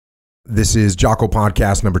This is Jocko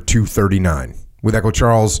Podcast number 239 with Echo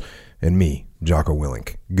Charles and me, Jocko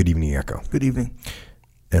Willink. Good evening, Echo. Good evening.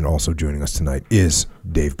 And also joining us tonight is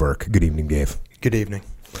Dave Burke. Good evening, Dave. Good evening.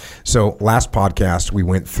 So last podcast we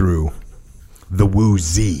went through the Wu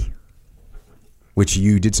Zi, which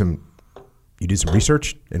you did some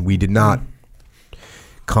research, and we did not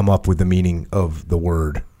come up with the meaning of the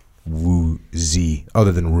word Wu Zi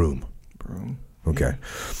other than room. Okay.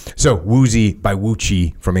 So Wu Zi by Wu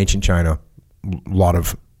Qi from ancient China. A lot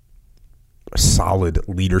of solid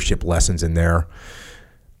leadership lessons in there.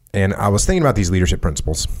 And I was thinking about these leadership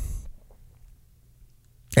principles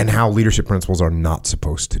and how leadership principles are not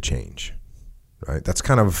supposed to change, right? That's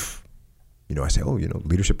kind of, I say,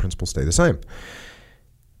 leadership principles stay the same.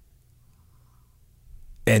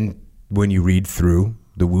 And when you read through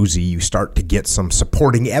the Wu Zi, you start to get some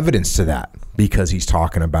supporting evidence to that, because he's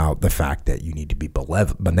talking about the fact that you need to be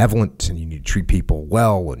benevolent and you need to treat people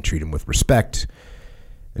well and treat them with respect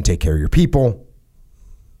and take care of your people,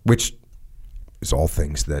 which is all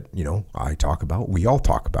things that, I talk about, we all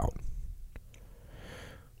talk about.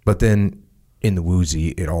 But then in the Wu Zi,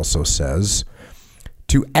 it also says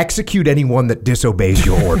to execute anyone that disobeys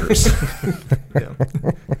your orders.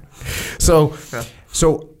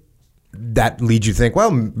 So that leads you to think,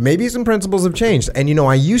 well, maybe some principles have changed. And,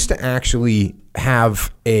 I used to actually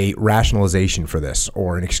have a rationalization for this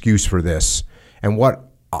or an excuse for this. And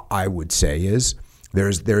what I would say is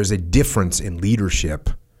there's a difference in leadership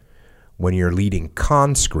when you're leading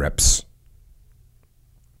conscripts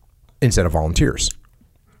instead of volunteers.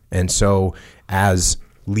 And so as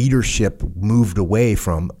leadership moved away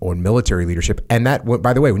from, or military leadership, and that,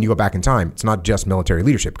 by the way, when you go back in time, it's not just military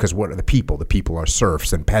leadership, because what are the people? The people are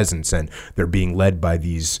serfs and peasants, and they're being led by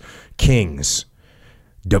these kings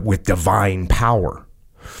with divine power.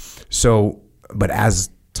 So, but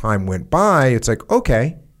as time went by, it's like,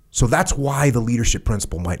 okay, so that's why the leadership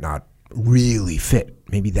principle might not really fit.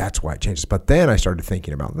 Maybe that's why it changes. But then I started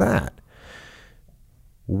thinking about that.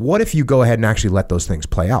 What if you go ahead and actually let those things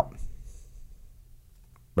play out?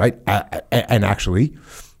 Right? And actually,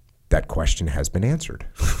 that question has been answered,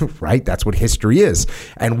 right? That's what history is.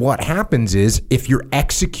 And what happens is, if you're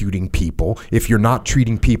executing people, if you're not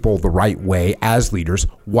treating people the right way as leaders,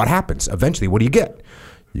 what happens? Eventually, what do you get?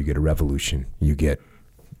 You get a revolution. You get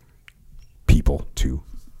people to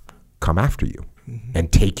come after you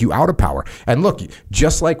and take you out of power. And look,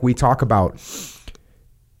 just like we talk about,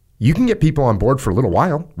 you can get people on board for a little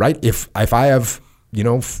while, right? If I have,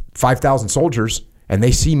 5,000 soldiers, and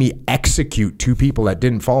they see me execute 2 people that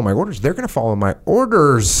didn't follow my orders, they're going to follow my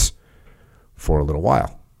orders for a little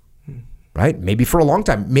while, right? Maybe for a long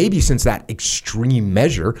time. Maybe since that extreme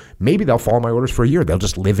measure, maybe they'll follow my orders for a year. They'll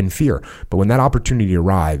just live in fear. But when that opportunity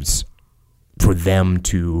arrives for them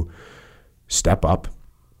to step up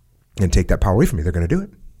and take that power away from me, they're going to do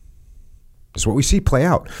it. That's what we see play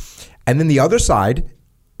out. And then the other side,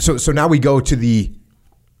 so now we go to the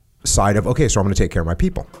side of, okay, so I'm going to take care of my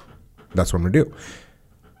people. That's what I'm going to do.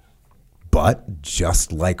 But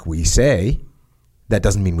just like we say, that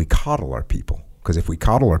doesn't mean we coddle our people. Because if we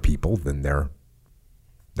coddle our people, then they're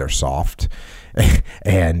soft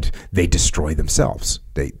and they destroy themselves.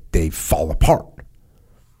 They fall apart.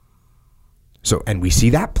 So, and we see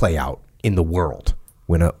that play out in the world.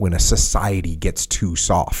 When a society gets too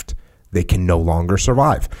soft, they can no longer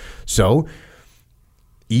survive. So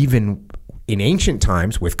even in ancient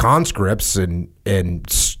times with conscripts and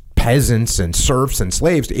peasants and serfs and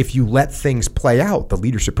slaves, if you let things play out, the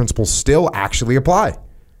leadership principles still actually apply.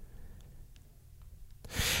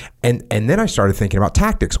 And then I started thinking about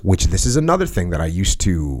tactics, which this is another thing that I used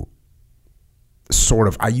to sort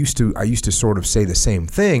of say the same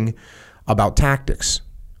thing about tactics,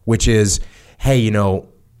 which is, hey,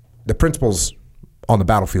 the principles on the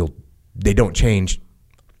battlefield, they don't change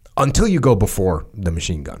until you go before the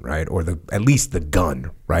machine gun, right? Or at least the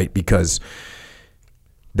gun, right? Because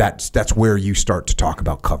that's where you start to talk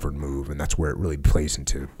about cover and move, and that's where it really plays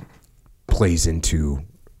into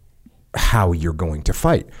how you're going to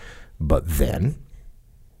fight. But then,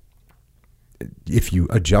 if you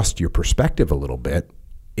adjust your perspective a little bit,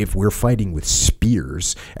 if we're fighting with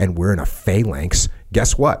spears and we're in a phalanx,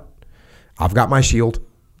 guess what? I've got my shield.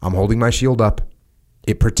 I'm holding my shield up.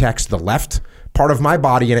 It protects the left part of my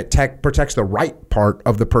body, and it protects the right part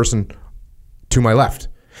of the person to my left.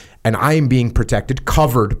 And I am being protected,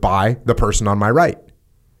 covered by the person on my right.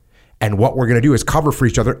 And what we're going to do is cover for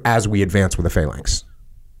each other as we advance with a phalanx.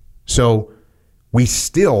 So we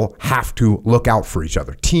still have to look out for each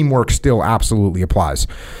other. Teamwork still absolutely applies.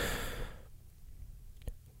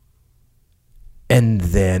 And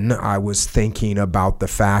then I was thinking about the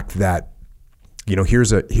fact that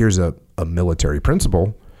here's a military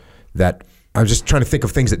principle that I'm just trying to think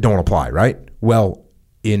of things that don't apply, right? Well,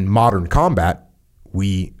 in modern combat,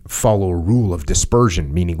 we follow a rule of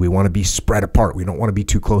dispersion, meaning we want to be spread apart. We don't want to be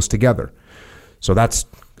too close together. So that's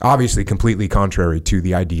obviously completely contrary to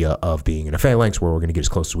the idea of being in a phalanx where we're going to get as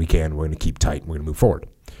close as we can, we're going to keep tight, and we're going to move forward.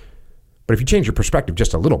 But if you change your perspective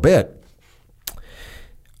just a little bit,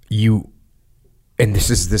 and this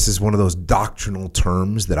is one of those doctrinal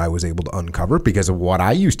terms that I was able to uncover because of what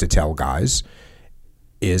I used to tell guys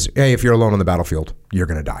is, hey, if you're alone on the battlefield, you're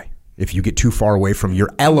going to die. If you get too far away from your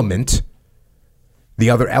element, the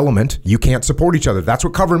other element, you can't support each other. That's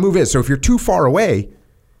what cover and move is. So if you're too far away,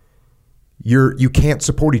 you can't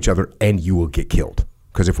support each other and you will get killed.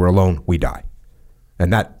 Because if we're alone, we die.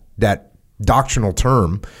 And that doctrinal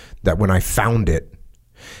term, that when I found it,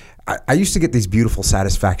 I used to get these beautiful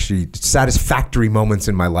satisfactory moments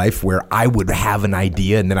in my life where I would have an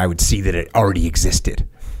idea and then I would see that it already existed.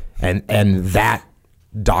 And that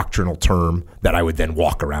doctrinal term that I would then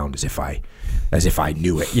walk around as if I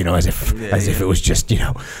knew it, as if it was just,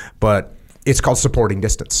 but it's called supporting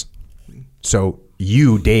distance. So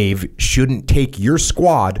you, Dave, shouldn't take your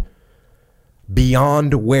squad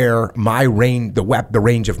beyond where my range, the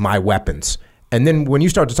range of my weapons. And then when you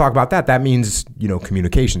start to talk about that, that means,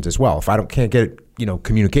 communications as well. If I can't get,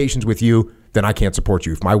 communications with you, then I can't support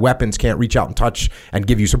you. If my weapons can't reach out and touch and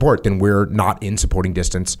give you support, then we're not in supporting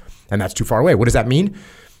distance, and that's too far away. What does that mean?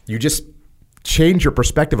 You just change your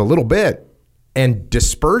perspective a little bit, and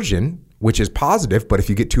dispersion, which is positive, but if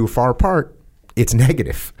you get too far apart, it's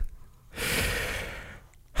negative.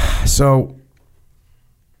 So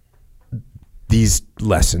these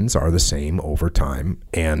lessons are the same over time,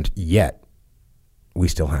 and yet we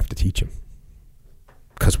still have to teach them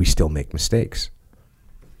because we still make mistakes.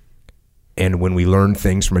 And when we learn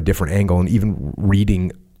things from a different angle, and even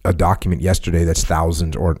reading a document yesterday that's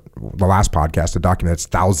thousands, or the last podcast, a document that's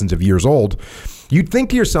thousands of years old, you'd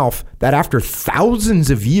think to yourself that after thousands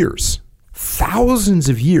of years,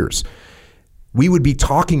 we would be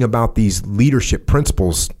talking about these leadership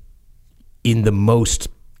principles in the most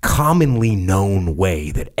commonly known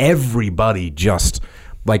way that everybody just,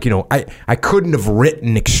 I couldn't have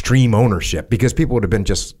written extreme ownership because people would have been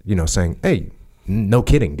just, saying, hey, no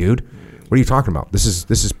kidding, dude. What are you talking about? This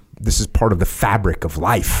is part of the fabric of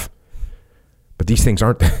life. But these things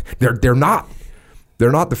aren't, they're not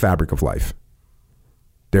the fabric of life.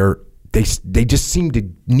 They just seem to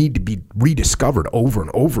need to be rediscovered over and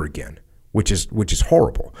over again, which is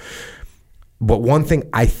horrible. But one thing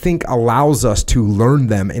I think allows us to learn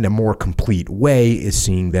them in a more complete way is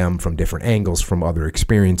seeing them from different angles, from other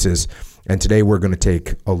experiences. And today we're going to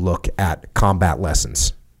take a look at combat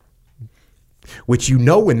lessons, which,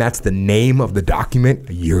 when that's the name of the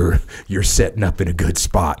document, you're setting up in a good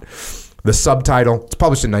spot. The subtitle, it's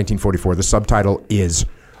published in 1944. The subtitle is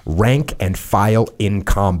Rank and File in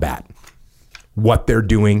Combat. What they're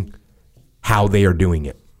doing, how they are doing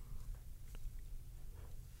it.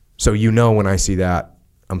 So when I see that,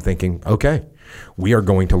 I'm thinking, okay, we are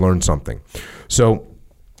going to learn something. So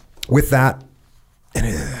with that,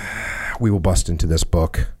 we will bust into this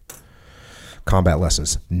book, Combat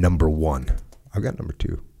Lessons, number 1. I've got number 2.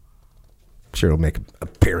 I'm sure it'll make an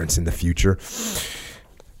appearance in the future.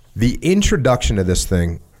 The introduction to this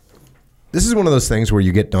thing, this is one of those things where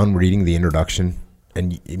you get done reading the introduction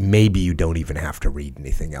and maybe you don't even have to read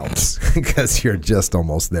anything else because you're just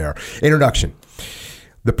almost there. Introduction.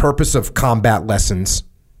 The purpose of combat lessons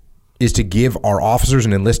is to give our officers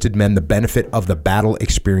and enlisted men the benefit of the battle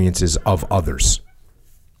experiences of others,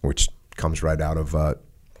 which comes right out of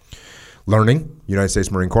learning, United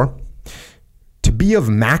States Marine Corps. To be of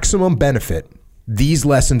maximum benefit, these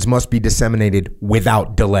lessons must be disseminated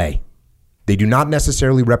without delay. They do not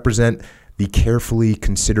necessarily represent the carefully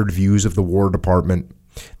considered views of the War Department.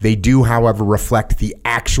 They do, however, reflect the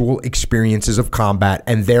actual experiences of combat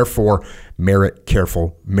and therefore merit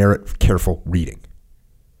careful reading.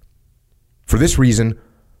 For this reason,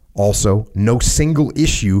 also, no single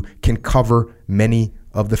issue can cover many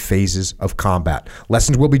of the phases of combat.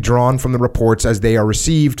 Lessons will be drawn from the reports as they are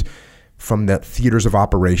received from the theaters of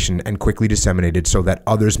operation and quickly disseminated so that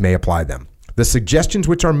others may apply them. The suggestions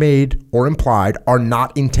which are made or implied are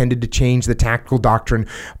not intended to change the tactical doctrine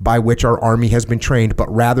by which our Army has been trained,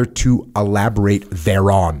 but rather to elaborate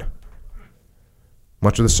thereon.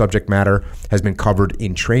 Much of the subject matter has been covered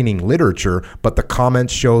in training literature, but the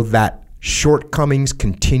comments show that shortcomings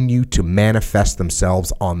continue to manifest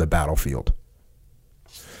themselves on the battlefield.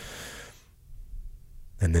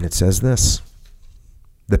 And then it says this.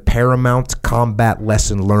 The paramount combat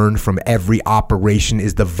lesson learned from every operation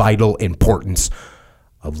is the vital importance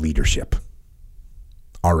of leadership.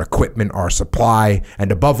 our equipment, our supply,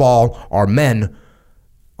 and above all, our men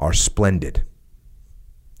are splendid.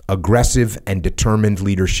 Aggressive and determined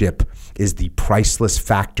leadership is the priceless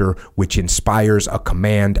factor which inspires a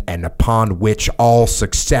command and upon which all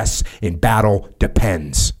success in battle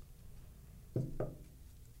depends.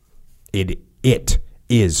 It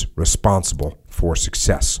is responsible for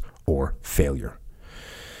success or failure.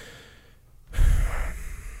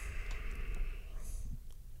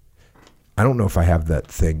 I don't know if I have that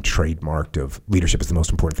thing trademarked of leadership is the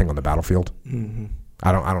most important thing on the battlefield. Mm-hmm.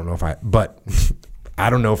 I don't know if I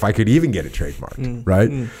don't know if I could even get it trademarked,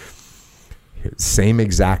 right? Same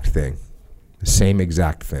exact thing.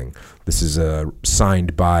 This is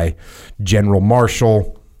signed by General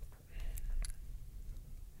Marshall,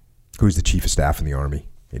 who's the chief of staff in the Army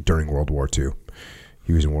during World War II.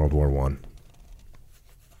 He was in World War I,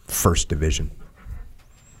 1st Division.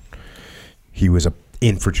 He was a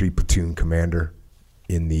infantry platoon commander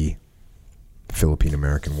in the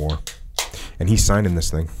Philippine-American War. And he's signing this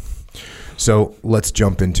thing. So let's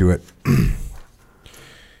jump into it.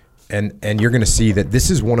 And you're going to see that this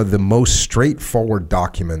is one of the most straightforward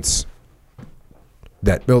documents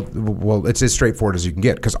that, well, it's as straightforward as you can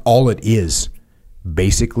get, because all it is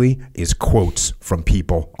basically is quotes from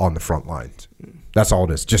people on the front lines. That's all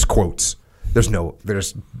it is, just quotes.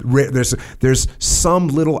 There's some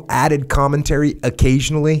little added commentary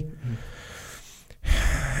occasionally.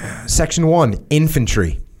 Section 1,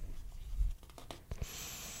 infantry.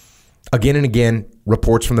 Again and again,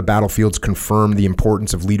 reports from the battlefields confirm the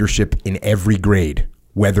importance of leadership in every grade,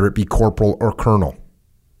 whether it be corporal or colonel.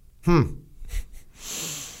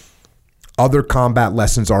 Other combat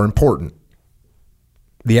lessons are important.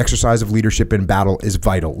 The exercise of leadership in battle is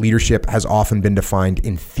vital. Leadership has often been defined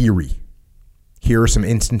in theory. Here are some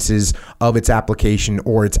instances of its application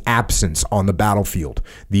or its absence on the battlefield.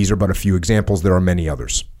 These are but a few examples. There are many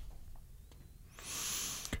others.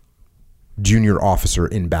 Junior officer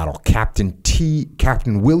in battle, Captain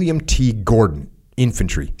William T. Gordon,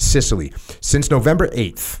 infantry, Sicily. Since November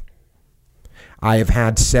 8th, I have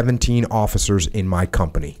had 17 officers in my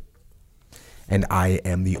company, and I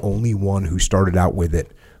am the only one who started out with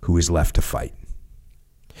it who is left to fight.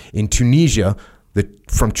 In Tunisia,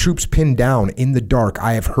 from troops pinned down in the dark,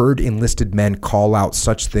 I have heard enlisted men call out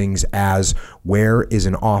such things as, "Where is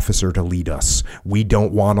an officer to lead us? We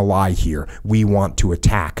don't want to lie here. We want to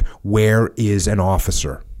attack. Where is an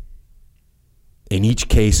officer?" In each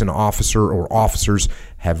case, an officer or officers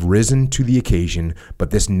have risen to the occasion,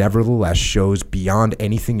 but this nevertheless shows beyond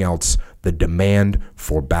anything else the demand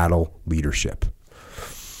for battle leadership.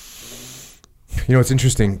 You know, it's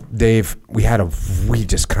interesting, Dave, we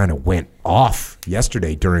just kind of went off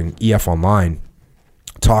yesterday during EF Online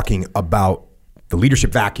talking about the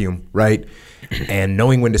leadership vacuum, right? And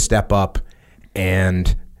knowing when to step up.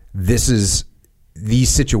 And these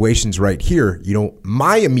situations right here, you know,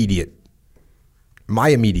 my immediate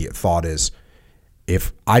thought is,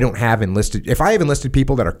 if I have enlisted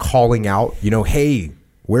people that are calling out, you know, "Hey,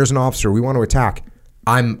 where's an officer? We want to attack."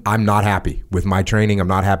 I'm not happy with my training. I'm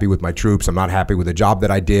not happy with my troops. I'm not happy with the job that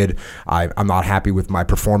I did. I'm not happy with my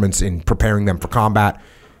performance in preparing them for combat,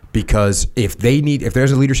 because if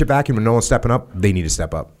there's a leadership vacuum and no one's stepping up, they need to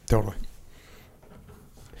step up. Totally.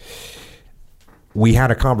 We had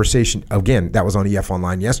a conversation, again, that was on EF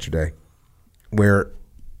Online yesterday, where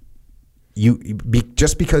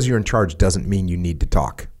just because you're in charge doesn't mean you need to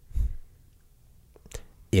talk.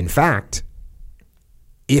 In fact,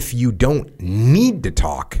 if you don't need to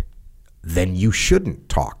talk, then you shouldn't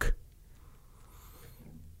talk.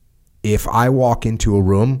 If I walk into a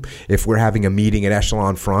room, if we're having a meeting at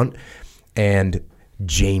Echelon Front, and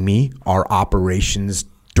Jamie, our operations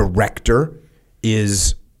director,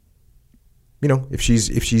 is, you know, if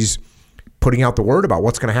she's putting out the word about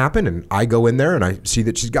what's going to happen, and I go in there and I see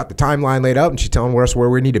that she's got the timeline laid out and she's telling us where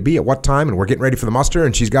we need to be at what time, and we're getting ready for the muster,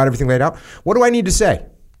 and she's got everything laid out, what do I need to say?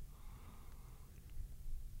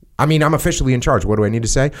 I mean, I'm officially in charge. What do I need to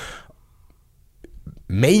say?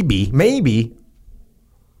 Maybe.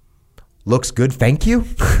 Looks good, thank you.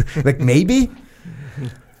 Like, maybe.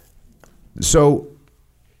 So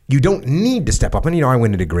you don't need to step up. And, you know, I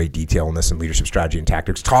went into great detail on this in Leadership Strategy and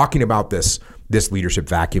Tactics, talking about this leadership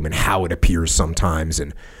vacuum and how it appears sometimes,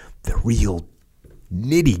 and the real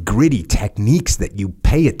nitty-gritty techniques that you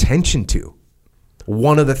pay attention to.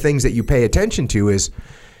 One of the things that you pay attention to is,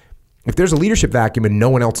 if there's a leadership vacuum and no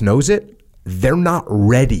one else knows it, they're not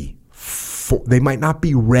ready they might not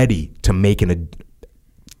be ready to make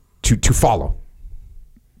to follow.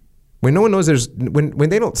 When no one knows when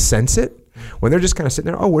they don't sense it, when they're just kind of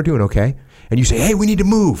sitting there, "Oh, we're doing okay," and you say, "Hey, we need to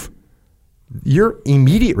move," your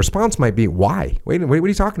immediate response might be, why? Wait, what are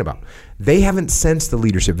you talking about? They haven't sensed the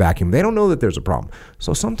leadership vacuum. They don't know that there's a problem.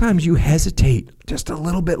 So sometimes you hesitate just a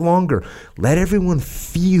little bit longer. Let everyone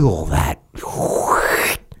feel that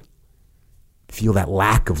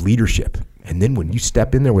lack of leadership. And then when you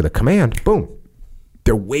step in there with a command, boom,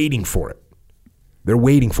 they're waiting for it. They're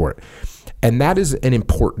waiting for it. And that is an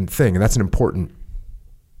important thing. And that's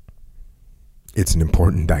it's an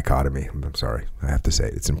important dichotomy. I'm sorry, I have to say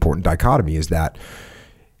it. It's an important dichotomy is that,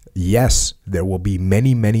 yes, there will be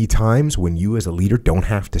many, many times when you as a leader don't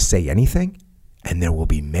have to say anything. And there will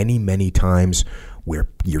be many, many times where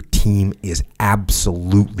your team is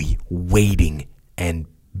absolutely waiting and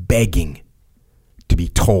begging to be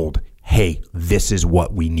told, hey, this is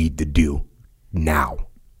what we need to do now.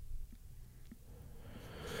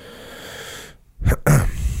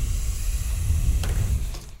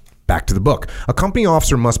 Back to the book. A company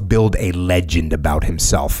officer must build a legend about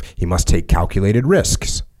himself. He must take calculated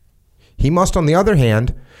risks. He must, on the other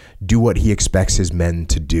hand, do what he expects his men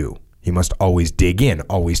to do. He must always dig in,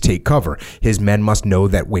 always take cover. His men must know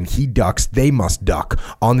that when he ducks, they must duck.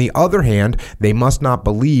 On the other hand, they must not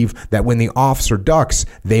believe that when the officer ducks,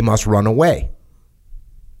 they must run away.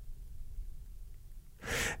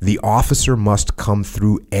 The officer must come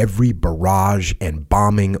through every barrage and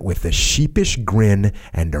bombing with a sheepish grin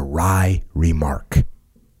and a wry remark.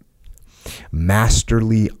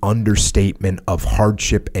 Masterly understatement of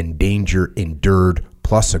hardship and danger endured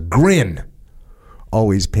plus a grin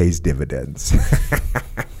always pays dividends.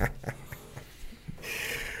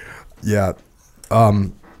 Yeah.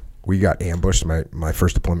 We got ambushed my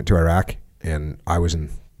first deployment to Iraq, and I was in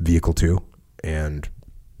vehicle 2, and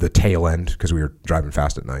the tail end, because we were driving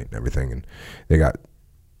fast at night and everything,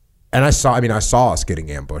 and I saw us getting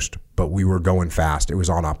ambushed, but we were going fast. It was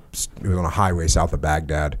on a highway south of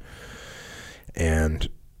Baghdad, and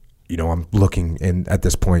I'm looking, and at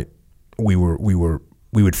this point we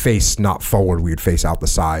would face not forward, we would face out the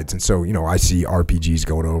sides, and so I see RPGs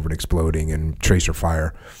going over and exploding and tracer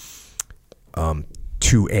fire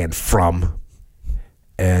to and from,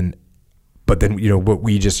 but then, what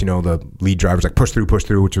we just, the lead driver's like, push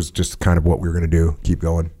through, which was just kind of what we were going to do, keep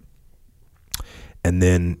going. And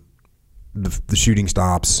then the shooting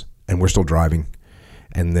stops and we're still driving.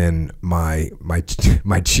 And then my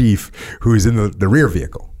chief, who is in the rear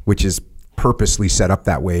vehicle, which is purposely set up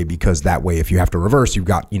that way, because that way, if you have to reverse, you've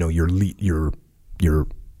got, your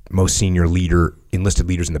most senior leader, enlisted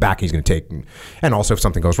leaders in the back, he's going to take, and also if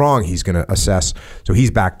something goes wrong, he's going to assess. So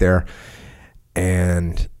he's back there,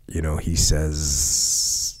 and he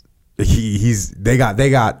says they got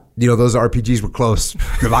those RPGs were close,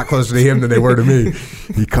 a lot closer to him than they were to me.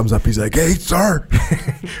 He comes up, he's like, "Hey, sir,"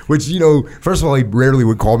 which first of all, he rarely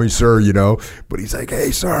would call me sir, but he's like,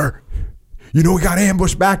 "Hey, sir, we got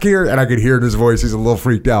ambushed back here," and I could hear in his voice he's a little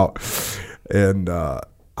freaked out. And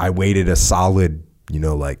I waited a solid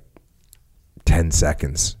 10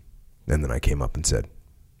 seconds, and then I came up and said,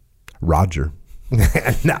 "Roger."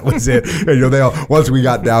 And that was it. And, they all, once we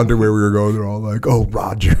got down to where we were going, they're all like, "Oh,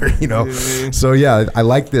 Roger," So yeah, I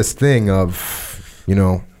like this thing of,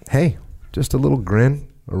 hey, just a little grin,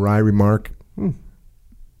 a wry remark.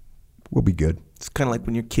 We'll be good. It's kind of like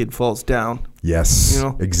when your kid falls down. Yes,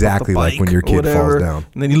 exactly like when your kid falls down.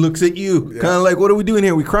 And then he looks at you, kind of like, "What are we doing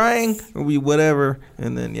here? Are we crying? Are we whatever?"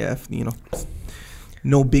 And then,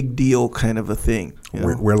 no big deal kind of a thing.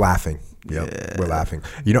 We're laughing. Yep, yeah. We're laughing.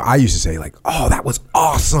 I used to say "Oh, that was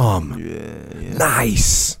awesome. Yeah.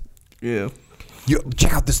 Nice. Yeah.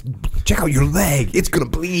 Check out your leg. It's going to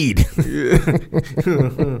bleed."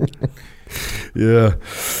 Yeah. Yeah.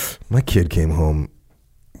 My kid came home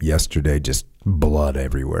yesterday, just blood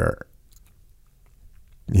everywhere.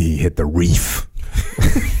 He hit the reef.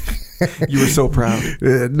 You were so proud.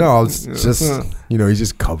 No, it's just, he's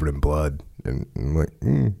just covered in blood. And I'm like,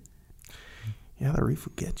 Yeah, the reef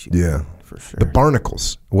will get you. Yeah. For sure. The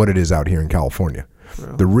barnacles, what it is out here in California.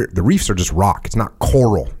 Bro. The reefs are just rock. It's not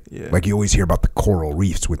coral. Yeah. Like you always hear about the coral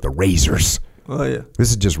reefs with the razors. Oh, yeah. This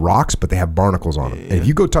is just rocks, but they have barnacles on them. Yeah. And if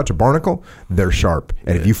you go touch a barnacle, they're sharp.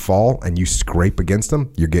 And if you fall and you scrape against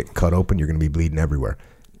them, you're getting cut open. You're going to be bleeding everywhere.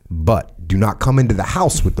 But do not come into the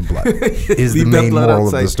house with the blood is the main moral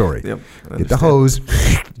outside of the story. Yep, get the hose,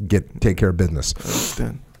 take care of business. I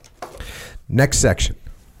understand. Next section.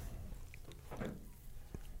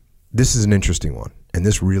 This is an interesting one, and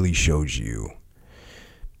this really shows you.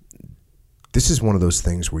 This is one of those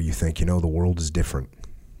things where you think, the world is different.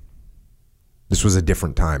 This was a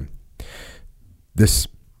different time. This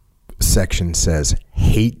section says,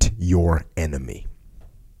 hate your enemy.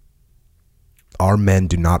 Our men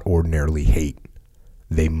do not ordinarily hate.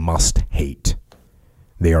 They must hate.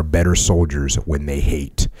 They are better soldiers when they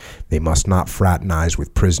hate. They must not fraternize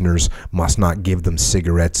with prisoners, must not give them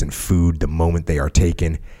cigarettes and food the moment they are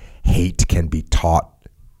taken. Hate can be taught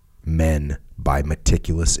men by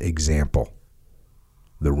meticulous example.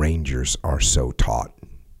 The Rangers are so taught.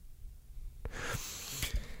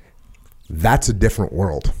 That's a different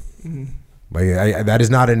world. That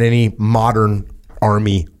is not in any modern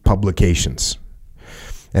Army publications.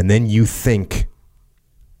 And then you think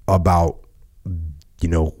about,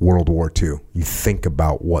 World War II. You think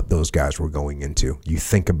about what those guys were going into. You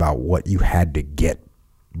think about what you had to get,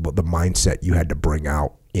 what the mindset you had to bring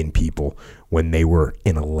out in people when they were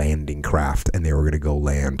in a landing craft and they were going to go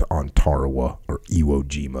land on Tarawa or Iwo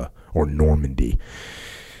Jima or Normandy.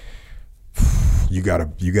 You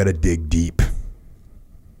gotta dig deep.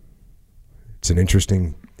 It's an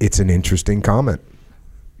interesting comment.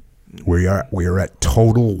 We are at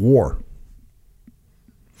total war.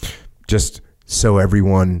 Just so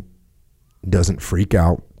everyone doesn't freak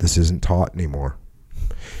out, this isn't taught anymore.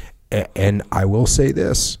 And I will say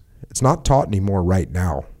this, it's not taught anymore right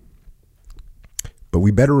now. But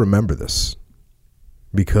we better remember this.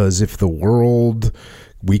 Because if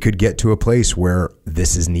we could get to a place where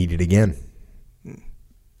this is needed again.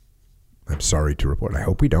 I'm sorry to report. I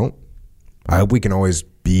hope we don't. I hope we can always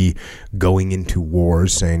be going into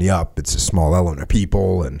wars saying, yup, it's a small element of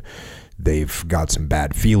people and they've got some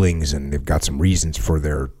bad feelings and they've got some reasons for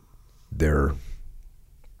their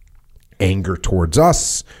anger towards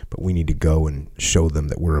us, but we need to go and show them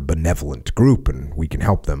that we're a benevolent group and we can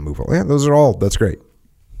help them move on. Yeah, that's great.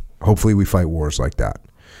 Hopefully we fight wars like that.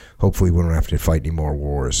 Hopefully we don't have to fight any more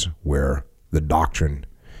wars where the doctrine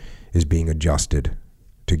is being adjusted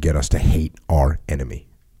to get us to hate our enemy.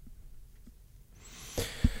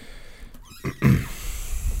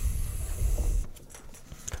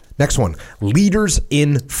 Next one, leaders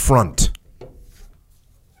in front.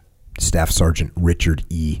 Staff Sergeant Richard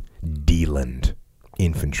E. Deland,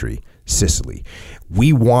 Infantry, Sicily.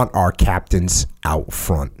 We want our captains out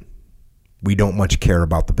front. We don't much care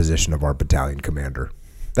about the position of our battalion commander.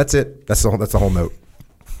 That's it. That's the whole note.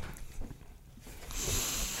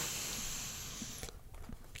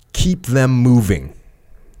 Keep them moving.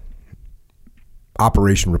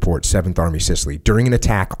 Operation report, 7th Army, Sicily. During an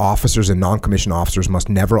attack, officers and non-commissioned officers must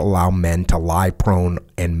never allow men to lie prone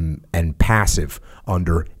and passive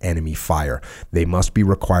under enemy fire. They must be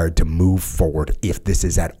required to move forward if this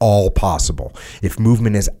is at all possible. If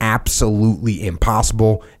movement is absolutely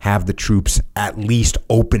impossible, have the troops at least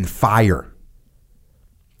open fire.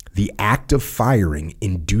 The act of firing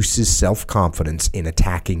induces self-confidence in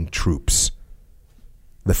attacking troops.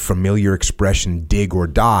 The familiar expression, dig or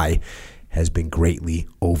die, has been greatly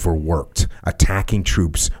overworked. Attacking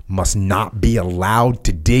troops must not be allowed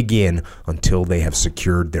to dig in until they have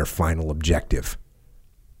secured their final objective.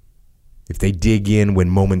 If they dig in when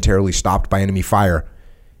momentarily stopped by enemy fire,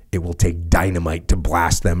 it will take dynamite to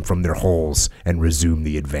blast them from their holes and resume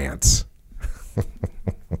the advance.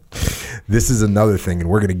 This is another thing, and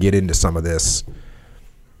we're going to get into some of this.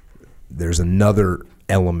 There's another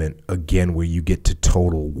element, again, where you get to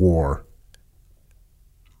total war.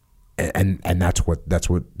 And that's what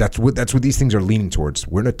these things are leaning towards.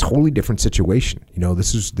 We're in a totally different situation.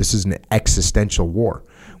 This is an existential war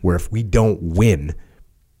where if we don't win,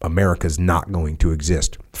 America's not going to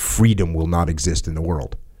exist. Freedom will not exist in the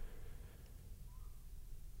world.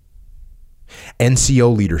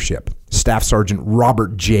 NCO leadership. Staff Sergeant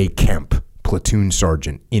Robert J. Kemp, Platoon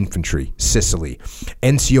Sergeant, Infantry, Sicily.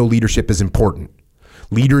 NCO leadership is important.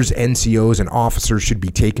 Leaders, NCOs, and officers should be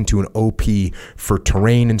taken to an OP for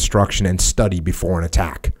terrain instruction and study before an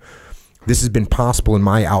attack. This has been possible in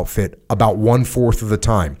my outfit about 1/4 of the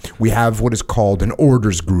time. We have what is called an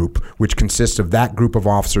orders group, which consists of that group of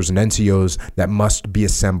officers and NCOs that must be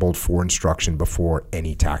assembled for instruction before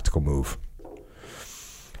any tactical move.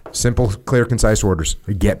 Simple, clear, concise orders.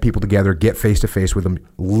 Get people together, get face-to-face with them,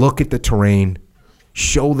 look at the terrain,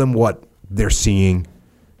 show them what they're seeing,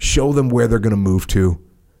 show them where they're going to move to.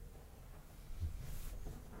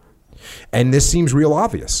 And this seems real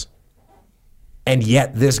obvious. And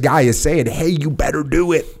yet this guy is saying, hey, you better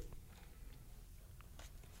do it.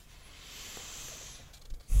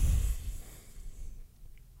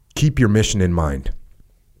 Keep your mission in mind.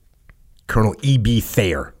 Colonel E.B.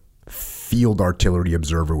 Thayer, Field Artillery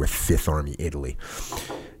Observer with 5th Army, Italy.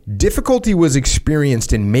 Difficulty was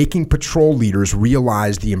experienced in making patrol leaders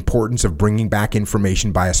realize the importance of bringing back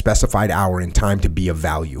information by a specified hour in time to be of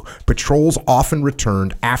value. Patrols often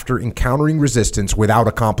returned after encountering resistance without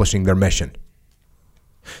accomplishing their mission.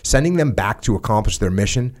 Sending them back to accomplish their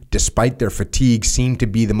mission, despite their fatigue, seemed to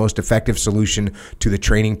be the most effective solution to the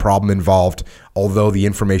training problem involved, although the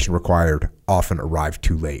information required often arrived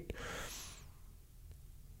too late.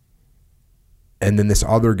 And then this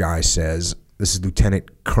other guy says, this is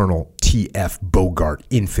Lieutenant Colonel T.F. Bogart,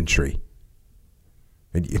 Infantry.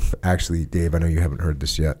 And actually, Dave, I know you haven't heard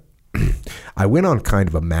this yet. I went on kind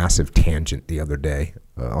of a massive tangent the other day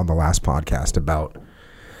on the last podcast about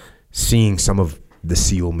seeing some of the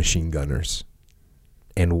SEAL machine gunners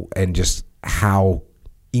and just how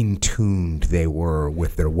in tuned they were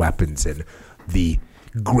with their weapons and the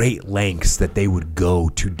great lengths that they would go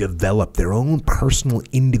to develop their own personal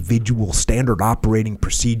individual standard operating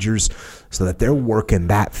procedures so that they're working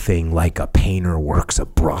that thing like a painter works a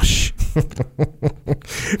brush.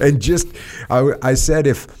 And just I said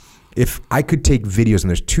if I could take videos, and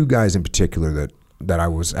there's two guys in particular that I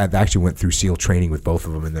actually went through SEAL training with both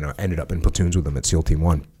of them, and then I ended up in platoons with them at SEAL Team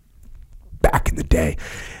 1 back in the day.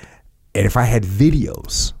 And if I had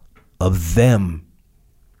videos of them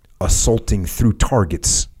assaulting through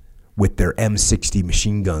targets with their M60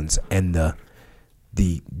 machine guns and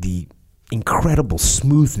the incredible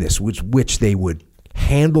smoothness with which they would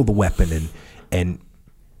handle the weapon and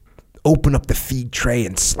open up the feed tray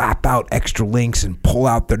and slap out extra links and pull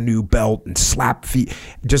out their new belt and slap feet,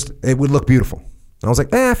 just it would look beautiful. And I was like,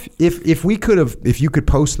 if you could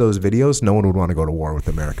post those videos, no one would want to go to war with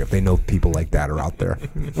America if they know people like that are out there.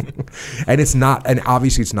 And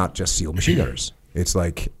obviously it's not just SEAL machine gunners. It's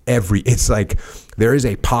like there is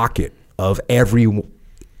a pocket of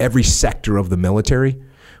every sector of the military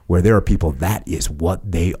where there are people that is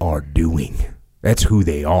what they are doing. That's who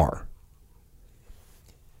they are.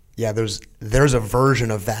 Yeah, there's a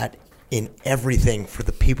version of that in everything for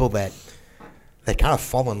the people that kind of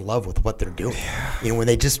fall in love with what they're doing. You know, when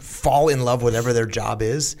they just fall in love with whatever their job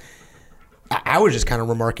is. I was just kind of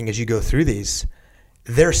remarking as you go through these,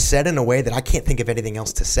 they're said in a way that I can't think of anything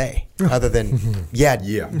else to say other than, yeah,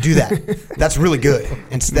 do that. That's really good.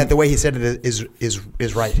 And that the way he said it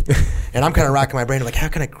is right. And I'm kind of racking my brain. I'm like, how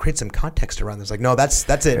can I create some context around this? Like, no, that's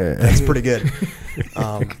it. That's pretty good.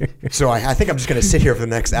 So I think I'm just going to sit here for the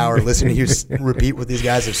next hour listening to you repeat what these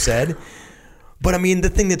guys have said. But I mean, the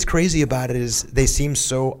thing that's crazy about it is they seem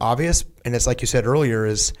so obvious. And it's like you said earlier,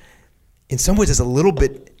 is in some ways it's a little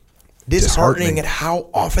bit disheartening at how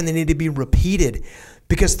often they need to be repeated,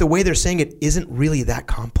 because the way they're saying it isn't really that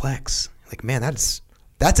complex. Like, man, that's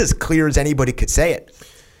as clear as anybody could say it.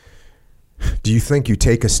 Do you think you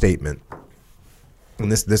take a statement,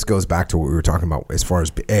 and this goes back to what we were talking about as far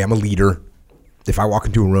as, hey, I'm a leader. If I walk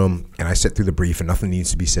into a room and I sit through the brief and nothing needs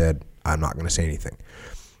to be said, I'm not going to say anything.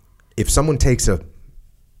 If someone takes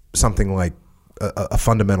something like a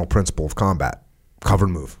fundamental principle of combat, cover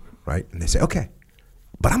and move, right? And they say, okay,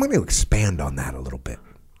 but I'm going to expand on that a little bit.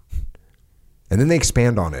 And then they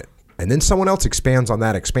expand on it. And then someone else expands on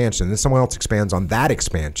that expansion. And then someone else expands on that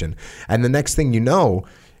expansion. And the next thing you know,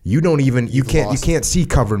 you can't see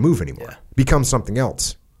cover and move anymore. Yeah. Becomes something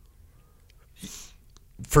else.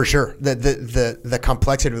 For sure. The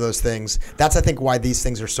complexity of those things, that's I think why these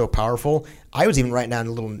things are so powerful. I was even writing down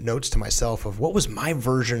little notes to myself of what was my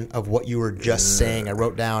version of what you were just saying. I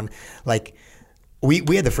wrote down, like,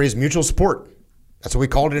 we had the phrase mutual support. That's what we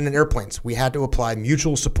called it in airplanes. We had to apply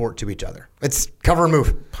mutual support to each other. It's cover and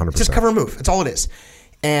move. 100%. It's just cover and move. That's all it is.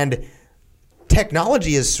 And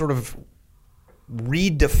technology has sort of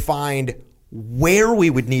redefined where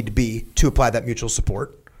we would need to be to apply that mutual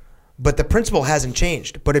support. But the principle hasn't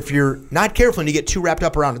changed. But if you're not careful and you get too wrapped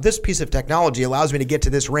up around this piece of technology allows me to get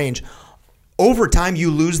to this range, over time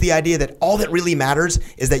you lose the idea that all that really matters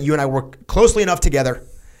is that you and I work closely enough together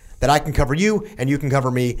that I can cover you and you can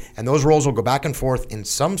cover me, and those roles will go back and forth in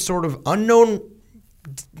some sort of unknown,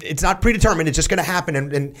 it's not predetermined, it's just going to happen,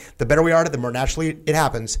 and the better we are at it, the more naturally it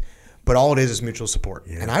happens, but all it is mutual support.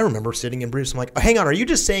 Yeah. And I remember sitting in briefs, I'm like, oh, hang on, are you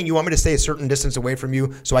just saying you want me to stay a certain distance away from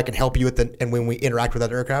you so I can help you and when we interact with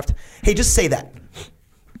other aircraft? Hey, just say that.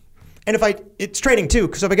 And it's training too,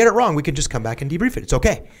 because if I get it wrong, we can just come back and debrief it. It's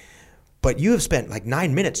okay. But you have spent like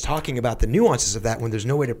 9 minutes talking about the nuances of that when there's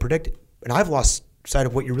no way to predict it. And I've lost sight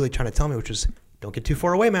of what you're really trying to tell me, which is don't get too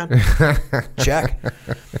far away, man. Check.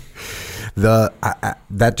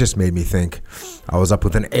 That just made me think. I was up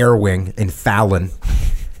with an air wing in Fallon,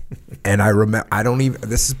 and I remember.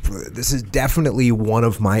 This is definitely one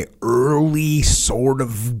of my early sort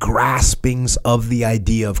of graspings of the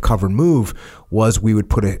idea of cover and move. Was we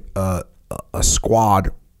would put a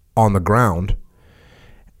squad on the ground,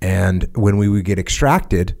 and when we would get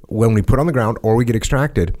extracted, when we put on the ground or we get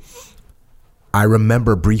extracted, I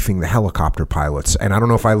remember briefing the helicopter pilots, and I don't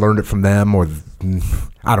know if I learned it from them or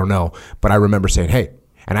I don't know, but I remember saying, hey,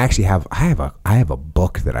 And I actually have a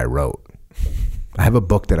book that I wrote. I have a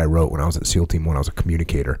book that I wrote when I was at SEAL Team 1. I was a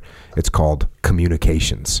communicator. It's called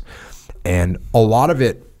Communications. And a lot of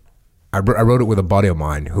it, I wrote it with a buddy of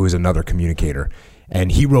mine who is another communicator.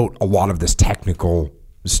 And he wrote a lot of this technical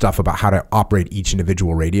stuff about how to operate each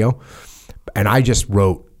individual radio. And I just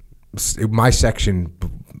wrote my section.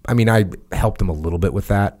 I mean, I helped him a little bit with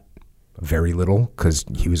that. Very little, because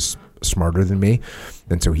he was smarter than me.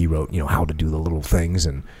 And so he wrote, how to do the little things.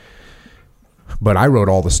 But I wrote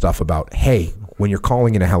all the stuff about, hey, when you're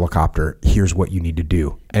calling in a helicopter, here's what you need to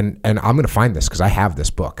do. And I'm going to find this because I have this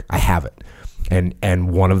book. I have it.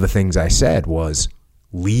 And one of the things I said was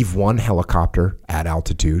leave one helicopter at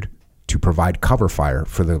altitude to provide cover fire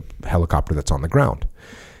for the helicopter that's on the ground.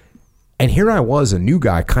 And here I was, a new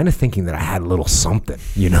guy, kind of thinking that I had a little something,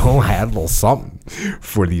 I had a little something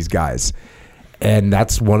for these guys. And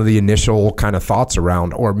that's one of the initial kind of thoughts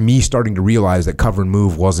around, or me starting to realize that cover and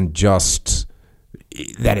move wasn't just,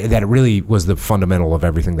 that it really was the fundamental of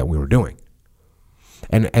everything that we were doing.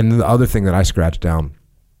 And the other thing that I scratched down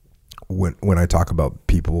when I talk about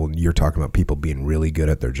people, and you're talking about people being really good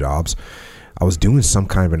at their jobs, I was doing some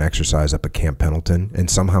kind of an exercise up at Camp Pendleton, and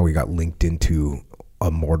somehow we got linked into a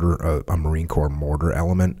Marine Corps mortar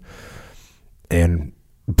element. And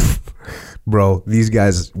bro, these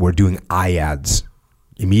guys were doing IADs,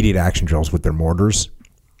 immediate action drills, with their mortars.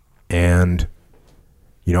 And,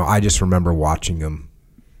 I just remember watching them.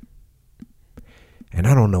 And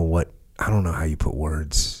I don't know how you put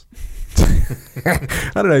words.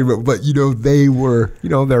 I don't know, but they were,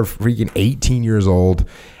 they're freaking 18 years old.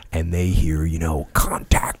 And they hear,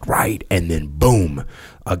 contact right, and then boom,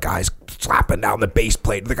 a guy's slapping down the base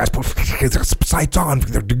plate. The guy's putting sights on,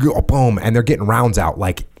 boom, and they're getting rounds out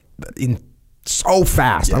in so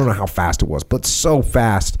fast. Yeah. I don't know how fast it was, but so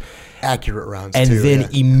fast. Accurate rounds, and then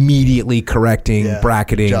immediately correcting,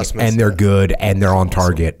 bracketing, and they're good, and they're on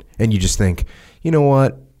target. And you just think, you know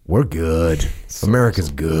what? We're good.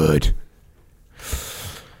 America's good.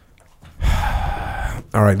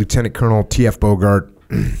 All right, Lieutenant Colonel T.F. Bogart.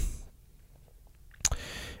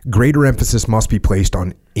 Greater emphasis must be placed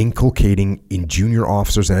on inculcating in junior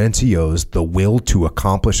officers and NCOs the will to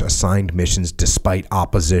accomplish assigned missions despite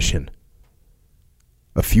opposition.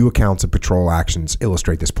 A few accounts of patrol actions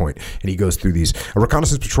illustrate this point, and he goes through these. A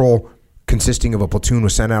reconnaissance patrol consisting of a platoon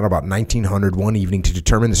was sent out about 1900 one evening to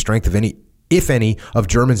determine the strength of any, if any, of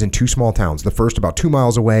Germans in two small towns, the first about 2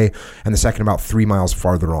 miles away and the second about 3 miles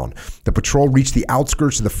farther on. The patrol reached the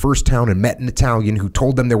outskirts of the first town and met an Italian who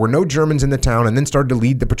told them there were no Germans in the town, and then started to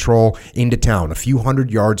lead the patrol into town. A few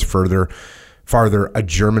hundred yards farther, a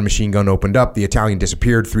German machine gun opened up. The Italian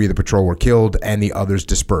disappeared. 3 of the patrol were killed, and the others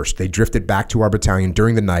dispersed. They drifted back to our battalion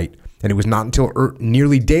during the night, and it was not until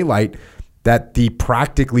nearly daylight that the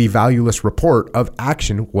practically valueless report of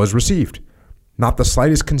action was received. Not the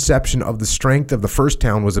slightest conception of the strength of the first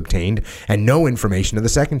town was obtained, and no information of the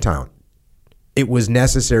second town. It was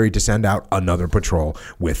necessary to send out another patrol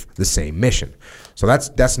with the same mission. So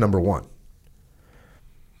that's number one.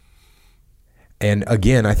 And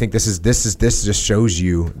again, I think this just shows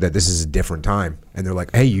you that this is a different time. And they're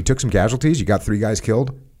like, hey, you took some casualties, you got 3 guys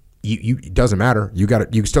killed. It doesn't matter. You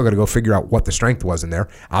still got to go figure out what the strength was in there.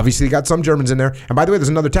 Obviously, you got some Germans in there. And by the way, there's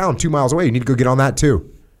another town 2 miles away. You need to go get on that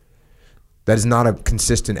too. That is not a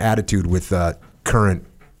consistent attitude with current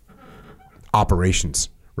operations,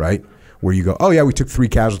 right? Where you go, oh yeah, we took 3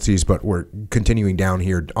 casualties, but we're continuing down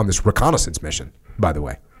here on this reconnaissance mission, by the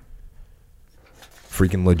way.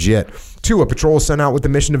 Freaking legit. 2, a patrol sent out with the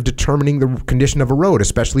mission of determining the condition of a road,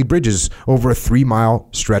 especially bridges, over a 3-mile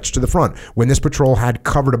stretch to the front. When this patrol had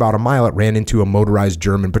covered about a mile, it ran into a motorized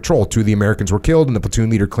German patrol. 2 of the Americans were killed, and the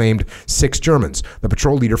platoon leader claimed 6 Germans. The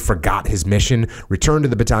patrol leader forgot his mission, returned to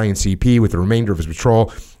the battalion CP with the remainder of his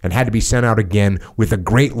patrol, and had to be sent out again with a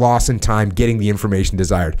great loss in time getting the information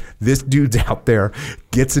desired. This dude's out there,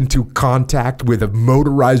 gets into contact with a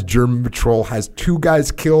motorized German patrol, has 2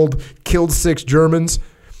 guys killed 6 Germans,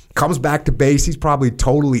 comes back to base. He's probably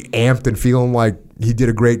totally amped and feeling like he did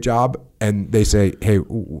a great job. And they say, hey,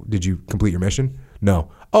 did you complete your mission?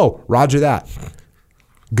 No. Oh, roger that.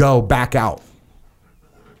 Go back out.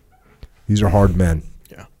 These are hard men.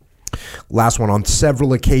 Yeah. Last one. On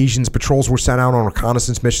several occasions, patrols were sent out on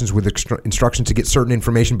reconnaissance missions with instructions to get certain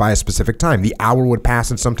information by a specific time. The hour would pass,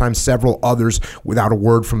 and sometimes several others without a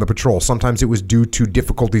word from the patrol. Sometimes it was due to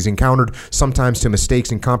difficulties encountered, sometimes to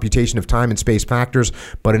mistakes in computation of time and space factors,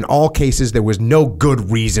 but in all cases, there was no good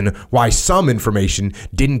reason why some information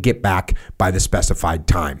didn't get back by the specified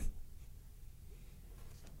time.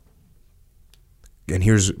 And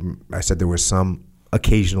I said there were some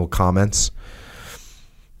occasional comments.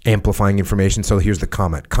 amplifying information. So here's the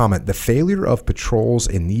comment. The failure of patrols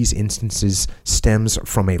in these instances stems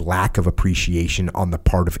from a lack of appreciation on the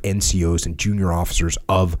part of NCOs and junior officers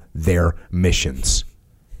of their missions.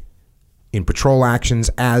 In patrol actions,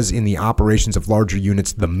 as in the operations of larger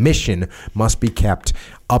units, the mission must be kept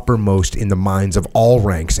uppermost in the minds of all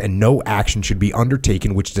ranks, and no action should be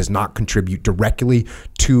undertaken which does not contribute directly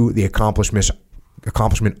to the accomplishment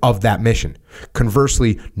of that mission.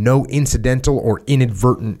 Conversely, no incidental or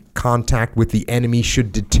inadvertent contact with the enemy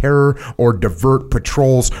should deter or divert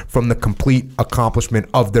patrols from the complete accomplishment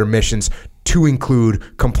of their missions, to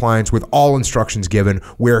include compliance with all instructions given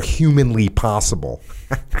where humanly possible.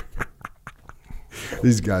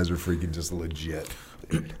 These guys are freaking just legit.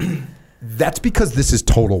 That's because this is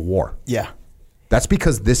total war. Yeah. That's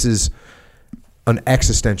because this is an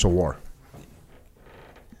existential war.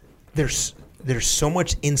 There's so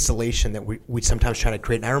much insulation that we sometimes try to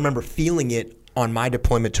create. And I remember feeling it on my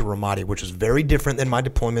deployment to Ramadi, which was very different than my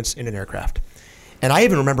deployments in an aircraft. And I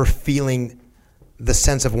even remember feeling the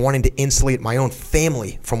sense of wanting to insulate my own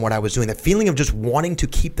family from what I was doing, that feeling of just wanting to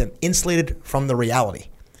keep them insulated from the reality.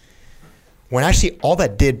 When actually all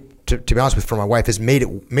that did, to be honest with, for my wife, is made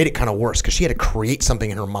it kind of worse, because she had to create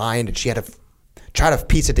something in her mind and she had to try to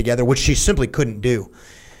piece it together, which she simply couldn't do.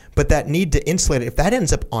 But that need to insulate it, if that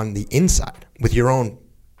ends up on the inside with your own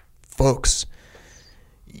folks,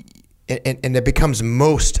 and it becomes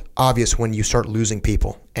most obvious when you start losing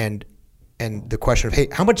people, and the question of, hey,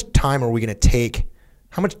 how much time are we going to take?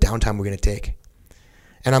 How much downtime are we going to take?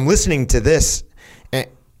 And I'm listening to this, and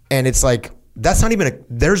it's like, that's not even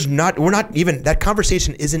that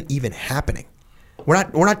conversation isn't even happening. We're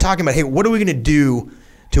not talking about, hey, what are we going to do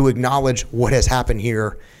to acknowledge what has happened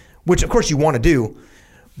here, which of course you want to do,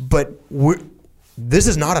 but this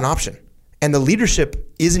is not an option. And the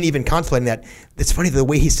leadership isn't even contemplating that. It's funny, the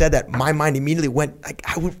way he said that, my mind immediately went, like,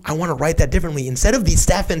 I want to write that differently. Instead of the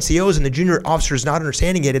staff NCOs and the junior officers not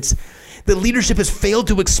understanding it, it's the leadership has failed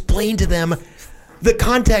to explain to them the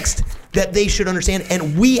context that they should understand,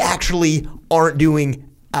 and we actually aren't doing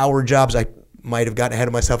our jobs. I might have gotten ahead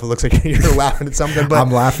of myself. It looks like you're laughing at something, but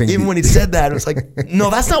I'm laughing. Even when he said that, it was like,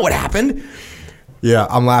 no, that's not what happened. Yeah,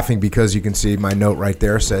 I'm laughing because you can see my note right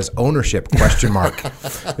there says ownership ?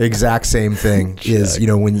 Exact same thing is,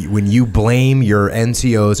 when you blame your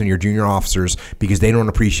NCOs and your junior officers because they don't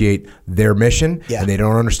appreciate their mission and they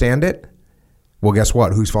don't understand it. Well, guess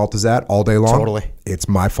what? Whose fault is that all day long? Totally. It's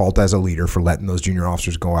my fault as a leader for letting those junior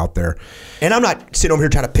officers go out there. And I'm not sitting over here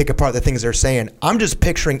trying to pick apart the things they're saying. I'm just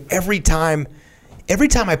picturing every time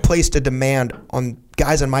I placed a demand on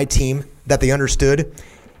guys on my team that they understood,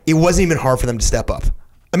 it wasn't even hard for them to step up.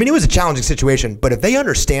 I mean, it was a challenging situation, but if they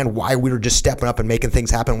understand why we were just stepping up and making things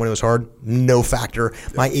happen when it was hard, no factor.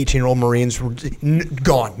 My 18-year-old Marines were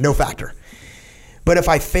gone, no factor. But if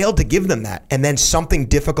I failed to give them that, and then something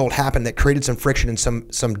difficult happened that created some friction and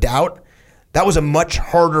some doubt, that was a much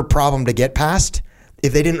harder problem to get past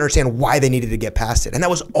if they didn't understand why they needed to get past it. And that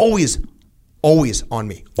was always on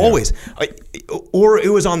me, always. Or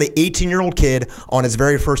it was on the 18-year-old kid on his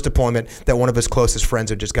very first deployment that one of his closest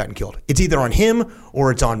friends had just gotten killed. It's either on him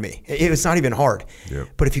or it's on me. It's not even hard. Yep.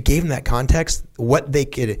 But if you gave them that context, what they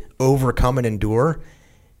could overcome and endure,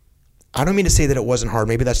 I don't mean to say that it wasn't hard.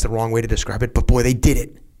 Maybe that's the wrong way to describe it, but boy, they did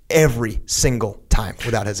it every single time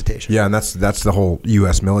without hesitation. Yeah, and that's the whole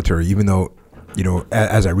U.S. military. Even though,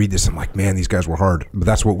 as I read this, I'm like, man, these guys were hard. But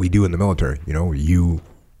that's what we do in the military. You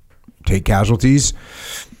take casualties,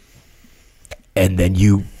 and then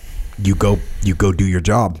you go do your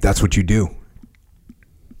job. That's what you do.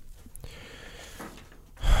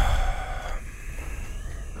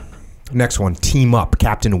 Next one, team up.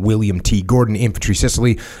 Captain William T. Gordon, Infantry,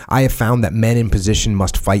 Sicily. I have found that men in position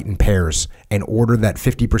must fight in pairs. An order that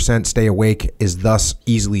 50% stay awake is thus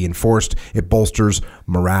easily enforced. It bolsters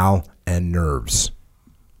morale and nerves.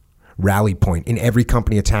 Rally point. In every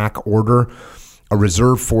company attack order, a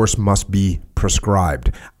reserve force must be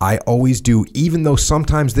prescribed. I always do, even though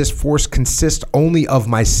sometimes this force consists only of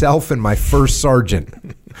myself and my first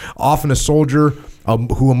sergeant. Often a soldier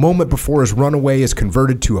who a moment before his runaway is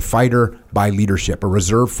converted to a fighter by leadership. A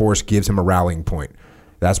reserve force gives him a rallying point.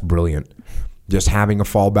 That's brilliant. Just having a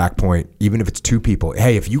fallback point, even if it's two people.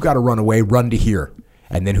 Hey, if you got to run away, run to here.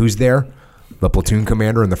 And then who's there? The platoon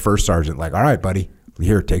commander and the first sergeant. Like, all right, buddy,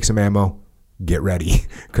 here, take some ammo. Get ready,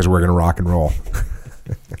 because we're going to rock and roll.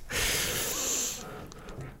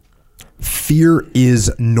 Fear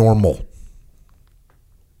is normal.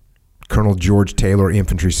 Colonel George Taylor,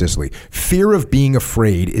 Infantry Sicily. Fear of being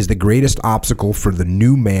afraid is the greatest obstacle for the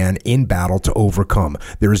new man in battle to overcome.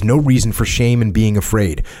 There is no reason for shame in being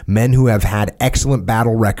afraid. Men who have had excellent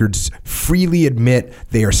battle records freely admit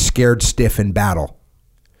they are scared stiff in battle.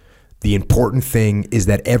 The important thing is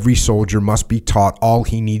that every soldier must be taught all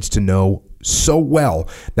he needs to know so well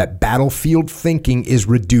that battlefield thinking is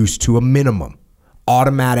reduced to a minimum.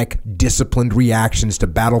 Automatic, disciplined reactions to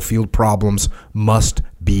battlefield problems must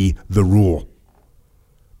be the rule.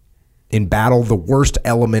 In battle, the worst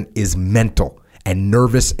element is mental and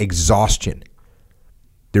nervous exhaustion.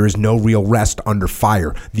 There is no real rest under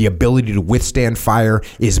fire. The ability to withstand fire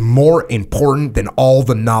is more important than all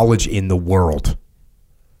the knowledge in the world.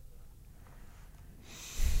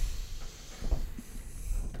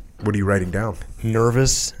 What are you writing down?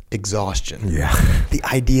 Nervous exhaustion. Yeah. The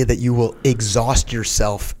idea that you will exhaust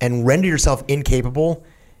yourself and render yourself incapable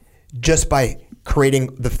just by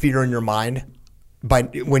creating the fear in your mind. By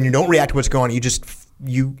when you don't react to what's going on,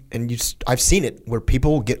 I've seen it where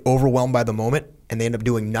people get overwhelmed by the moment and they end up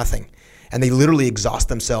doing nothing. And they literally exhaust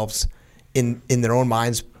themselves in their own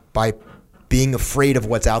minds by being afraid of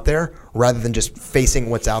what's out there rather than just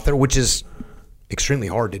facing what's out there, which is extremely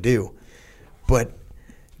hard to do. But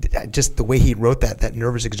just the way he wrote that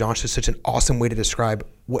nervous exhaustion is such an awesome way to describe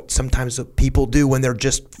what sometimes people do when they're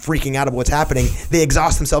just freaking out of what's happening. They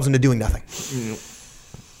exhaust themselves into doing nothing.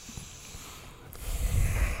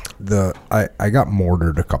 I got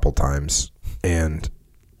mortared a couple times, and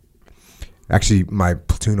actually my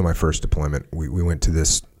platoon on my first deployment, we went to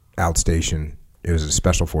this outstation. It was a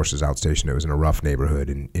special forces outstation. It was in a rough neighborhood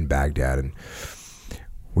in Baghdad, and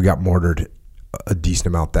we got mortared a decent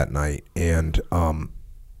amount that night. And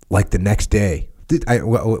like the next day, let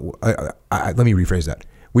me rephrase that.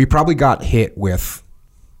 We probably got hit with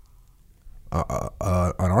an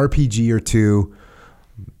RPG or two,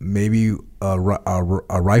 maybe a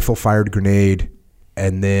rifle-fired grenade,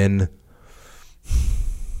 and then,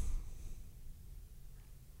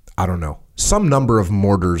 I don't know, some number of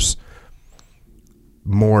mortars,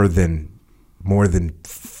 more than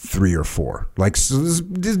 3 or 4. Like, so this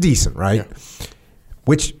is decent, right? Yeah.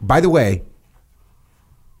 Which, by the way,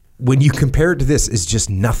 when you compare it to this, is just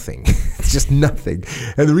nothing. It's just nothing.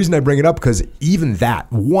 And the reason I bring it up, because even that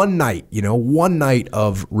one night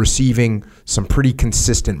of receiving some pretty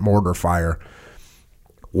consistent mortar fire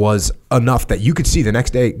was enough that you could see the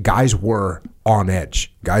next day guys were on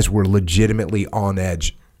edge. Guys were legitimately on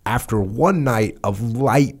edge after one night of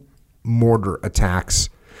light mortar attacks.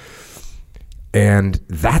 And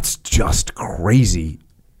that's just crazy.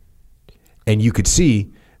 And you could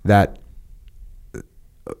see that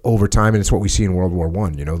over time, and it's what we see in World War I,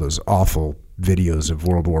 those awful videos of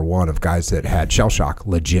World War I of guys that had shell shock,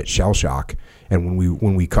 legit shell shock. And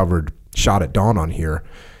when we covered Shot at Dawn on here,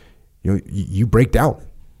 you break down.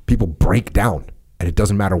 People break down. And it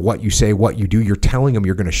doesn't matter what you say, what you do, you're telling them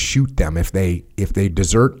you're going to shoot them if they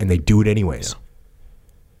desert, and they do it anyways. Yeah.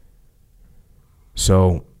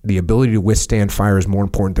 So the ability to withstand fire is more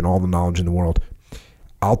important than all the knowledge in the world.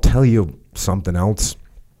 I'll tell you something else.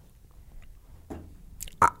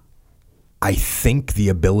 I think the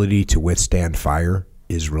ability to withstand fire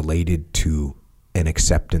is related to an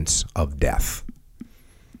acceptance of death.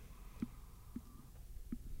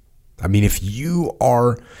 I mean, if you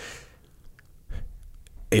are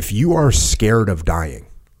scared of dying,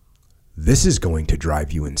 this is going to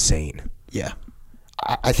drive you insane. Yeah.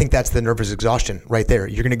 I think that's the nervous exhaustion right there.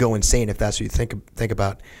 You're going to go insane if that's what you think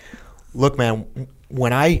about. Look, man,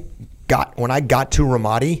 when I got to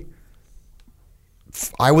Ramadi,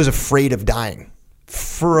 I was afraid of dying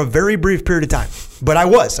for a very brief period of time. But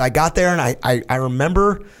I got there, and I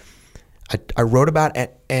remember I wrote about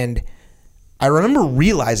it, and I remember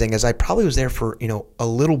realizing, as I probably was there for a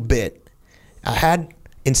little bit, I had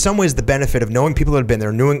in some ways the benefit of knowing people that had been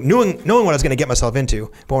there, knowing what I was going to get myself into.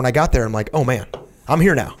 But when I got there, I'm like, oh man, I'm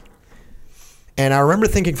here now. And I remember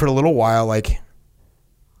thinking for a little while, like,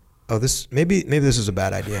 oh, maybe this is a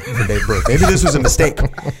bad idea for Dave Burke. Maybe this was a mistake.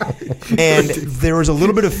 And there was a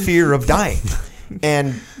little bit of fear of dying.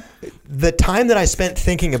 And the time that I spent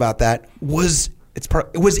thinking about that was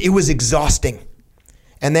exhausting.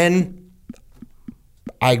 And then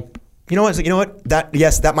I was like, you know what?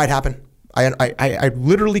 That might happen. I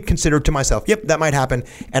literally considered to myself, yep, that might happen,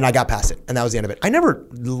 and I got past it, and that was the end of it. I never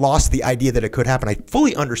lost the idea that it could happen. I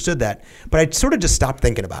fully understood that, but I sort of just stopped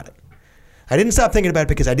thinking about it. I didn't stop thinking about it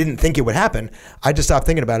because I didn't think it would happen. I just stopped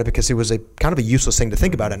thinking about it because it was a kind of a useless thing to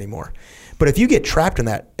think about anymore. But if you get trapped in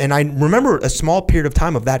that, and I remember a small period of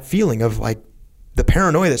time of that feeling of like the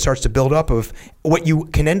paranoia that starts to build up of what you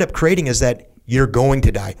can end up creating is that You're going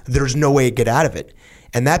to die. There's no way to get out of it.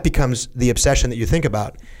 And that becomes the obsession that you think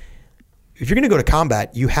about. If you're going to go to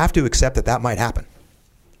combat, you have to accept that that might happen.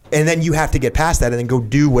 And then you have to get past that and then go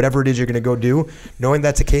do whatever it is you're going to go do, knowing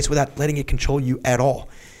that's the case without letting it control you at all.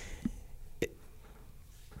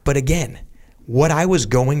 But again, what I was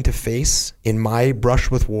going to face in my brush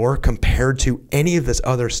with war compared to any of this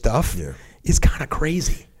other stuff is kind of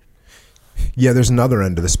crazy. Yeah, there's another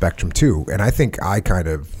end of the spectrum too. And I think I kind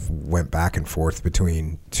of went back and forth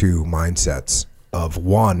between two mindsets of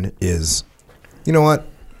one is, you know what?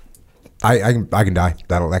 I can die.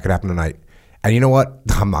 That could happen tonight. And you know what?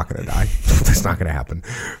 I'm not going to die. That's not going to happen.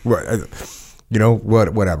 You know,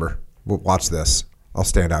 whatever. Watch this. I'll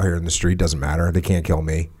stand out here in the street. Doesn't matter. They can't kill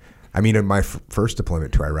me. I mean, in my first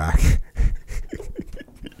deployment to Iraq,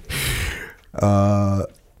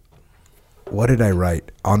 what did I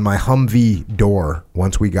write? On my Humvee door,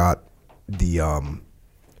 once we got the,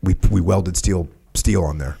 we welded steel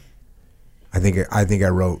on there. I think I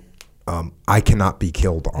wrote, I cannot be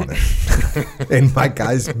killed on it. And my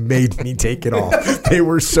guys made me take it off. They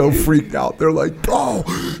were so freaked out. They're like, oh,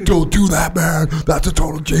 don't do that, man. That's a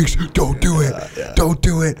total jinx. Don't do it. Don't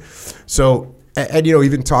do it. So, and you know,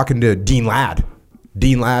 even talking to Dean Ladd,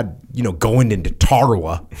 you know, going into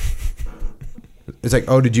Tarawa, it's like,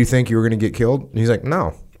 oh, did you think you were going to get killed? And he's like,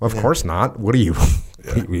 no, of course not. What are you?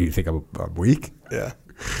 You think I'm weak? Yeah.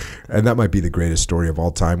 And that might be the greatest story of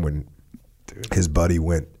all time when his buddy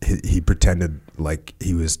went, he pretended like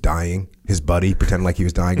he was dying. His buddy pretended like he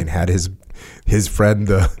was dying and had his friend,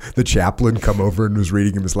 the chaplain, come over and was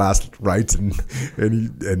reading him his last rites, and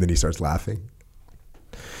then he starts laughing.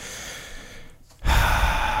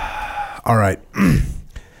 All right.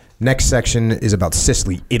 Next section is about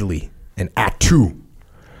Sicily, Italy, and Attu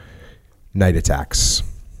night attacks.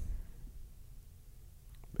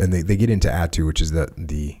 And they get into Attu, which is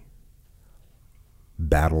the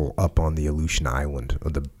battle up on the Aleutian Island, or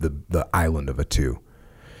the island of Attu.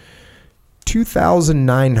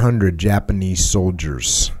 2,900 Japanese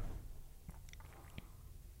soldiers.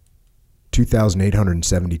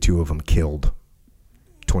 2,872 of them killed.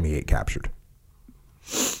 28 captured.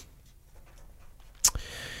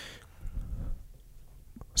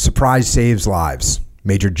 Surprise saves lives.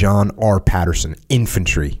 Major John R. Patterson,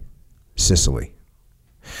 infantry, Sicily.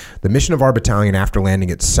 The mission of our battalion after landing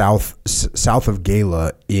at south of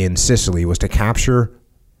Gela in Sicily was to capture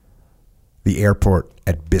the airport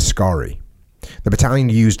at Biscari. The battalion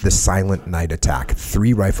used the silent night attack.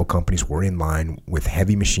 3 rifle companies were in line with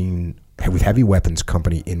heavy weapons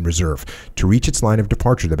company in reserve. To reach its line of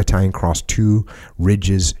departure, the battalion crossed 2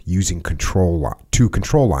 ridges using 2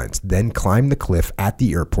 control lines, then climbed the cliff at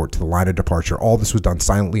the airport to the line of departure. All this was done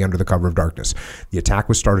silently under the cover of darkness. The attack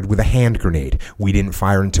was started with a hand grenade. We didn't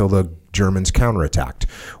fire until the Germans counterattacked.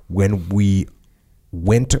 When we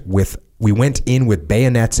went in with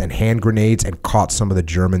bayonets and hand grenades and caught some of the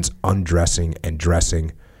Germans undressing and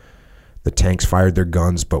dressing. The tanks fired their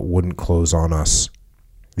guns but wouldn't close on us.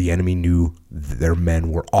 The enemy knew their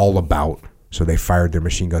men were all about, so they fired their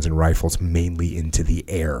machine guns and rifles mainly into the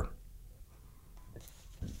air.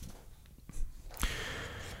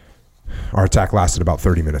 Our attack lasted about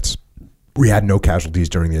 30 minutes. We had no casualties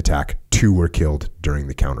during the attack. 2 were killed during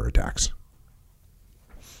the counterattacks.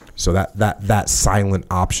 So that silent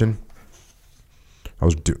option,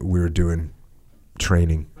 we were doing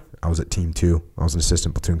training. I was at Team 2. I was an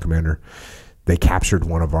assistant platoon commander. They captured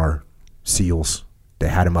one of our SEALs. They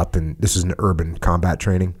had him up in, this is an urban combat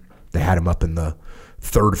training. They had him up in the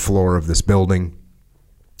 3rd floor of this building.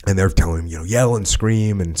 And they're telling him, you know, yell and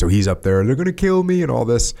scream. And so he's up there, they're going to kill me and all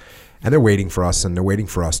this. And they're waiting for us, and they're waiting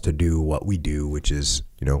for us to do what we do, which is,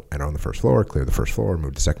 you know, enter on the 1st floor, clear the 1st floor,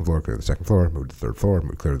 move to the 2nd floor, clear the 2nd floor, move to the 3rd floor,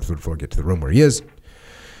 clear the 3rd floor, get to the room where he is.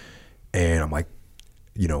 And I'm like,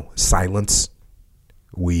 you know, silence.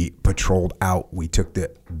 We patrolled out. We took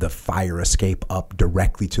the fire escape up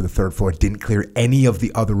directly to the 3rd floor, didn't clear any of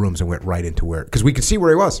the other rooms, and went right into where, because we could see where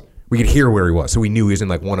he was. We could hear where he was. So we knew he was in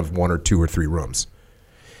like one or 2 or 3 rooms.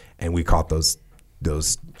 And we caught those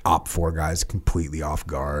Op 4 guys completely off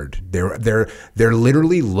guard. They're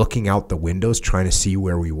literally looking out the windows trying to see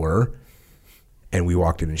where we were, and we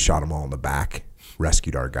walked in and shot them all in the back,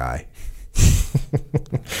 rescued our guy.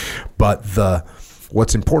 But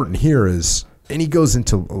what's important here is, and he goes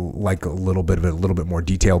into like a little bit more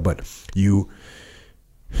detail, but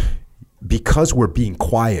because we're being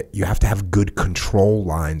quiet, you have to have good control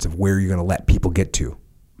lines of where you're going to let people get to.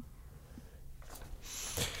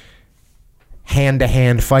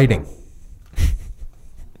 Hand-to-hand fighting.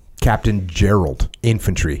 Captain Gerald,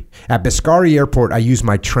 infantry. At Biscari Airport, I used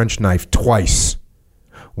my trench knife twice.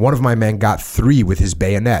 One of my men got 3 with his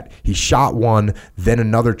bayonet. He shot one, then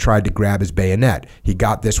another tried to grab his bayonet. He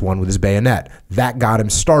got this one with his bayonet. That got him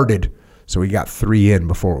started, so he got 3 in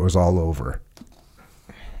before it was all over.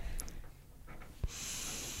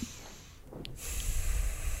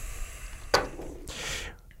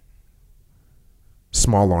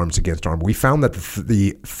 Small arms against armor. We found that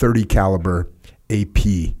the 30 caliber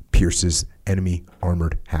AP pierces enemy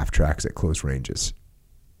armored half tracks at close ranges.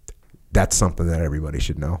 That's something that everybody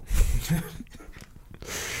should know.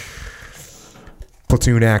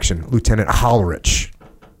 Platoon action. Lieutenant Hollerich,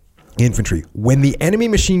 infantry. When the enemy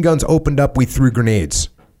machine guns opened up, we threw grenades.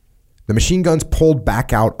 The machine guns pulled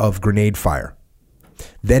back out of grenade fire.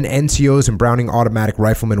 Then NCOs and Browning automatic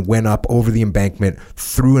riflemen went up over the embankment,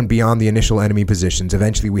 through and beyond the initial enemy positions.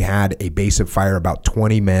 Eventually, we had a base of fire, about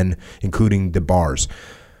 20 men, including the BARs,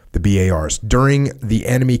 the BARs. During the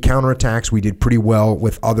enemy counterattacks, we did pretty well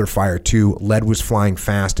with other fire too. Lead was flying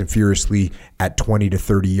fast and furiously at 20 to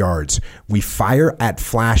 30 yards. We fire at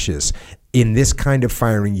flashes. In this kind of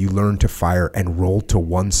firing, you learn to fire and roll to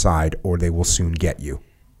one side, or they will soon get you.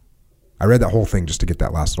 I read that whole thing just to get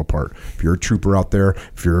that last little part. If you're a trooper out there,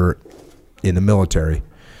 if you're in the military,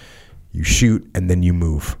 you shoot and then you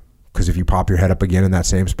move. Because if you pop your head up again in that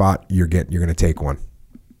same spot, you're going to take one.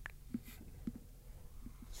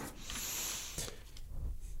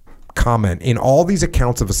 Comment: in all these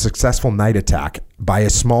accounts of a successful night attack by a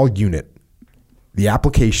small unit, the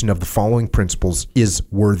application of the following principles is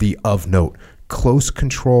worthy of note. Close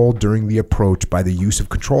control during the approach by the use of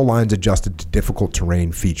control lines adjusted to difficult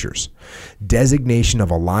terrain features. Designation of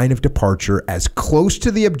a line of departure as close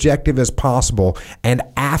to the objective as possible and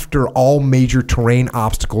after all major terrain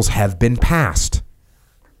obstacles have been passed.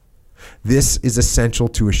 This is essential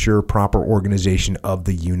to assure proper organization of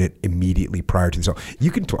the unit immediately prior to the assault.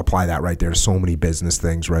 You can apply that right there to so many business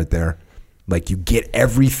things right there. Like, you get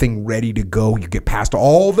everything ready to go. You get past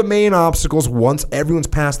all the main obstacles. Once everyone's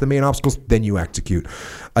past the main obstacles, then you execute.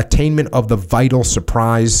 Attainment of the vital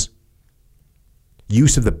surprise.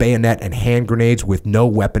 Use of the bayonet and hand grenades with no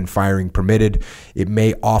weapon firing permitted. It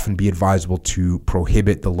may often be advisable to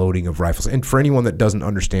prohibit the loading of rifles. And for anyone that doesn't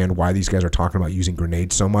understand why these guys are talking about using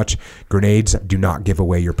grenades so much, grenades do not give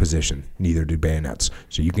away your position. Neither do bayonets.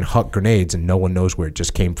 So you can huck grenades and no one knows where it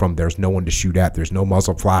just came from. There's no one to shoot at. There's no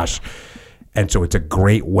muzzle flash. And so it's a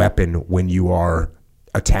great weapon when you are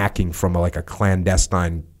attacking from a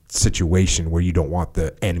clandestine situation where you don't want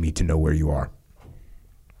the enemy to know where you are.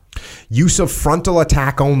 Use of frontal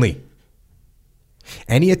attack only.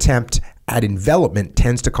 Any attempt at envelopment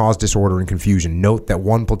tends to cause disorder and confusion. Note that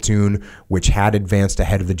one platoon which had advanced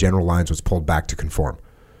ahead of the general lines was pulled back to conform.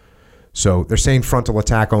 So they're saying frontal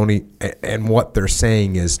attack only, and what they're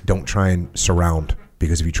saying is don't try and surround.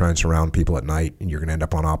 Because if you try and surround people at night, and you're going to end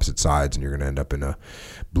up on opposite sides, and you're going to end up in a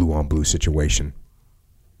blue-on-blue situation.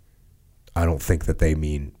 I don't think that they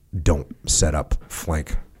mean don't set up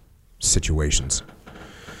flank situations.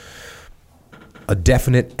 A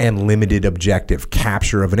definite and limited objective.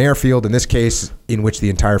 Capture of an airfield, in this case, in which the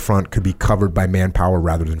entire front could be covered by manpower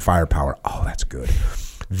rather than firepower. Oh, that's good.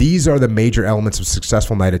 These are the major elements of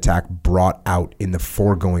successful night attack brought out in the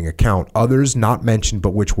foregoing account. Others not mentioned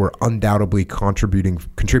but which were undoubtedly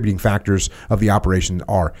contributing factors of the operation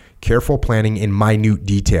are careful planning in minute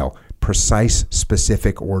detail, precise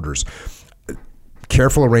specific orders,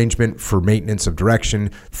 careful arrangement for maintenance of direction,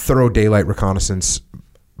 thorough daylight reconnaissance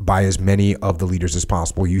by as many of the leaders as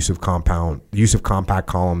possible, use of compact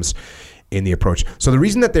columns in the approach. So the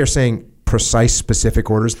reason that they're saying precise specific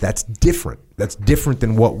orders, that's different. That's different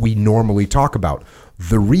than what we normally talk about.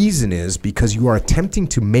 The reason is because you are attempting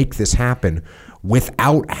to make this happen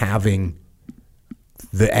without having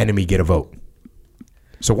the enemy get a vote.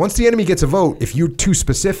 So once the enemy gets a vote, if you're too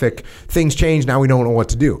specific, things change. Now we don't know what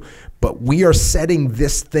to do. But we are setting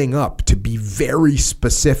this thing up to be very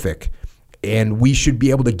specific, and we should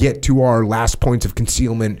be able to get to our last points of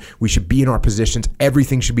concealment. We should be in our positions.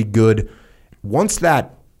 Everything should be good. Once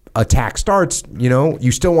that attack starts,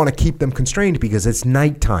 you still want to keep them constrained because it's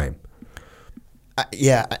nighttime.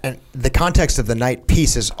 Yeah, and the context of the night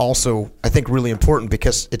piece is also, I think, really important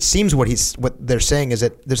because it seems what they're saying is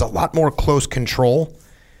that there's a lot more close control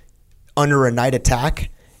under a night attack. It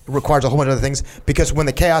requires a whole bunch of other things because when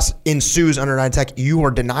the chaos ensues under a night attack, you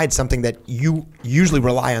are denied something that you usually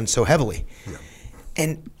rely on so heavily. Yeah.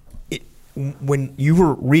 And when you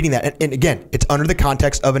were reading that, and again, it's under the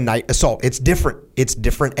context of a night assault. It's different. It's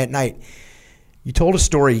different at night. You told a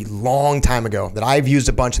story long time ago that I've used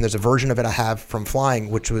a bunch, and there's a version of it I have from flying,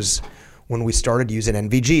 which was when we started using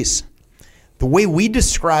NVGs. The way we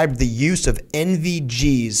described the use of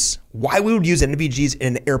NVGs, why we would use NVGs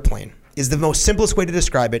in an airplane, is the most simplest way to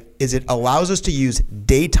describe it is it allows us to use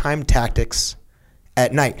daytime tactics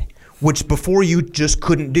at night, which before you just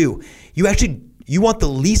couldn't do. You want the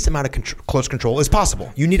least amount of close control as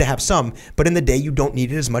possible. You need to have some, but in the day you don't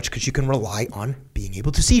need it as much because you can rely on being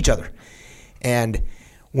able to see each other. And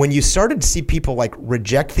when you started to see people like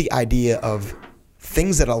reject the idea of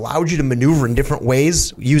things that allowed you to maneuver in different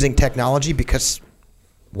ways using technology, because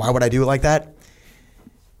why would I do it like that?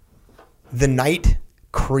 The night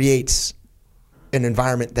creates an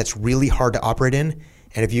environment that's really hard to operate in.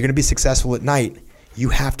 And if you're going to be successful at night, you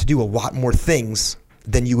have to do a lot more things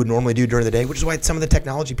than you would normally do during the day, which is why some of the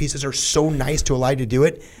technology pieces are so nice to allow you to do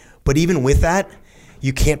it. But even with that,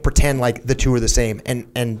 you can't pretend like the two are the same.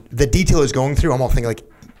 And the detail is going through, I'm all thinking like,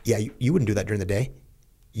 yeah, you wouldn't do that during the day.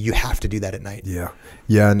 You have to do that at night. Yeah.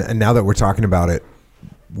 Yeah. And now that we're talking about it,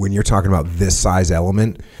 when you're talking about this size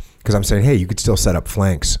element, because I'm saying, hey, you could still set up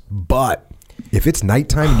flanks, but if it's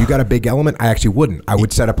nighttime and you got a big element, I actually wouldn't. I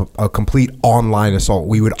would set up a complete online assault.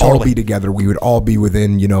 We would all be together. We would all be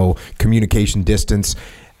within, communication distance,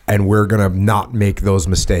 and we're going to not make those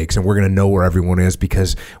mistakes, and we're going to know where everyone is,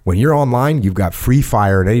 because when you're online, you've got free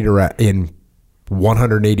fire in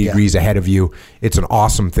 180 degrees ahead of you. It's an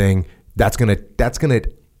awesome thing. That's going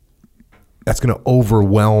to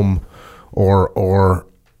overwhelm or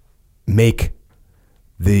make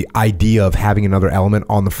the idea of having another element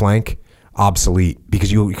on the flank obsolete,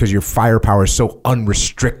 because your firepower is so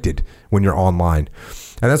unrestricted when you're online.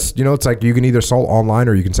 And that's, it's like you can either assault online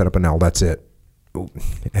or you can set up an L. That's it.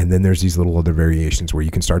 And then there's these little other variations where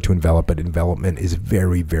you can start to envelop, but envelopment is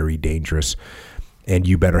very, very dangerous. And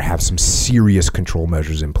you better have some serious control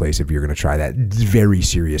measures in place if you're going to try that. Very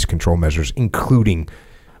serious control measures, including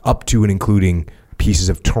pieces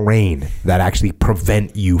of terrain that actually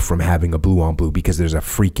prevent you from having a blue on blue, because there's a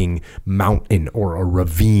freaking mountain or a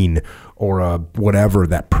ravine or a whatever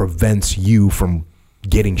that prevents you from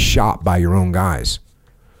getting shot by your own guys.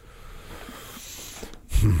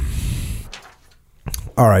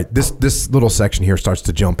 All right, this little section here starts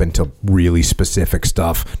to jump into really specific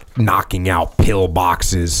stuff, knocking out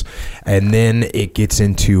pillboxes, and then it gets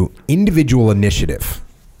into individual initiative.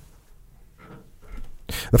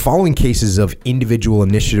 The following cases of individual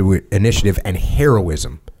initiative and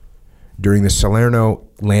heroism during the Salerno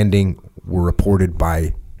landing were reported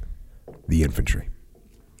by the infantry.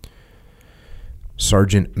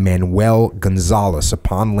 Sergeant Manuel Gonzalez,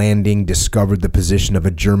 upon landing, discovered the position of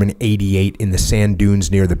a German 88 in the sand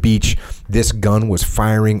dunes near the beach. This gun was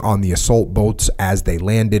firing on the assault boats as they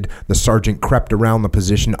landed. The sergeant crept around the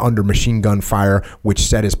position under machine gun fire, which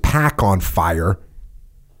set his pack on fire,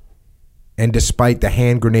 and despite the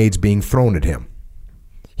hand grenades being thrown at him.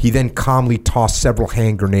 He then calmly tossed several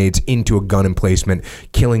hand grenades into a gun emplacement,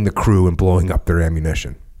 killing the crew and blowing up their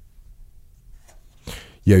ammunition.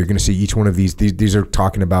 Yeah, you're going to see each one of these. These are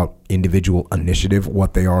talking about individual initiative.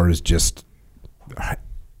 What they are is just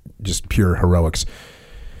pure heroics.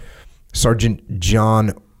 Sergeant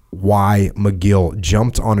John Y. McGill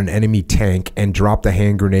jumped on an enemy tank and dropped a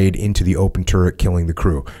hand grenade into the open turret, killing the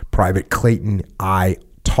crew. Private Clayton I.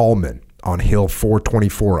 Tallman on Hill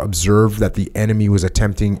 424 observed that the enemy was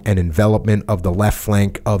attempting an envelopment of the left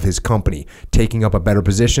flank of his company. Taking up a better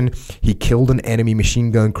position, he killed an enemy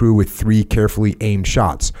machine gun crew with 3 carefully aimed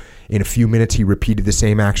shots. In a few minutes, he repeated the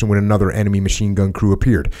same action when another enemy machine gun crew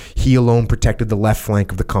appeared. He alone protected the left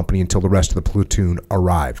flank of the company until the rest of the platoon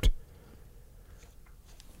arrived.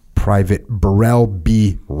 Private Burrell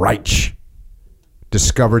B. Reich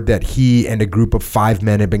discovered that he and a group of 5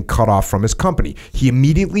 men had been cut off from his company. He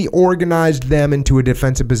immediately organized them into a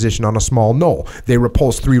defensive position on a small knoll. They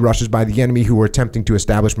repulsed 3 rushes by the enemy who were attempting to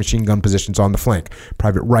establish machine gun positions on the flank.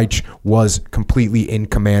 Private Reich was completely in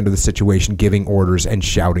command of the situation, giving orders and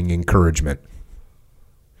shouting encouragement.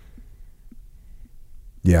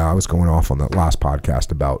 Yeah, I was going off on that last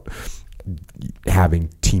podcast about having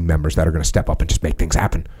team members that are going to step up and just make things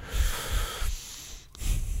happen.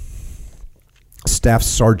 Staff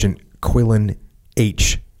Sergeant Quillen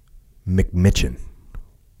H. McMitchin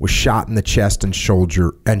was shot in the chest and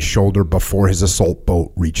shoulder before his assault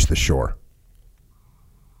boat reached the shore.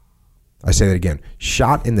 I say that again.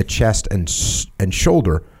 Shot in the chest and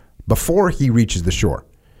shoulder before he reaches the shore.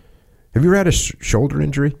 Have you ever had a shoulder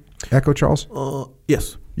injury, Echo Charles?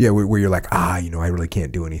 Yes. Yeah, where you're like, I really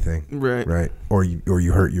can't do anything. Right. Or you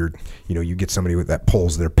hurt your, you get somebody that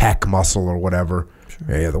pulls their pec muscle or whatever.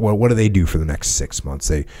 Sure. Yeah. What do they do for the next 6 months?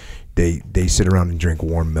 They sit around and drink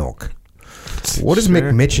warm milk. What does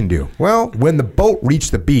McMitchen do? Well, when the boat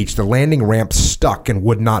reached the beach, the landing ramp stuck and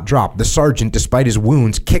would not drop. The sergeant, despite his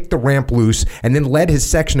wounds, kicked the ramp loose and then led his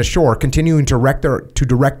section ashore, continuing to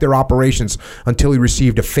direct their operations until he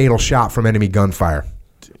received a fatal shot from enemy gunfire.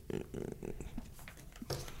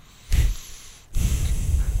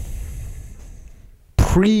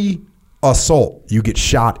 Pre-assault, you get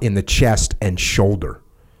shot in the chest and shoulder.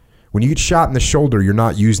 When you get shot in the shoulder, you're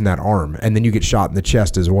not using that arm, and then you get shot in the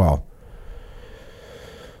chest as well.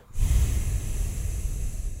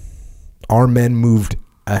 Our men moved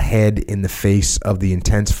ahead in the face of the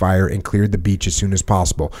intense fire and cleared the beach as soon as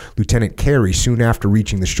possible. Lieutenant Carey, soon after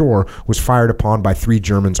reaching the shore, was fired upon by 3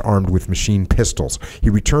 Germans armed with machine pistols. He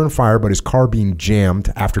returned fire, but his carbine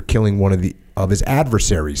jammed after killing one of his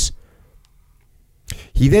adversaries.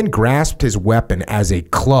 He then grasped his weapon as a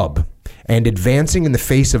club and, advancing in the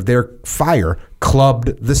face of their fire,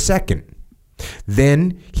 clubbed the second.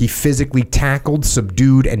 Then he physically tackled,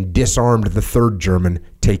 subdued, and disarmed the 3rd German,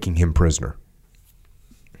 taking him prisoner.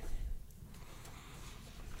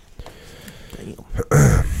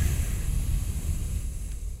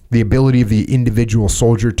 The ability of the individual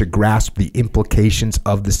soldier to grasp the implications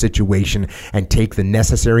of the situation and take the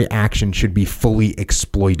necessary action should be fully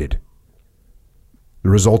exploited. The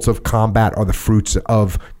results of combat are the fruits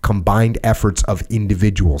of combined efforts of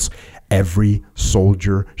individuals. Every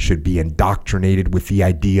soldier should be indoctrinated with the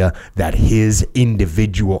idea that his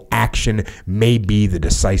individual action may be the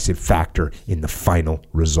decisive factor in the final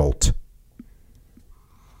result.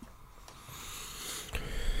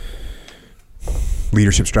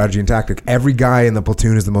 Leadership, strategy, and tactic. Every guy in the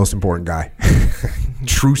platoon is the most important guy.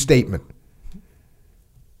 True statement.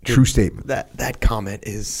 True statement. That comment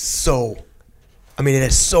is so... I mean, it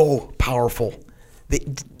is so powerful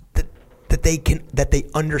that they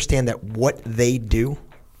understand that what they do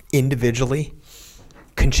individually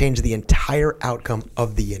can change the entire outcome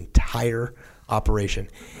of the entire operation.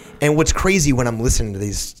 And what's crazy when I'm listening to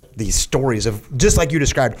these stories of, just like you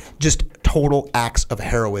described, just total acts of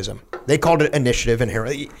heroism. They called it initiative and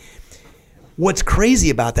heroism. What's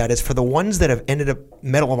crazy about that is for the ones that have ended up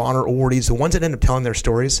Medal of Honor awardees, the ones that end up telling their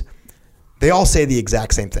stories, they all say the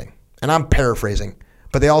exact same thing. And I'm paraphrasing,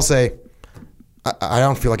 but they all say, I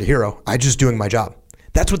don't feel like a hero. I'm just doing my job.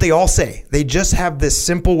 That's what they all say. They just have this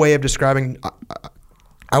simple way of describing,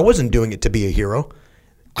 I wasn't doing it to be a hero.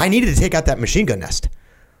 I needed to take out that machine gun nest.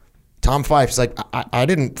 Tom Fife's like, I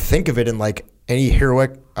didn't think of it in like any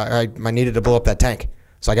heroic, I needed to blow up that tank.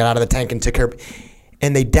 So I got out of the tank and took care of it.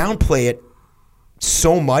 And they downplay it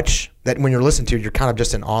so much that when you're listening to it, you're kind of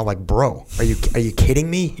just in awe, like, bro, are you kidding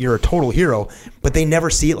me? You're a total hero. But they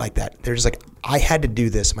never see it like that. They're just like, I had to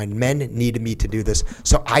do this. My men needed me to do this.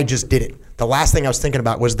 So I just did it. The last thing I was thinking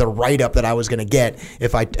about was the write-up that I was going to get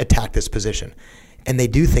if I attacked this position. And they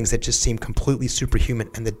do things that just seem completely superhuman.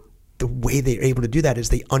 And the way they're able to do that is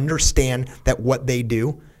they understand that what they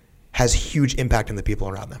do has huge impact on the people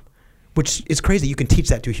around them, which is crazy. You can teach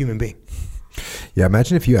that to a human being. Yeah,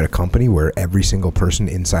 imagine if you had a company where every single person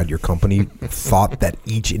inside your company thought that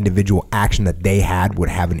each individual action that they had would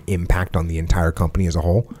have an impact on the entire company as a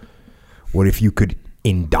whole. What if you could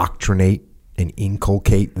indoctrinate and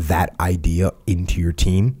inculcate that idea into your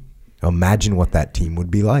team? Imagine what that team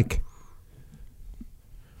would be like.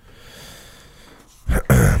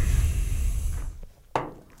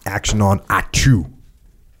 Action on Achu.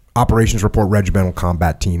 Operations Report Regimental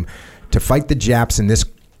Combat Team. To fight the Japs in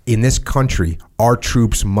this country, our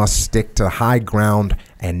troops must stick to high ground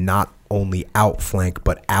and not only outflank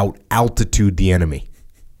but out-altitude the enemy.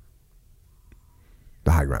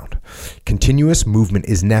 The high ground. Continuous movement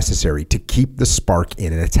is necessary to keep the spark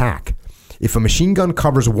in an attack. If a machine gun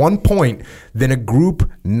covers one point, then a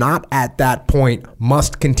group not at that point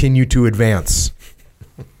must continue to advance.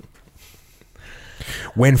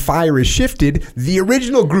 When fire is shifted, the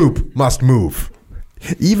original group must move.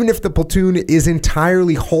 Even if the platoon is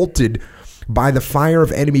entirely halted by the fire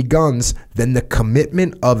of enemy guns, then the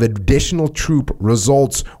commitment of additional troop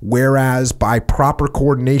results, whereas by proper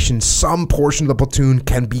coordination, some portion of the platoon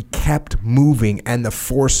can be kept moving and the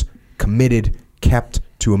force committed kept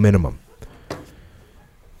to a minimum.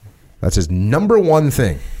 That's his number one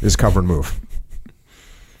thing, is cover and move.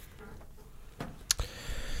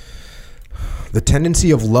 The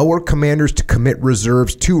tendency of lower commanders to commit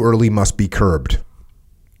reserves too early must be curbed.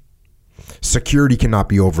 Security cannot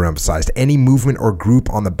be overemphasized. Any movement or group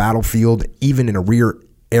on the battlefield, even in rear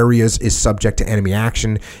areas, is subject to enemy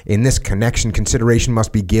action. In this connection, consideration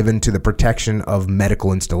must be given to the protection of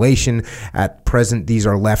medical installation. At present, these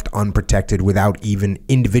are left unprotected without even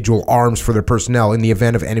individual arms for their personnel. In the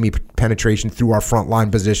event of enemy penetration through our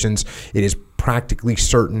frontline positions, it is practically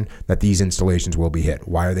certain that these installations will be hit.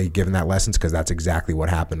 Why are they giving that lessons? Because that's exactly what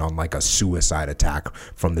happened on like a suicide attack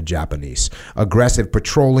from the Japanese. Aggressive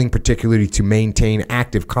patrolling, particularly to maintain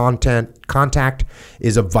active contact,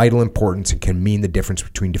 is of vital importance and can mean the difference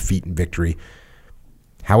between defeat and victory.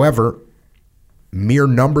 However, mere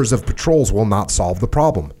numbers of patrols will not solve the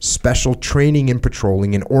problem. Special training in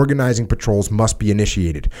patrolling and organizing patrols must be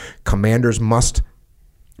initiated. Commanders must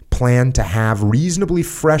plan to have reasonably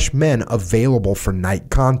fresh men available for night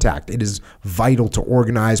contact. It is vital to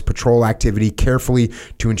organize patrol activity carefully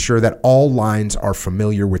to ensure that all lines are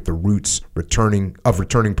familiar with the routes returning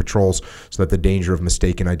patrols so that the danger of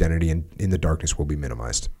mistaken identity in the darkness will be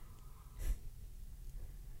minimized.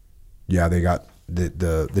 Yeah, they got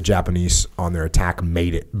the Japanese on their attack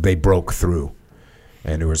made it. They broke through,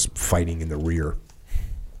 and it was fighting in the rear.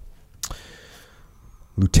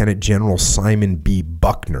 Lieutenant General Simon B.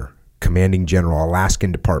 Buckner, Commanding General,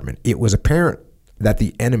 Alaskan Department. It was apparent that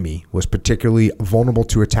the enemy was particularly vulnerable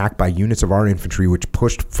to attack by units of our infantry, which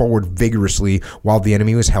pushed forward vigorously while the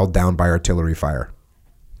enemy was held down by artillery fire.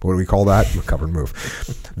 What do we call that? Recover and move.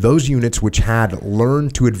 Those units which had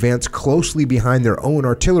learned to advance closely behind their own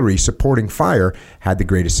artillery supporting fire had the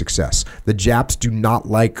greatest success. The Japs do not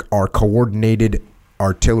like our coordinated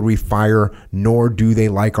artillery fire, nor do they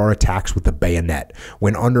like our attacks with the bayonet.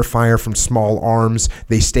 When under fire from small arms,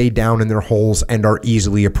 they stay down in their holes and are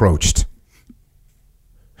easily approached.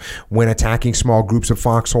 When attacking small groups of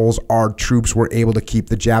foxholes, our troops were able to keep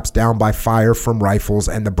the Japs down by fire from rifles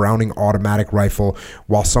and the Browning automatic rifle,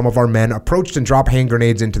 while some of our men approached and dropped hand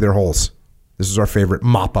grenades into their holes. This is our favorite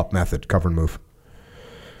mop-up method, cover and move.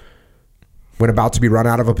 When about to be run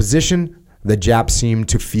out of a position, the Japs seemed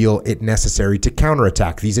to feel it necessary to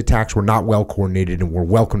counterattack. These attacks were not well coordinated and were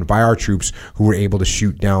welcomed by our troops, who were able to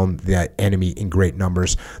shoot down the enemy in great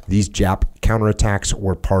numbers. These Jap counterattacks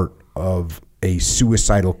were part of a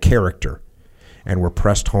suicidal character and were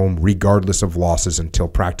pressed home regardless of losses until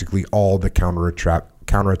practically all the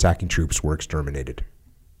counterattacking troops were exterminated.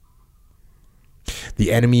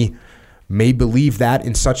 The enemy may believe that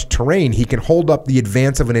in such terrain he can hold up the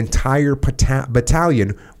advance of an entire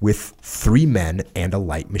battalion with 3 men and a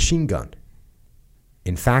light machine gun.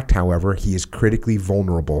 In fact, however, he is critically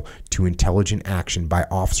vulnerable to intelligent action by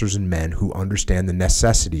officers and men who understand the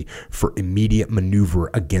necessity for immediate maneuver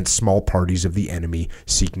against small parties of the enemy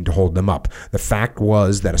seeking to hold them up. The fact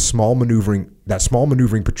was that small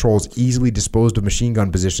maneuvering patrols easily disposed of machine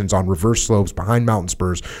gun positions on reverse slopes behind mountain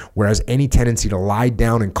spurs, whereas any tendency to lie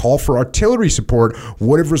down and call for artillery support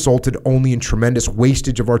would have resulted only in tremendous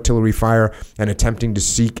wastage of artillery fire and attempting to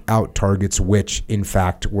seek out targets which, in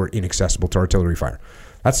fact, were inaccessible to artillery fire.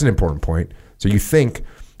 That's an important point. So you think,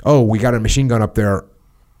 oh, we got a machine gun up there,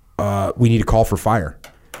 we need to call for fire.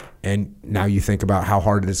 And now you think about how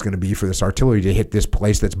hard it's going to be for this artillery to hit this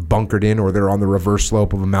place that's bunkered in, or they're on the reverse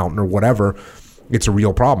slope of a mountain or whatever. It's a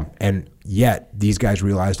real problem. And yet these guys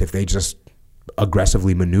realized if they just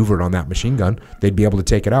aggressively maneuvered on that machine gun, they'd be able to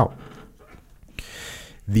take it out.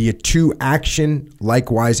 The Attu action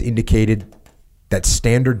likewise indicated that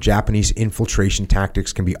standard Japanese infiltration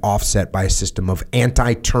tactics can be offset by a system of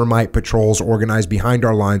anti-termite patrols organized behind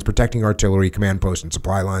our lines, protecting artillery, command posts, and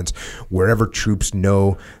supply lines. Wherever troops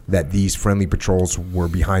know that these friendly patrols were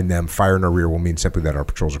behind them, fire in our rear will mean simply that our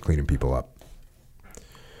patrols are cleaning people up.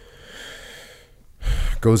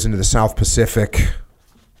 Goes into the South Pacific,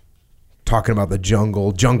 talking about the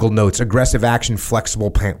jungle. Jungle notes, aggressive action,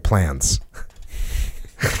 flexible plans.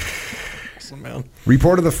 Man.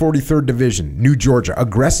 Report of the 43rd Division, New Georgia.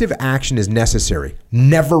 Aggressive action is necessary.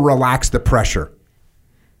 Never relax the pressure.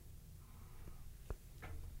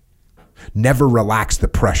 Never relax the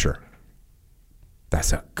pressure.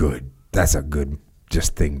 That's a good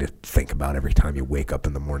just thing to think about every time you wake up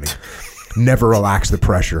in the morning. Never relax the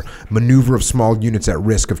pressure. Maneuver of small units at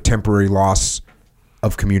risk of temporary loss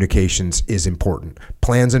of communications is important.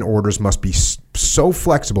 Plans and orders must be so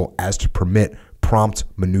flexible as to permit prompt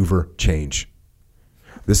maneuver change.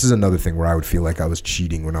 This is another thing where I would feel like I was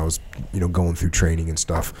cheating when I was, going through training and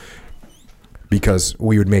stuff, because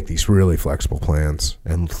we would make these really flexible plans,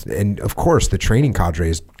 and of course the training cadre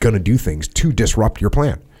is going to do things to disrupt your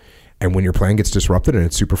plan. And when your plan gets disrupted and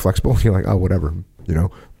it's super flexible, you're like, oh, whatever,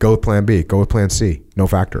 go with plan B, go with plan C, no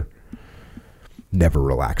factor. Never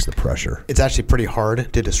relax the pressure. It's actually pretty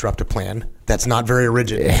hard to disrupt a plan that's not very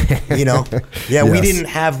rigid, Yeah, yes. We didn't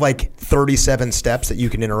have like 37 steps that you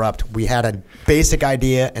can interrupt. We had a basic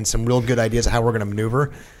idea and some real good ideas of how we're going to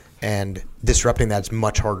maneuver, and disrupting that's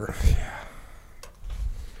much harder.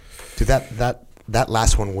 Dude, that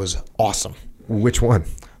last one was awesome. Which one?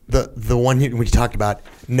 the one when you talked about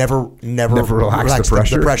never relax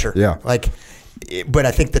the pressure. Yeah. But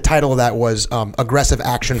I think the title of that was Aggressive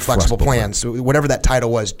Action, Flexible Plans. So whatever that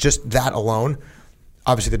title was, just that alone,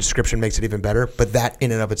 obviously the description makes it even better, but that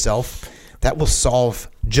in and of itself, that will solve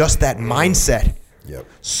just that mindset. Yep.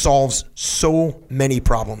 Solves so many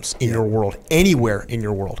problems in your world, anywhere in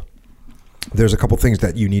your world. There's a couple things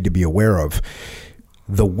that you need to be aware of.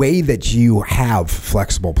 The way that you have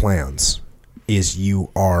flexible plans is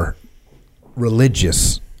you are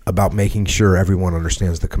religious about making sure everyone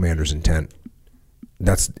understands the commander's intent.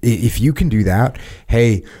 That's if you can do that.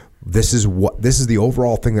 Hey, this is the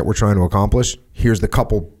overall thing that we're trying to accomplish. Here's the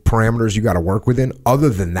couple parameters you got to work within. Other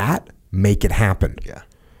than that, make it happen. Yeah.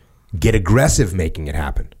 Get aggressive making it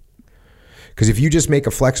happen. Because if you just make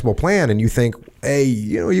a flexible plan and you think, hey,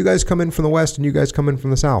 you guys come in from the west and you guys come in from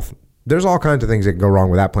the south, there's all kinds of things that can go wrong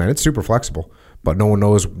with that plan. It's super flexible, but no one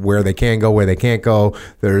knows where they can go, where they can't go.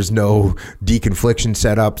 There's no deconfliction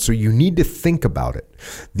set up. So you need to think about it.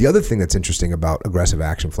 The other thing that's interesting about aggressive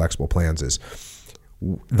action, flexible plans is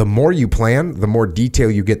the more you plan, the more detail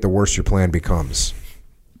you get, the worse your plan becomes.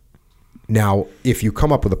 Now, if you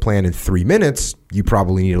come up with a plan in 3 minutes, you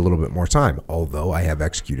probably need a little bit more time. Although I have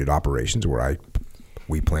executed operations where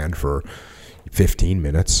we planned for 15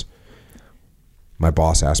 minutes. My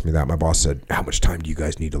boss asked me that. My boss said, how much time do you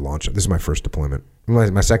guys need to launch it? This is my first deployment.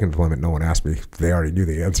 My second deployment, no one asked me. They already knew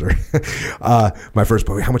the answer. My first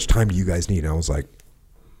deployment, how much time do you guys need? And I was like,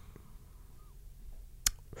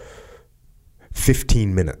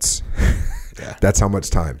 15 minutes. Yeah. That's how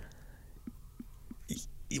much time.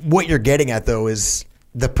 What you're getting at, though, is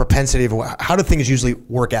the propensity of how do things usually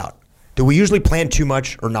work out? Do we usually plan too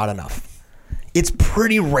much or not enough? It's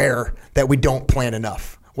pretty rare that we don't plan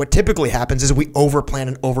enough. What typically happens is we overplan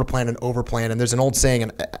and overplan and overplan. And there's an old saying,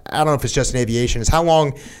 and I don't know if it's just in aviation, is how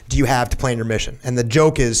long do you have to plan your mission? And the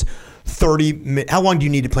joke is how long do you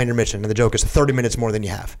need to plan your mission? And the joke is 30 minutes more than you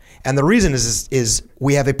have. And the reason is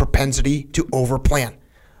we have a propensity to overplan.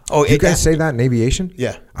 Oh, you guys say that in aviation?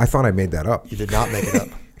 Yeah. I thought I made that up. You did not make it up.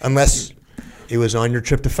 Unless it was on your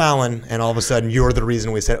trip to Fallon and all of a sudden you're the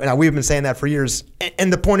reason we said it. Now, we've been saying that for years.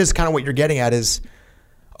 And the point is kind of what you're getting at is,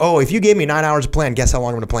 if you gave me 9 hours to plan, guess how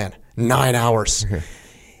long I'm going to plan? 9 hours.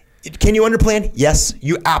 Can you underplan? Yes,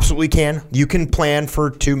 you absolutely can. You can plan for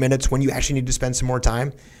 2 minutes when you actually need to spend some more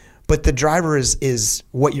time. But the driver is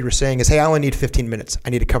what you were saying is, hey, I only need 15 minutes. I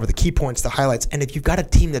need to cover the key points, the highlights. And if you've got a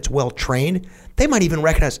team that's well trained, they might even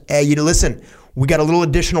recognize, hey, listen, we got a little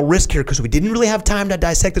additional risk here because we didn't really have time to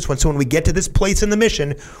dissect this one. So when we get to this place in the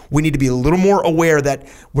mission, we need to be a little more aware that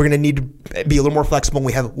we're going to need to be a little more flexible.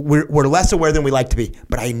 We're less aware than we like to be.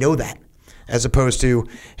 But I know that. As opposed to,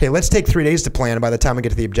 hey, let's take 3 days to plan. And by the time we get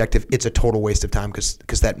to the objective, it's a total waste of time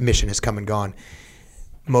because that mission has come and gone.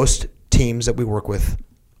 Most teams that we work with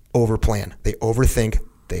overplan. They overthink,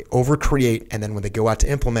 they overcreate, and then when they go out to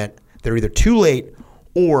implement, they're either too late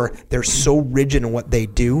or they're so rigid in what they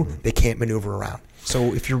do, they can't maneuver around.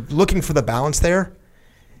 So if you're looking for the balance there,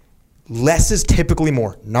 less is typically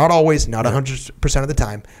more. Not always, not 100% of the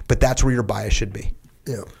time, but that's where your bias should be.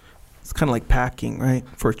 Yeah. It's kind of like packing, right?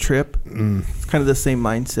 For a trip. It's kind of the same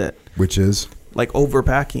mindset. Which is? Like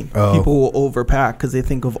overpacking. Oh. People will overpack because they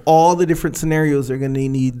think of all the different scenarios. They're going to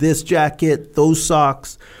need this jacket, those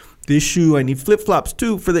socks, this shoe. I need flip-flops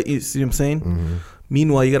too for the, you see what I'm saying? Mm-hmm.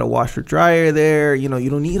 Meanwhile, you got a washer dryer there. You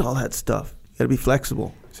don't need all that stuff. You got to be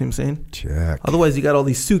flexible. See what I'm saying? Check. Otherwise, you got all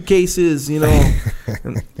these suitcases,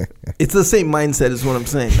 It's the same mindset is what I'm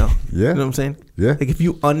saying, though. Yeah. You know what I'm saying? Yeah. Like if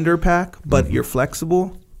you underpack, but you're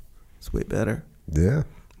flexible, it's way better. Yeah.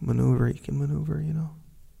 You can maneuver,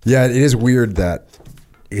 Yeah, it is weird that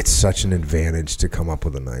it's such an advantage to come up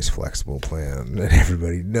with a nice flexible plan that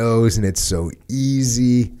everybody knows, and it's so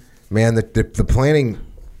easy. Man, the planning,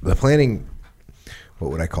 what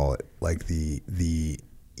would I call it? Like the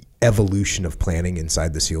evolution of planning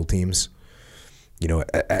inside the SEAL teams.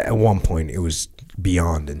 At one point it was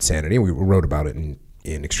beyond insanity. We wrote about it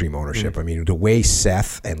in Extreme Ownership. I mean, the way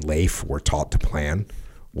Seth and Leif were taught to plan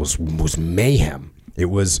was mayhem. It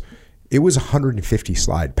was 150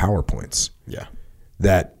 slide PowerPoints. Yeah.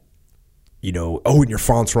 That, and your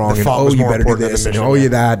font's wrong, and you better do this, and you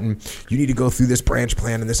that, and you need to go through this branch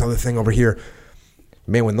plan and this other thing over here.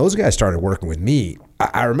 Man, when those guys started working with me,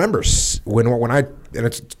 I remember when I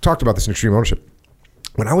talked about this in Extreme Ownership,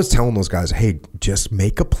 when I was telling those guys, hey, just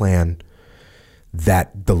make a plan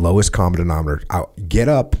that the lowest common denominator, get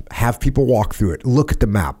up, have people walk through it, look at the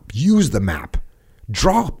map, use the map,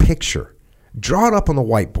 draw a picture, draw it up on the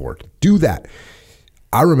whiteboard, do that.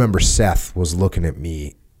 I remember Seth was looking at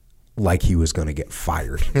me like he was going to get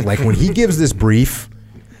fired. Like when he gives this brief,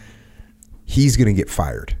 he's going to get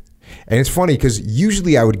fired. And it's funny because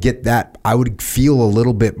usually I would feel a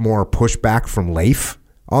little bit more pushback from Leif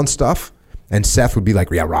on stuff. And Seth would be like,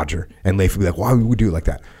 yeah, Roger. And Leif would be like, why would we do it like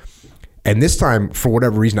that? And this time, for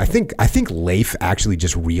whatever reason, I think Leif actually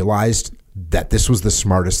just realized that this was the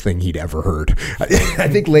smartest thing he'd ever heard. I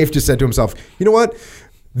think Leif just said to himself, you know what?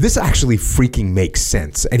 This actually freaking makes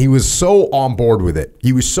sense. And he was so on board with it.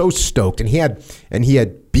 He was so stoked. And he had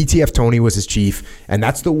BTF Tony was his chief. And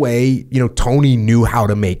that's the way, Tony knew how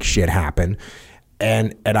to make shit happen.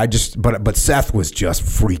 And but Seth was just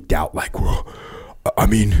freaked out like, whoa. I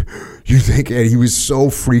mean, you think, and he was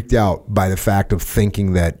so freaked out by the fact of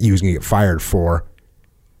thinking that he was going to get fired for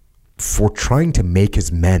trying to make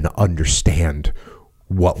his men understand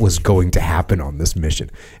what was going to happen on this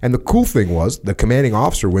mission. And the cool thing was the commanding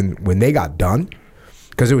officer, when they got done,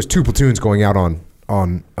 because it was 2 platoons going out on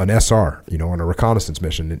an SR, on a reconnaissance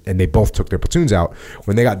mission, and they both took their platoons out.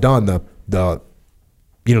 When they got done, the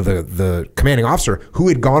commanding officer who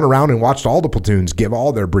had gone around and watched all the platoons give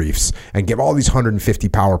all their briefs and give all these 150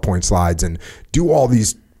 PowerPoint slides and do all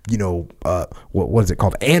these, what is it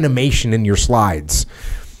called? Animation in your slides.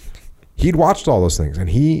 He'd watched all those things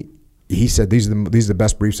and he said, these are the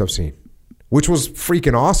best briefs I've seen, which was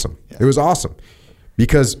freaking awesome. Yeah. It was awesome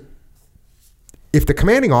because if the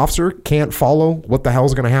commanding officer can't follow what the hell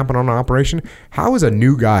is going to happen on an operation, how is a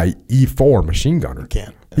new guy E4 machine gunner?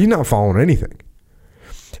 Can't. Yeah. He's not following anything.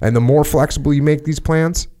 And the more flexible you make these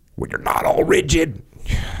plans, when you're not all rigid.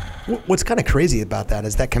 What's kind of crazy about that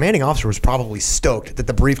is that commanding officer was probably stoked that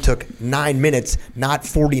the brief took 9 minutes, not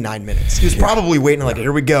 49 minutes. He was probably waiting like,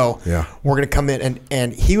 here we go. Yeah. We're going to come in.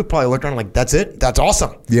 And he would probably look around like, that's it? That's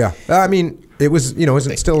awesome. Yeah. I mean, it was,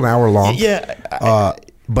 isn't still an hour long. Yeah.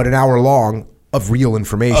 But an hour long of real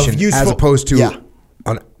information as opposed to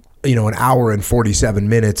an hour and 47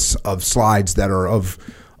 minutes of slides that are of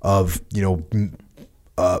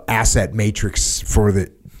asset matrix for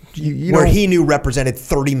the where he knew represented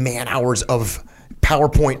 30 man hours of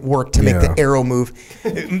PowerPoint work to make the arrow move.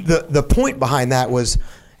 The point behind that was,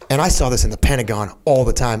 and I saw this in the Pentagon all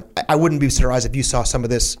the time. I wouldn't be surprised if you saw some of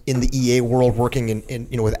this in the EA world working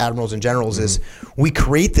in with admirals and generals. Is we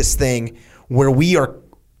create this thing where we are.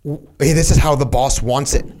 Hey, this is how the boss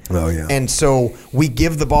wants it. Oh, yeah. And so we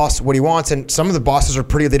give the boss what he wants, and some of the bosses are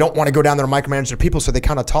they don't want to go down there and micromanage their people, so they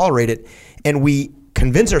kind of tolerate it. And we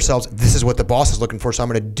convince ourselves this is what the boss is looking for, so I'm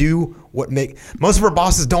going to do most of our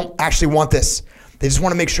bosses don't actually want this. They just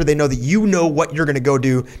want to make sure they know that you know what you're going to go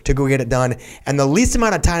do to go get it done. And the least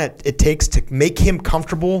amount of time it takes to make him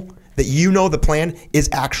comfortable that the plan is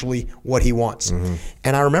actually what he wants. Mm-hmm.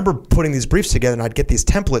 And I remember putting these briefs together, and I'd get these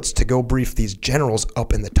templates to go brief these generals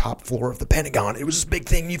up in the top floor of the Pentagon. It was this big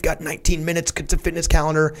thing. You've got 19 minutes to fitness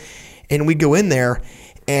calendar. And we'd go in there,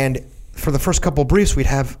 and for the first couple of briefs, we'd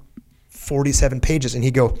have 47 pages. And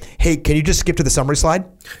he'd go, hey, can you just skip to the summary slide?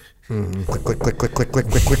 Mm-hmm. Click, click, click, click, click, click,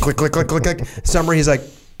 click, click, click, click, click, click, click. Summary, he's like,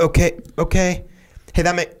 okay.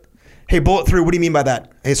 Hey, bullet 3, what do you mean by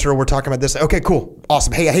that? Hey, sir, we're talking about this. Okay, cool.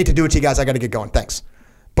 Awesome. Hey, I hate to do it to you guys. I got to get going. Thanks.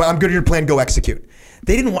 But I'm good at your plan. Go execute.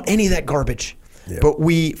 They didn't want any of that garbage. Yeah. But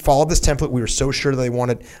we followed this template. We were so sure that they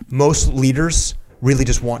wanted. Most leaders really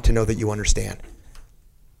just want to know that you understand.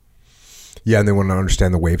 Yeah, and they want to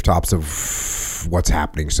understand the wave tops of what's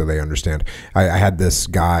happening so they understand. I had this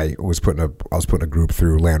guy I was putting a group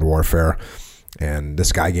through land warfare. And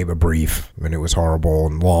this guy gave a brief, and it was horrible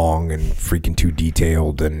and long and freaking too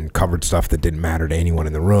detailed and covered stuff that didn't matter to anyone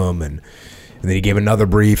in the room. And then he gave another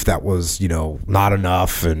brief that was, not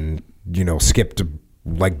enough and, skipped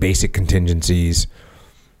like basic contingencies.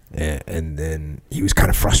 And then he was kind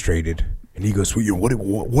of frustrated. And he goes, well,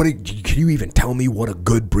 can you even tell me what a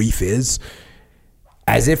good brief is?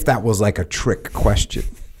 As if that was like a trick question.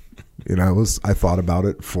 I thought about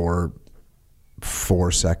it for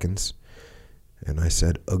 4 seconds. And I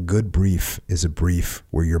said, a good brief is a brief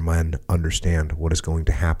where your men understand what is going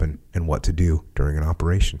to happen and what to do during an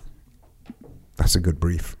operation. That's a good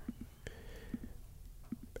brief.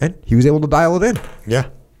 And he was able to dial it in. Yeah.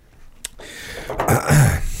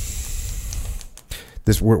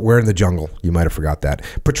 We're in the jungle. You might have forgot that.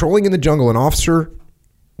 Patrolling in the jungle, an officer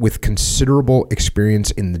with considerable experience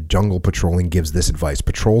in the jungle patrolling gives this advice.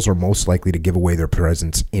 Patrols are most likely to give away their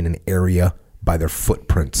presence in an area by their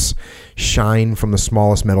footprints. Shine from the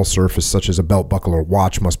smallest metal surface, such as a belt buckle or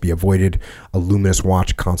watch, must be avoided. A luminous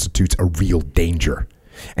watch constitutes a real danger.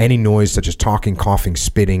 Any noise, such as talking, coughing,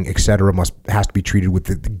 spitting, etc., has to be treated with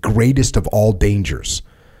the greatest of all dangers.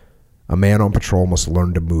 A man on patrol must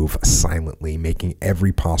learn to move silently, making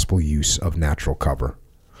every possible use of natural cover.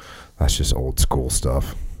 That's just old school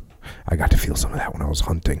stuff. I got to feel some of that when I was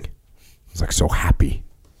hunting. I was like so happy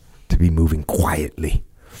to be moving quietly.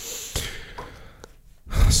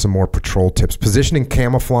 Some more patrol tips. Position and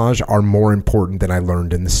camouflage are more important than I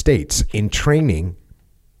learned in the States. In training,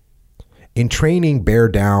 bear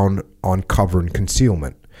down on cover and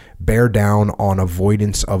concealment. Bear down on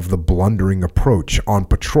avoidance of the blundering approach. On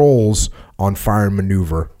patrols, on fire and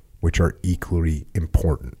maneuver, which are equally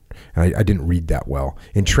important. And I didn't read that well.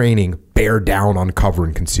 In training, bear down on cover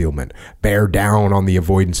and concealment. Bear down on the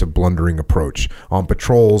avoidance of blundering approach. On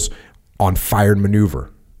patrols, on fire and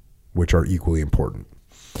maneuver, which are equally important.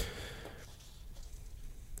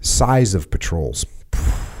 Size of patrols.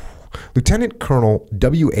 Lieutenant Colonel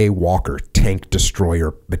W.A. Walker, Tank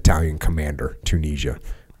Destroyer Battalion Commander, Tunisia.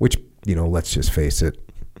 Which, let's just face it,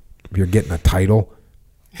 if you're getting a title,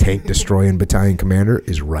 Tank Destroying Battalion Commander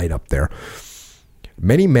is right up there.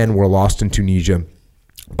 Many men were lost in Tunisia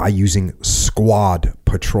by using squad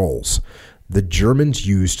patrols. The Germans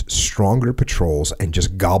used stronger patrols and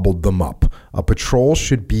just gobbled them up. A patrol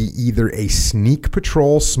should be either a sneak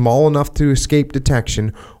patrol small enough to escape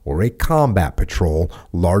detection or a combat patrol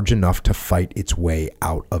large enough to fight its way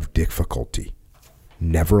out of difficulty.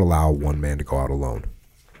 Never allow one man to go out alone.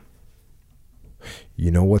 You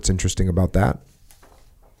know what's interesting about that?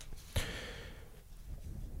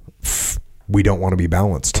 We don't want to be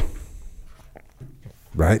balanced.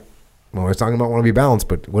 Right? Well, we're talking about want to be balanced,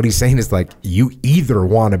 but what he's saying is like you either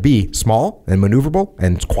want to be small and maneuverable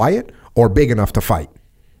and quiet or big enough to fight.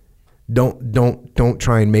 Don't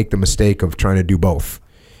try and make the mistake of trying to do both.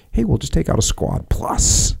 Hey, we'll just take out a squad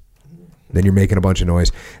plus. Then you're making a bunch of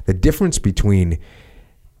noise. The difference between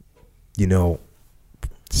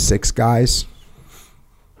 6 guys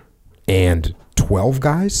and 12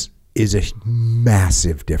 guys is a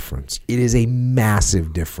massive difference. It is a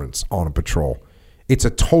massive difference on a patrol. It's a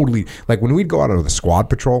totally, like when we'd go out of the squad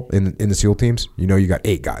patrol in the SEAL teams, you got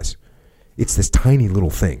 8 guys. It's this tiny little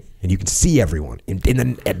thing, and you can see everyone.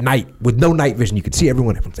 At night, with no night vision, you can see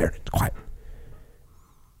everyone. Everyone's there. It's quiet.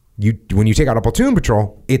 When you take out a platoon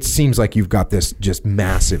patrol, it seems like you've got this just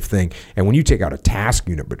massive thing. And when you take out a task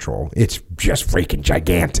unit patrol, it's just freaking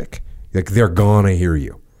gigantic. Like they're gonna hear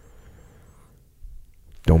you.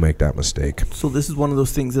 Don't make that mistake. So this is one of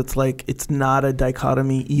those things that's like, it's not a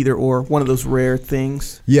dichotomy either or, one of those rare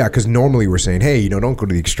things. Yeah, because normally we're saying, hey, don't go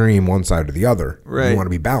to the extreme one side or the other. Right. You want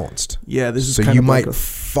to be balanced. Yeah, this is so kind you of might like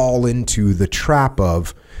fall into the trap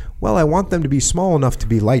of, well, I want them to be small enough to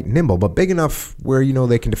be light and nimble, but big enough where,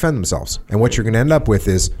 they can defend themselves. And what you're going to end up with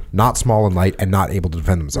is not small and light and not able to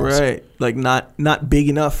defend themselves. Right. Like not big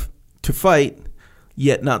enough to fight,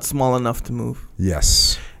 yet not small enough to move.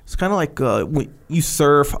 Yes. It's kind of like when you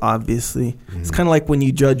surf, obviously. Mm-hmm. It's kind of like when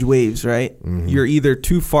you judge waves, right? Mm-hmm. You're either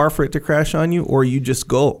too far for it to crash on you or you just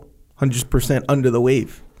go 100% under the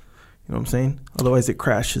wave. You know what I'm saying? Otherwise, it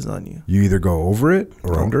crashes on you. You either go over it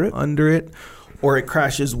or under it? Under it, or it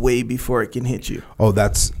crashes way before it can hit you. Oh,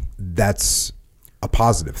 that's a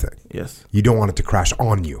positive thing. Yes. You don't want it to crash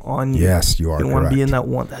on you. On you. Yes, you are correct. You don't want to be in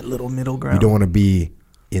that little middle ground. You don't want to be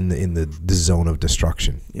in the zone of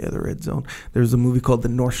destruction. Yeah, the red zone. There's a movie called The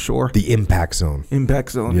North Shore. The impact zone.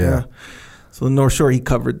 Impact zone, yeah. So The North Shore, he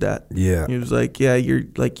covered that. Yeah. He was like, yeah, you're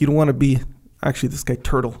like, you don't want to be, actually this guy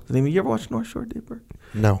Turtle. You ever watch North Shore, Dave Burke?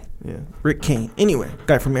 No. Yeah. Rick Kane. Anyway,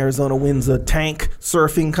 guy from Arizona wins a tank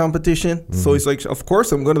surfing competition. Mm-hmm. So he's like, of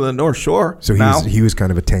course I'm going to the North Shore. So he was kind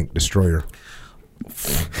of a tank destroyer.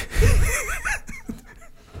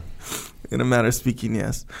 In a matter of speaking,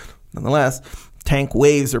 yes. Nonetheless, tank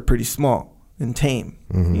waves are pretty small and tame.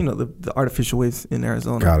 Mm-hmm. The artificial waves in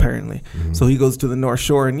Arizona, apparently. Mm-hmm. So he goes to the North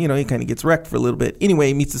Shore and, he kind of gets wrecked for a little bit. Anyway,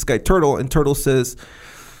 he meets this guy Turtle, and Turtle says,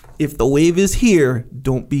 if the wave is here,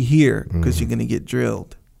 don't be here because you're going to get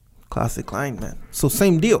drilled. Classic line, man. So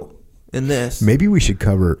same deal in this. Maybe we should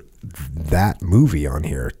cover that movie on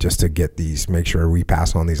here just to make sure we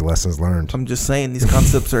pass on these lessons learned. I'm just saying these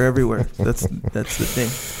concepts are everywhere. That's the thing.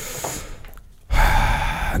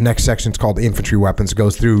 Next section is called Infantry Weapons. It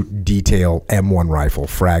goes through detail M1 rifle,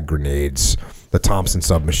 frag grenades, the Thompson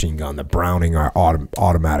submachine gun, the Browning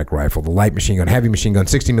automatic rifle, the light machine gun, heavy machine gun,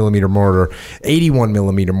 60 millimeter mortar, 81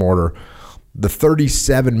 millimeter mortar, the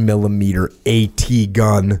 37 millimeter AT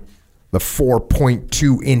gun, the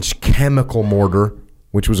 4.2 inch chemical mortar,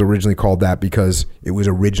 which was originally called that because it was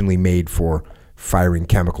originally made for firing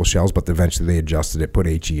chemical shells, but eventually they adjusted it, put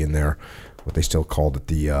HE in there, but they still called it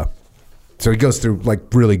the. So he goes through like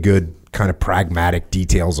really good kind of pragmatic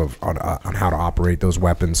details on how to operate those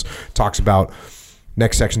weapons. Talks about,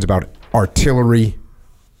 next section's about artillery.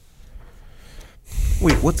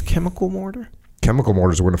 Wait, what's chemical mortar? Chemical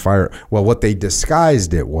mortars are going to fire. Well, what they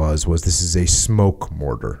disguised it was this is a smoke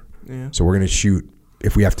mortar. Yeah. So we're going to shoot,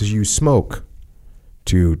 if we have to use smoke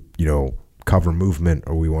to, cover movement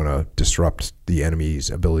or we want to disrupt the enemy's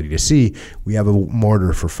ability to see, we have a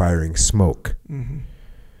mortar for firing smoke. Mm-hmm.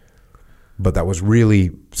 But that was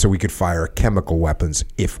really so we could fire chemical weapons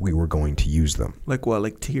if we were going to use them. Like what?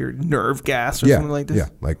 Like tear nerve gas or something like this? Yeah,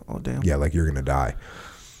 like, oh, damn. Yeah, like you're going to die.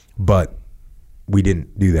 But we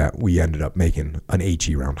didn't do that. We ended up making an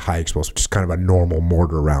HE round, high explosive, just kind of a normal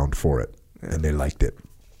mortar round for it. Yeah. And they liked it.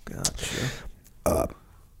 Gotcha.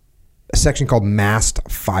 A section called Massed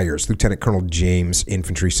Fires, Lieutenant Colonel James,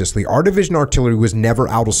 Infantry, Sicily. Our division artillery was never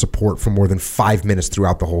out of support for more than 5 minutes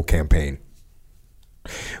throughout the whole campaign.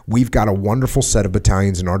 We've got a wonderful set of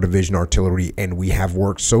battalions in our division artillery, and we have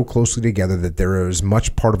worked so closely together that they're as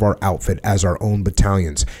much part of our outfit as our own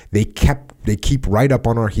battalions. They keep right up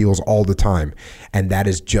on our heels all the time, and that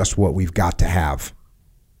is just what we've got to have.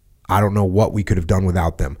 I don't know what we could have done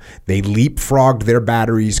without them. They leapfrogged their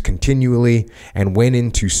batteries continually and went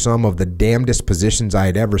into some of the damnedest positions I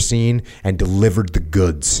had ever seen and delivered the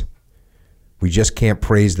goods. We just can't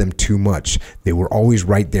praise them too much. They were always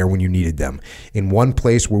right there when you needed them. In one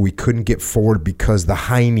place where we couldn't get forward because the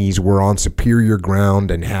Heinies were on superior ground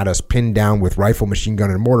and had us pinned down with rifle, machine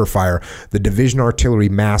gun, and mortar fire, the division artillery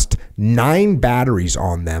massed 9 batteries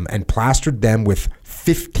on them and plastered them with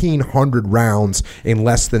 1,500 rounds in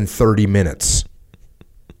less than 30 minutes.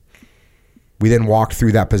 We then walked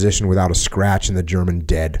through that position without a scratch, and the German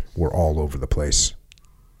dead were all over the place.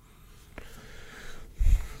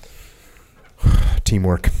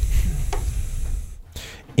 Teamwork.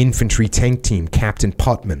 Infantry tank team, Captain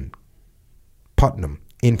Putnam,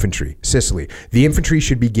 Infantry, Sicily. The infantry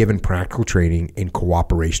should be given practical training in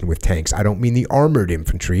cooperation with tanks. I don't mean the armored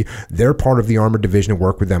infantry. They're part of the armored division and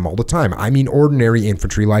work with them all the time. I mean ordinary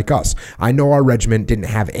infantry like us. I know our regiment didn't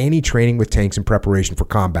have any training with tanks in preparation for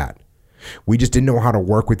combat. We just didn't know how to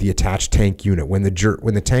work with the attached tank unit. When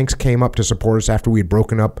the tanks came up to support us after we had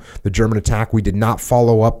broken up the German attack, we did not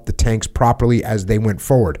follow up the tanks properly as they went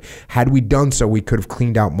forward. Had we done so, we could have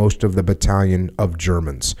cleaned out most of the battalion of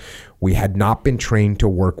Germans. We had not been trained to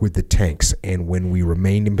work with the tanks, and when we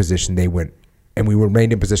remained in position, we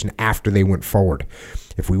remained in position after they went forward.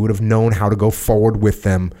 If we would have known how to go forward with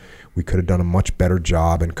them, we could have done a much better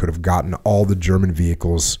job and could have gotten all the German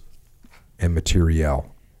vehicles and materiel.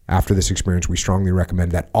 After this experience, we strongly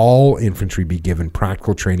recommend that all infantry be given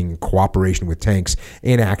practical training in cooperation with tanks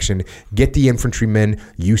in action. Get the infantrymen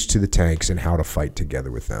used to the tanks and how to fight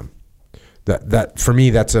together with them. That for me,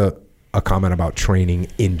 that's a comment about training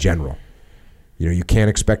in general. You know, you can't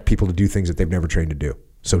expect people to do things that they've never trained to do.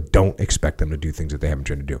 So don't expect them to do things that they haven't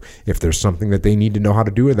trained to do. If there's something that they need to know how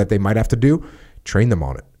to do or that they might have to do, train them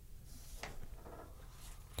on it.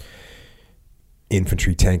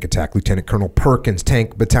 Infantry tank attack, Lieutenant Colonel Perkins,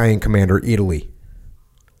 Tank Battalion Commander, Italy.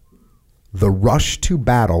 The rush to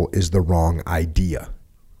battle is the wrong idea.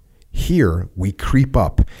 Here, we creep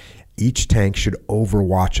up. Each tank should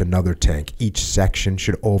overwatch another tank. Each section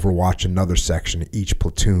should overwatch another section. Each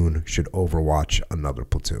platoon should overwatch another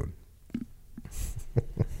platoon.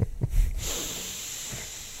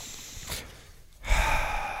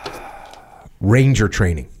 Ranger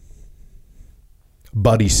training.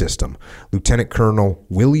 Buddy system. Lieutenant Colonel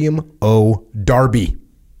William O. Darby,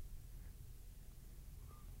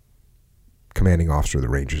 commanding officer of the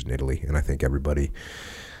Rangers in Italy. And I think everybody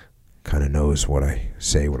kind of knows what I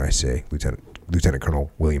say when I say Lieutenant Colonel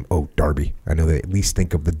William O. Darby. I know they at least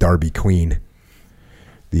think of the Darby Queen,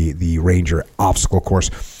 the Ranger obstacle course.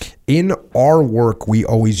 In our work, we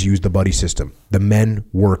always use the buddy system. The men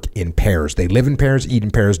work in pairs. They live in pairs, eat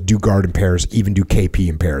in pairs, do guard in pairs, even do KP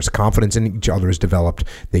in pairs. Confidence in each other is developed.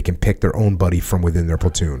 They can pick their own buddy from within their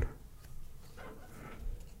platoon.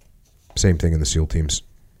 Same thing in the SEAL teams.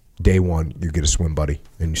 Day one, you get a swim buddy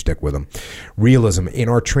and you stick with them. Realism. In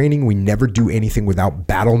our training, we never do anything without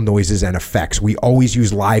battle noises and effects. We always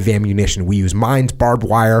use live ammunition. We use mines, barbed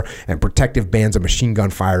wire, and protective bands of machine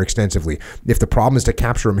gun fire extensively. If the problem is to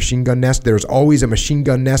capture a machine gun nest, there's always a machine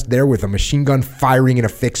gun nest there with a machine gun firing in a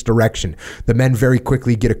fixed direction. The men very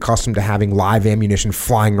quickly get accustomed to having live ammunition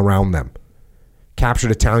flying around them.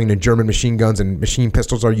 Captured Italian and German machine guns and machine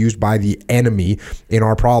pistols are used by the enemy in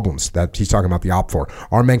our problems. That he's talking about the OPFOR.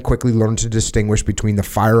 Our men quickly learn to distinguish between the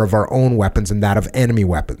fire of our own weapons and that of enemy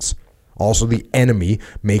weapons. Also, the enemy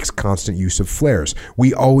makes constant use of flares.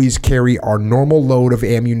 We always carry our normal load of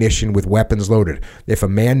ammunition with weapons loaded. If a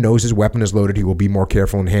man knows his weapon is loaded, he will be more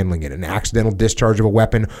careful in handling it. An accidental discharge of a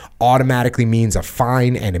weapon automatically means a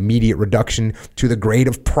fine and immediate reduction to the grade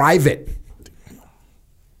of private.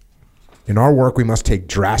 In our work, we must take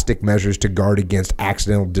drastic measures to guard against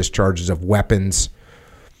accidental discharges of weapons.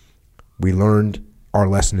 We learned our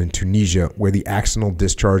lesson in Tunisia, where the accidental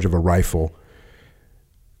discharge of a rifle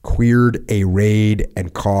queered a raid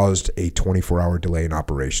and caused a 24-hour delay in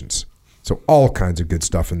operations. So all kinds of good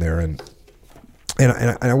stuff in there. And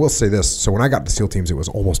I will say this. So when I got to SEAL teams, it was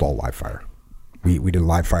almost all live fire. We did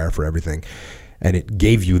live fire for everything. And it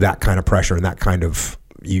gave you that kind of pressure and that kind of,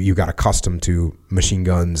 you got accustomed to machine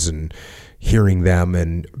guns and hearing them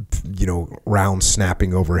and, rounds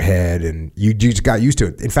snapping overhead, and you just got used to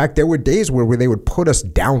it. In fact, there were days where they would put us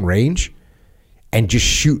downrange and just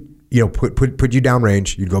shoot, put you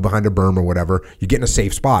downrange. You'd go behind a berm or whatever. You get in a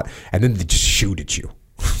safe spot, and then they just shoot at you.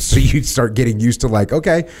 So you'd start getting used to like,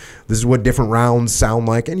 okay, this is what different rounds sound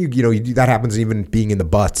like. And that happens even being in the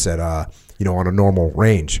butts at, on a normal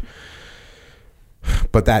range.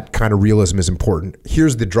 But that kind of realism is important.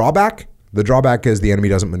 Here's the drawback. The drawback is the enemy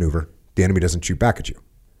doesn't maneuver. The enemy doesn't shoot back at you.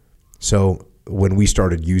 So when we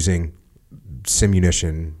started using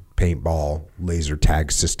simunition, paintball, laser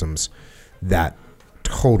tag systems, that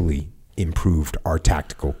totally improved our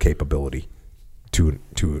tactical capability to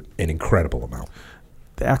an incredible amount.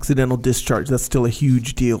 The accidental discharge, that's still a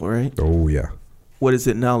huge deal, right? Oh, yeah. What is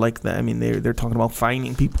it now like that? I mean, they're talking about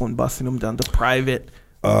fining people and busting them down to private.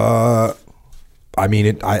 I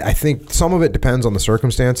think some of it depends on the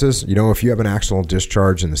circumstances. If you have an accidental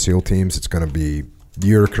discharge in the SEAL teams, it's going to be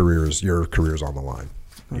your career's on the line.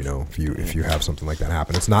 If you have something like that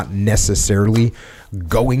happen, it's not necessarily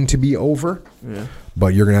going to be over,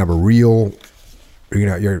 but you're going to have you're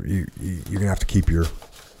going to have to keep your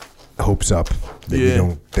hopes up that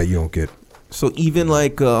you don't get. So even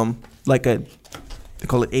like they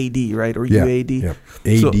call it AD, right? Or UAD? Yeah.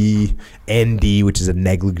 AD, ND, which is a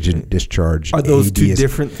negligent discharge. Are those AD two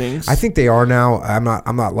different things? I think they are now. I'm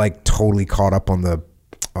not like totally caught up on the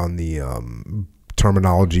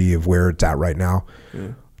terminology of where it's at right now.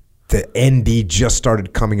 Yeah. The ND just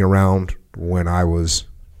started coming around when I was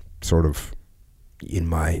sort of in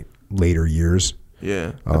my later years.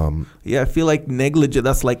 Yeah. I feel like negligent,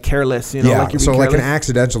 that's like careless, like you're like an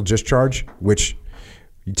accidental discharge, which,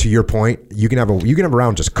 to your point, you can have a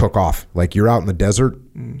round just cook off. Like you're out in the desert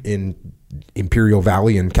in Imperial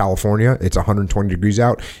Valley in California, it's 120 degrees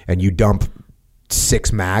out, and you dump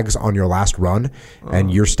 6 mags on your last run,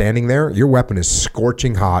 and you're standing there, your weapon is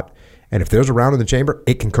scorching hot, and if there's a round in the chamber,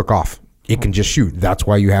 it can cook off. It can just shoot. That's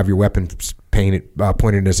why you have your weapon pointed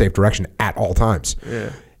in a safe direction at all times.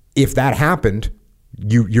 Yeah. If that happened,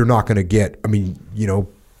 you're not going to get,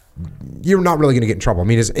 you're not really going to get in trouble.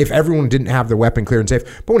 If everyone didn't have their weapon clear and safe,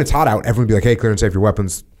 but when it's hot out, everyone would be like, hey, clear and safe your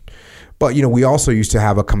weapons. But, we also used to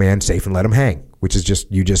have a command, safe and let them hang, which is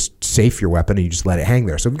you just safe your weapon and you just let it hang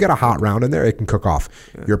there. So if you've got a hot round in there, it can cook off.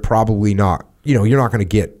 Yeah. You're probably not, you're not going to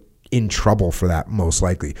get in trouble for that, most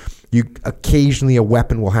likely. Occasionally a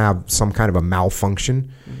weapon will have some kind of a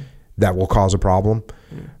malfunction that will cause a problem.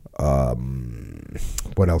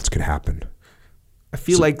 What else could happen? I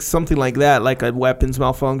feel like something like that, like a weapons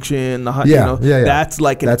malfunction, yeah. That's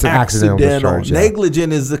like that's an accidental discharge.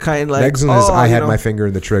 Negligent is the kind like negligent is I had my finger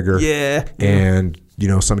in the trigger. Yeah. And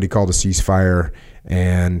somebody called a ceasefire,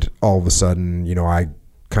 and all of a sudden, I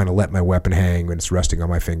kind of let my weapon hang when it's resting on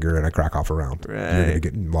my finger, and I crack off a round. Right. You're going to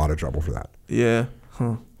get in a lot of trouble for that. Yeah.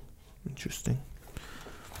 Huh. Interesting.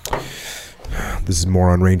 This is more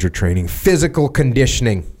on Ranger training. Physical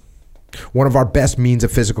conditioning. One of our best means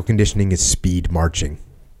of physical conditioning is speed marching.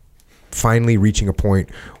 Finally reaching a point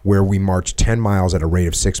where we march 10 miles at a rate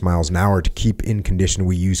of 6 miles an hour. To keep in condition,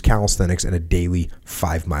 we use calisthenics and a daily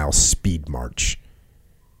 5-mile speed march.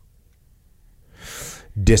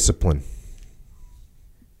 Discipline.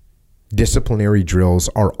 Disciplinary drills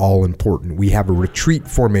are all important. We have a retreat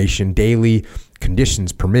formation daily,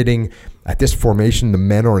 conditions permitting. At this formation, the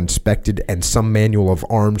men are inspected and some manual of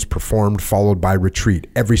arms performed, followed by retreat.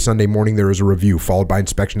 Every Sunday morning, there is a review, followed by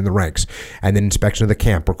inspection in the ranks, and then inspection of the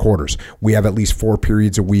camp or quarters. We have at least 4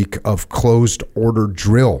 periods a week of closed order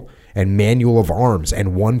drill and manual of arms,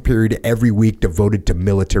 and 1 period every week devoted to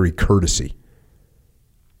military courtesy.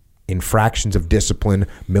 Infractions of discipline,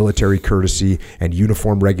 military courtesy, and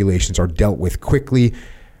uniform regulations are dealt with quickly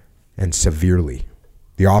and severely.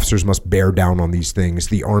 The officers must bear down on these things.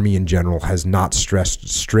 The Army in general has not stressed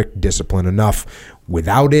strict discipline enough.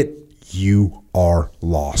 Without it, you are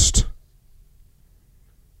lost.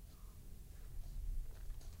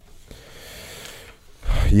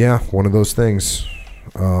 Yeah, one of those things.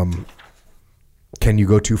 Can you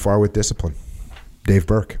go too far with discipline? Dave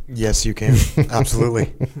Burke. Yes, you can.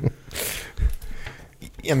 Absolutely.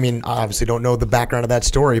 I obviously don't know the background of that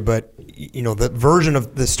story, but the version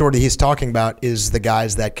of the story that he's talking about is the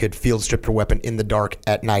guys that could field strip their weapon in the dark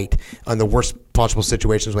at night on the worst possible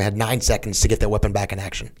situations. We had 9 seconds to get that weapon back in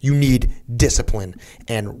action. You need discipline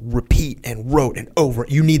and repeat and rote and over.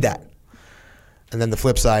 You need that. And then the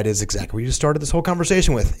flip side is exactly what you just started this whole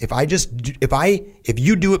conversation with. If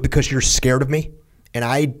you do it because you're scared of me, and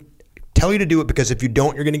I tell you to do it because if you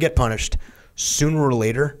don't, you're going to get punished, sooner or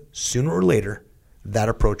later, that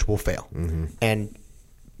approach will fail. Mm-hmm. And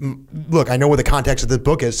look, I know what the context of the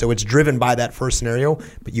book is, so it's driven by that first scenario,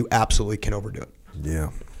 but you absolutely can overdo it. Yeah.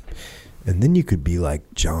 And then you could be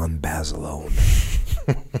like John Basilone.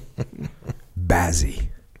 Bazzy.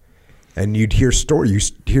 And you'd hear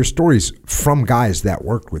stories from guys that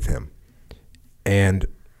worked with him. And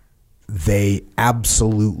they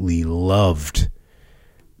absolutely loved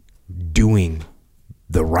doing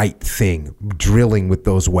the right thing, drilling with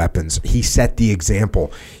those weapons. He set the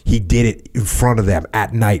example. He did it in front of them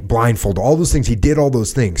at night, blindfold, all those things. He did all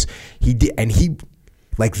those things. He did, and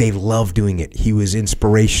they loved doing it. He was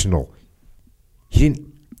inspirational. He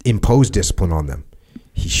didn't impose discipline on them.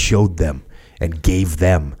 He showed them and gave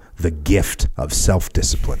them the gift of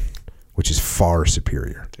self-discipline, which is far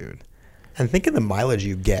superior. Dude. And think of the mileage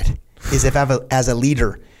you get is if as a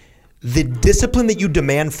leader, the discipline that you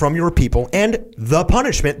demand from your people and the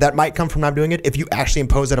punishment that might come from not doing it, if you actually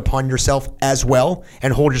impose it upon yourself as well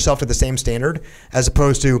and hold yourself to the same standard, as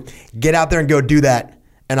opposed to get out there and go do that,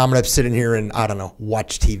 and I'm going to sit in here and, I don't know,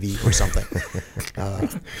 watch TV or something.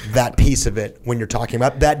 That piece of it, when you're talking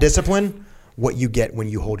about that discipline, what you get when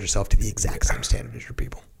you hold yourself to the exact same standard as your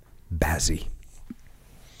people. Bazzy.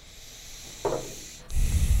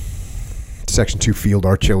 Section 2, field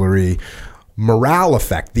artillery. Morale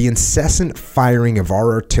effect. The incessant firing of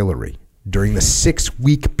our artillery during the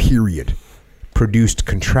 6-week period produced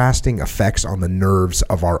contrasting effects on the nerves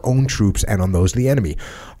of our own troops and on those of the enemy.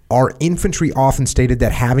 Our infantry often stated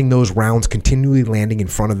that having those rounds continually landing in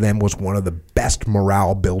front of them was one of the best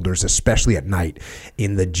morale builders, especially at night.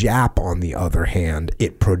 In the Jap, on the other hand,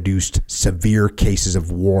 it produced severe cases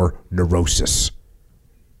of war neurosis.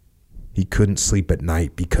 He couldn't sleep at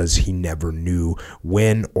night because he never knew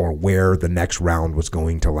when or where the next round was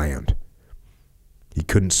going to land. He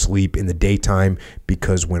couldn't sleep in the daytime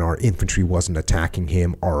because when our infantry wasn't attacking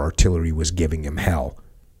him, our artillery was giving him hell.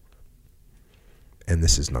 And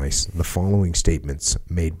this is nice. The following statements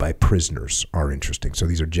made by prisoners are interesting. So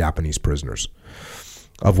these are Japanese prisoners,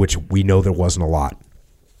 of which we know there wasn't a lot.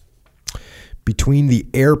 Between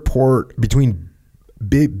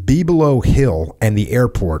Bibelo Hill and the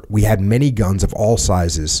airport, we had many guns of all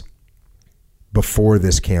sizes before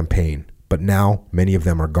this campaign, but now many of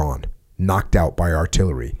them are gone, knocked out by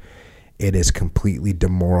artillery. It has completely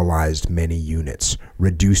demoralized many units,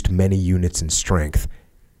 reduced many units in strength,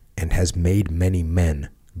 and has made many men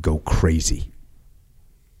go crazy.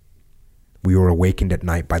 We were awakened at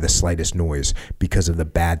night by the slightest noise because of the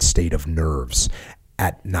bad state of nerves.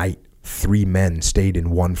 At night, 3 men stayed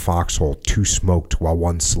in one foxhole, 2 smoked while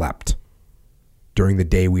 1 slept. During the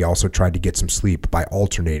day, we also tried to get some sleep by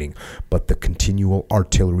alternating, but the continual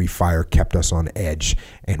artillery fire kept us on edge,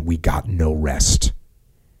 and we got no rest.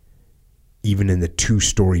 Even in the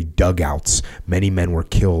 2-story dugouts, many men were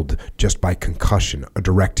killed just by concussion. A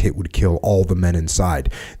direct hit would kill all the men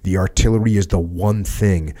inside. The artillery is the one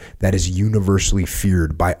thing that is universally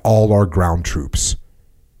feared by all our ground troops.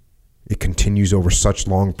 It continues over such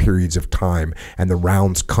long periods of time, and the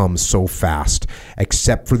rounds come so fast.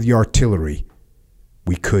 Except for the artillery,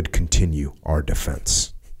 we could continue our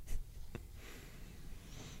defense.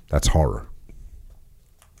 That's horror.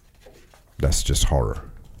 That's just horror.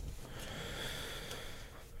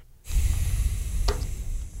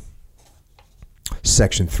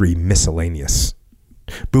 Section 3, miscellaneous.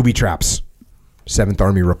 Booby traps. 7th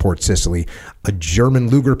Army reports Sicily. A German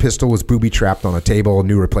Luger pistol was booby-trapped on a table. A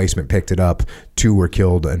new replacement picked it up. 2 were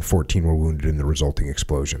killed and 14 were wounded in the resulting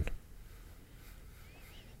explosion.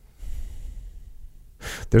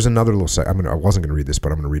 There's another little I wasn't going to read this,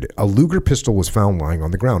 but I'm going to read it. A Luger pistol was found lying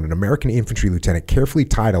on the ground. An American infantry lieutenant carefully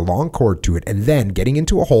tied a long cord to it and then, getting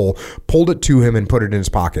into a hole, pulled it to him and put it in his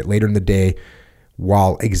pocket. Later in the day,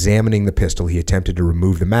 while examining the pistol, he attempted to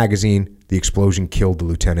remove the magazine. The explosion killed the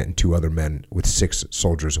lieutenant and 2 other men, with 6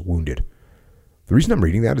 soldiers wounded. The reason I'm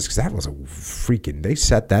reading that is because that was a freaking... They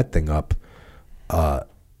set that thing up.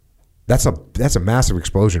 That's a massive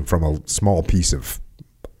explosion from a small pistol.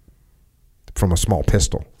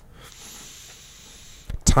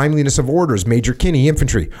 Timeliness of orders. Major Kinney,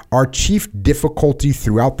 infantry. Our chief difficulty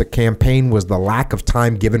throughout the campaign was the lack of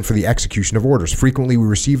time given for the execution of orders. Frequently, we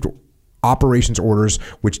received operations orders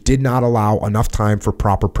which did not allow enough time for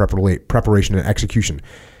proper preparation and execution.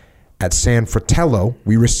 At San Fratello,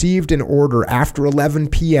 we received an order after 11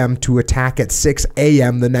 p.m. to attack at 6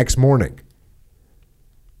 a.m. the next morning.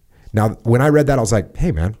 Now, when I read that, I was like,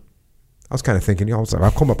 hey, man, I was kind of thinking, I'll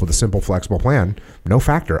come up with a simple, flexible plan. No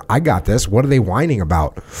factor. I got this. What are they whining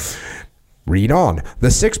about? Read on. The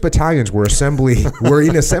 6 battalions were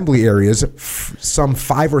in assembly areas some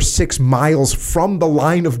 5 or 6 miles from the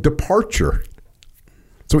line of departure.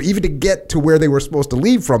 So even to get to where they were supposed to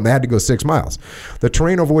leave from, they had to go 6 miles. The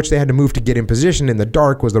terrain over which they had to move to get in position in the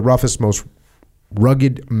dark was the roughest, most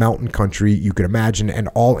rugged mountain country you could imagine, and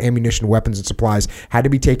all ammunition, weapons, and supplies had to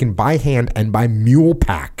be taken by hand and by mule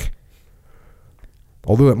pack.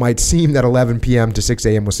 Although it might seem that 11 p.m. to 6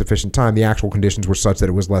 a.m. was sufficient time, the actual conditions were such that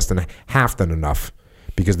it was less than half than enough.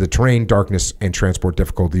 Because of the terrain, darkness, and transport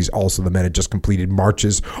difficulties, also the men had just completed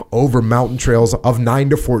marches over mountain trails of 9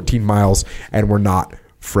 to 14 miles and were not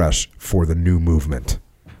fresh for the new movement.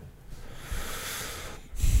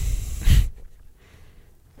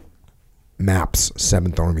 Maps,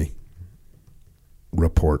 7th Army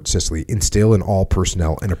report, Sicily. Instill in all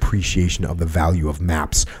personnel an appreciation of the value of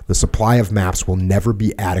maps. The supply of maps will never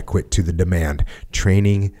be adequate to the demand.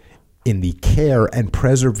 Training in the care and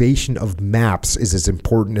preservation of maps is as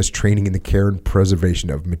important as training in the care and preservation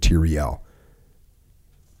of materiel.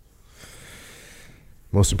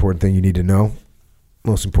 Most important thing you need to know,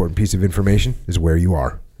 most important piece of information is where you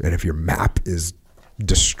are. And if your map is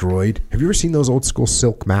destroyed, have you ever seen those old school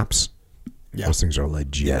silk maps? Yeah. Those things are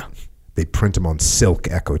legit. Yeah. They print them on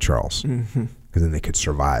silk, Echo Charles, because then they could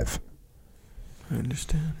survive. I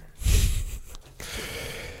understand.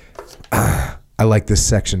 I like this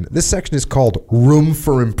section. This section is called Room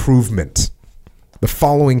for Improvement. The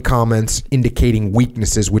following comments indicating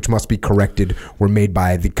weaknesses which must be corrected were made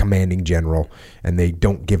by the commanding general, and they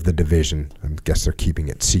don't give the division. I guess they're keeping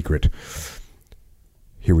it secret.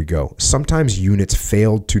 Here we go. Sometimes units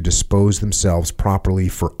failed to dispose themselves properly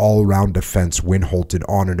for all-round defense when halted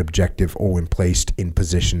on an objective or when placed in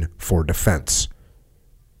position for defense.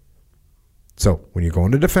 So when you go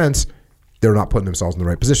into defense, they're not putting themselves in the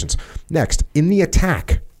right positions. Next, in the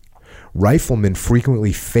attack, riflemen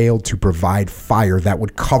frequently failed to provide fire that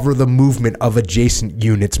would cover the movement of adjacent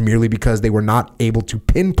units merely because they were not able to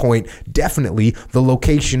pinpoint definitely the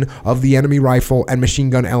location of the enemy rifle and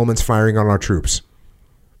machine gun elements firing on our troops.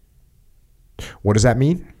 What does that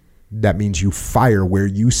mean? That means you fire where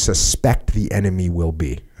you suspect the enemy will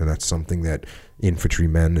be. And that's something that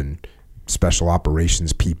infantrymen and special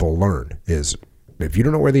operations people learn is if you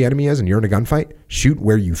don't know where the enemy is and you're in a gunfight, shoot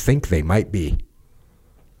where you think they might be.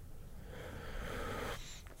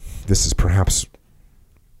 This is perhaps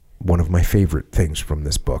one of my favorite things from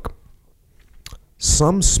this book.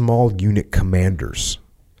 Some small unit commanders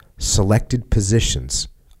selected positions,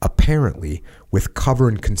 apparently with cover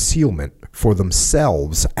and concealment, for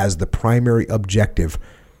themselves as the primary objective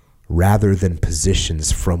rather than positions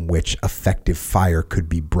from which effective fire could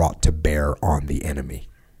be brought to bear on the enemy.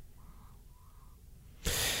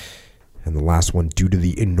 And the last one, due to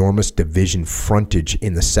the enormous division frontage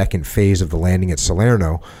in the second phase of the landing at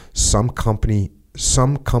Salerno, some commanders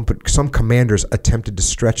attempted to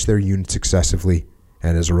stretch their units excessively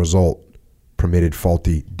and as a result permitted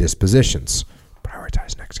faulty dispositions.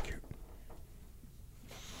 Prioritize and execute.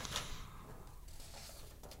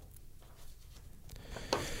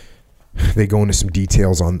 They go into some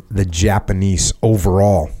details on the Japanese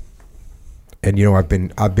overall. And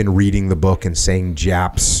I've been reading the book and saying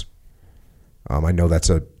Japs. I know that's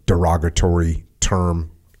a derogatory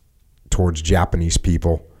term towards Japanese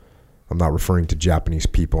people. I'm not referring to Japanese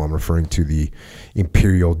people. I'm referring to the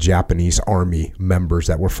Imperial Japanese Army members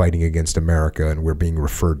that were fighting against America, and we're being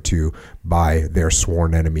referred to by their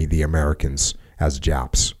sworn enemy, the Americans, as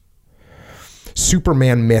Japs.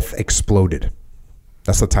 Superman myth exploded.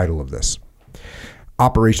 That's the title of this.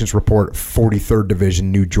 Operations Report, 43rd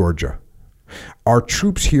Division, New Georgia. Our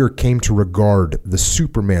troops here came to regard the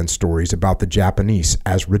Superman stories about the Japanese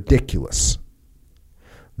as ridiculous.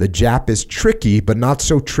 The Jap is tricky, but not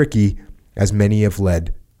so tricky as many have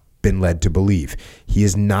been led to believe. He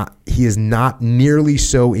is not nearly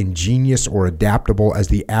so ingenious or adaptable as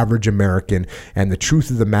the average American, and the truth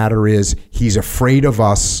of the matter is he's afraid of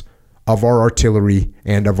us, of our artillery,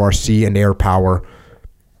 and of our sea and air power.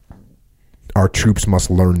 Our troops must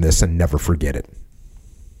learn this and never forget it.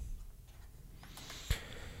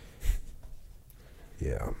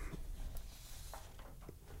 Yeah.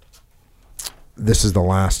 This is the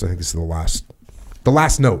last, I think this is the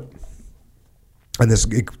last note. And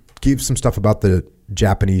it gives some stuff about the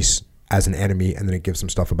Japanese as an enemy, and then it gives some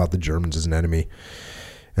stuff about the Germans as an enemy.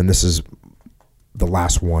 And this is the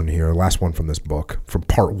last one here, last one from this book, from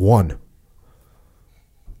part 1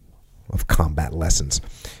 of Combat Lessons.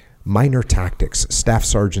 Minor Tactics. Staff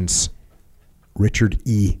Sergeants Richard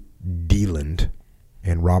E. Deland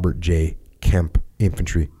and Robert J. Kemp,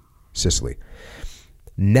 infantry, Sicily.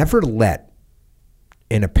 Never let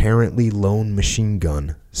an apparently lone machine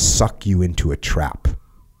gun suck you into a trap.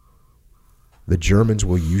 The Germans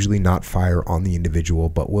will usually not fire on the individual,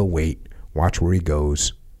 but will wait, watch where he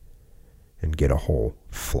goes, and get a whole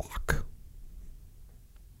flock.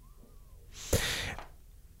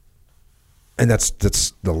 And that's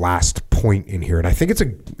the last point in here. And I think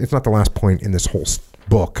it's not the last point in this whole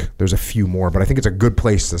book. There's a few more, but I think it's a good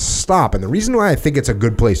place to stop. And the reason why I think it's a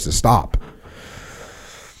good place to stop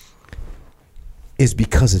is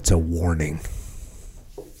because it's a warning.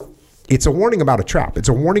 It's a warning about a trap. It's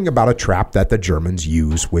a warning about a trap that the Germans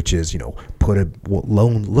use, which is, put a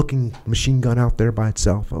lone-looking machine gun out there by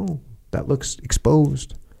itself. Oh, that looks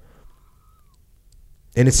exposed.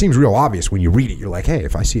 And it seems real obvious when you read it. You're like, hey,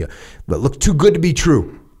 if I see that looks too good to be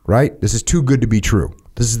true, right? This is too good to be true.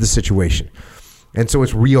 This is the situation. And so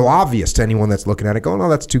it's real obvious to anyone that's looking at it going, oh,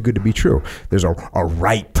 that's too good to be true. There's a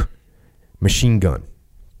ripe machine gun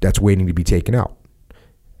that's waiting to be taken out.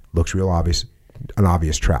 Looks real obvious, an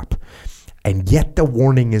obvious trap. And yet the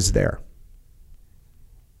warning is there.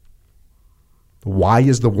 Why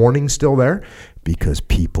is the warning still there? Because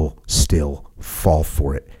people still fall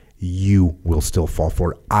for it. You will still fall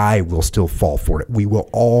for it. I will still fall for it. We will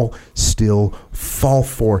all still fall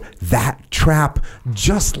for that trap,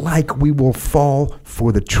 just like we will fall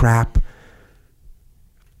for the trap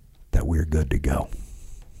that we're good to go.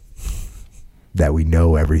 That we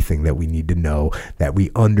know everything that we need to know, that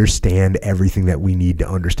we understand everything that we need to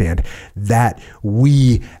understand, that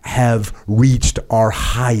we have reached our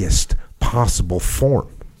highest possible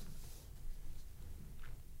form.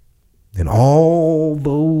 And all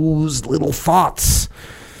those little thoughts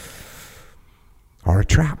are a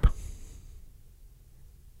trap.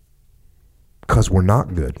 Because we're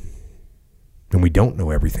not good. And we don't know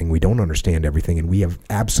everything. We don't understand everything. And we have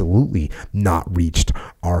absolutely not reached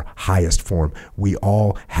our highest form. We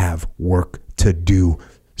all have work to do.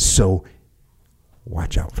 So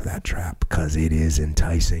watch out for that trap, because it is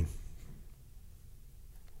enticing.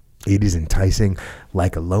 It is enticing,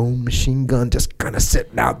 like a lone machine gun just kind of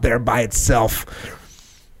sitting out there by itself,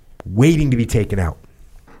 waiting to be taken out.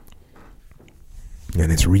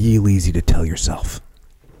 And it's real easy to tell yourself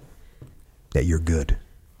that you're good.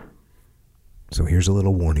 So here's a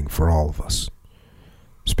little warning for all of us,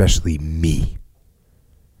 especially me.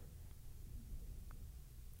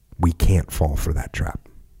 We can't fall for that trap.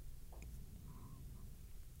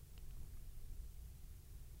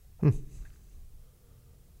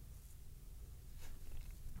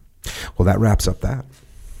 Well, that wraps up that.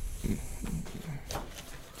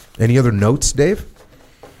 Any other notes, Dave?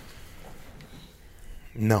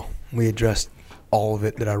 No, we addressed all of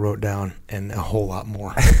it that I wrote down and a whole lot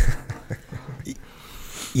more.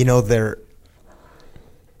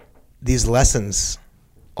 These lessons,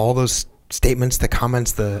 all those statements, the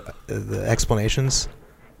comments, the explanations,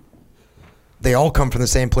 they all come from the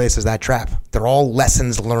same place as that trap. They're all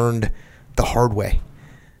lessons learned the hard way.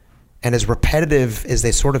 And as repetitive as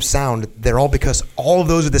they sort of sound, they're all because all of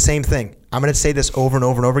those are the same thing. I'm going to say this over and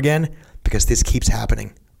over and over again because this keeps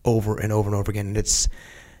happening over and over and over again. And it's,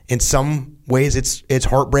 in some ways, it's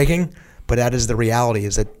heartbreaking, but that is the reality,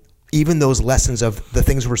 is that even those lessons of the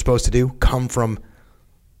things we're supposed to do come from,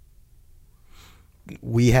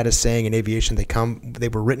 we had a saying in aviation, they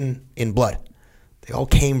were written in blood. They all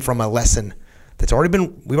came from a lesson that's already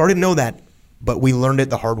been, we already know that, but we learned it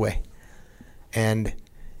the hard way. And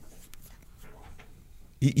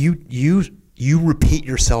you repeat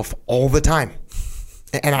yourself all the time.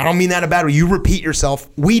 And I don't mean that in a bad way. You repeat yourself.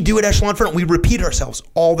 We do at Echelon Front. We repeat ourselves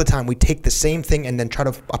all the time. We take the same thing and then try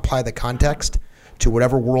to apply the context to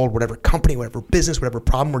whatever world, whatever company, whatever business, whatever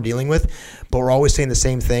problem we're dealing with. But we're always saying the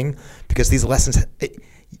same thing because these lessons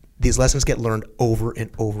get learned over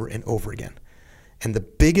and over and over again. And the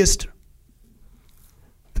biggest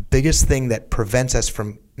thing that prevents us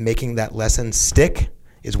from making that lesson stick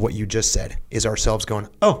is what you just said, is ourselves going,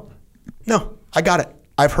 oh, no, I got it.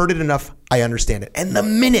 I've heard it enough. I understand it. And the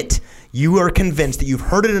minute you are convinced that you've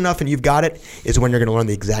heard it enough and you've got it is when you're going to learn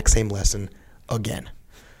the exact same lesson again.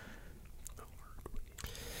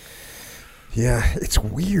 Yeah, it's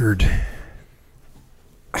weird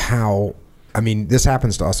how, this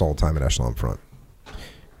happens to us all the time at Echelon Front.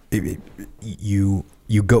 We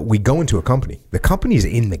go into a company. The company's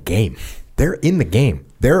in the game. They're in the game.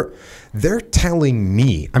 They're telling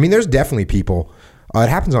me. There's definitely people. It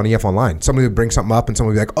happens on EF Online. Somebody would bring something up, and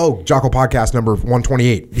somebody would be like, "Oh, Jocko podcast number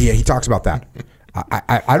 128. Yeah, he talks about that."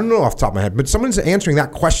 I don't know off the top of my head, but someone's answering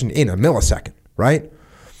that question in a millisecond, right?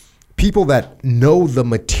 People that know the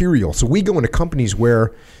material. So we go into companies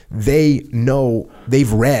where they know,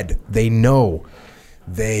 they've read, they know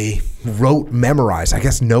They memorized. I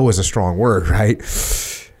guess know is a strong word, right?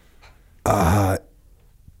 And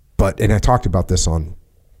I talked about this on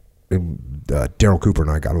Daryl Cooper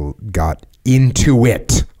and I got into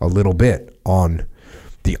it a little bit on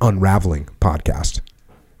the Unraveling podcast,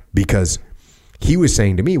 because he was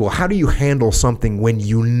saying to me, well, how do you handle something when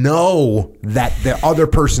you know that the other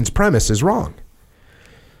person's premise is wrong?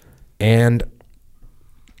 And,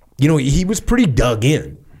 he was pretty dug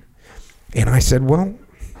in. And I said, well,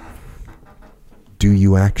 do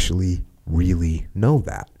you actually really know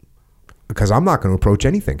that? Because I'm not going to approach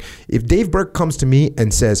anything. If Dave Burke comes to me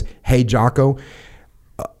and says, hey, Jocko,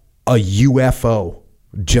 a UFO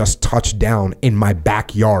just touched down in my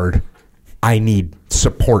backyard, I need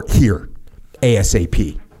support here,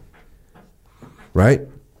 ASAP. Right?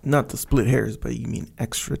 Not to split hairs, but you mean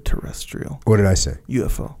extraterrestrial. What did I say?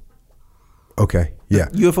 UFO. Okay, yeah.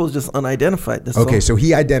 UFO is just unidentified. That's okay, all. so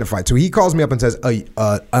he identified. So he calls me up and says,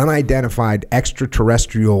 unidentified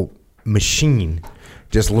extraterrestrial machine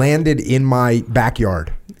just landed in my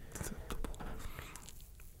backyard.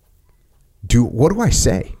 What do I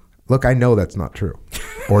say? Look, I know that's not true.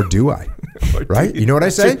 Or do I? Right? You know what I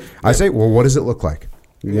say? I say, well, what does it look like?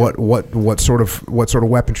 What sort of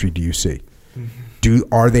weaponry do you see?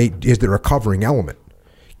 Is there a covering element?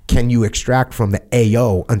 Can you extract from the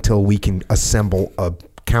AO until we can assemble a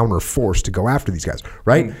counter force to go after these guys?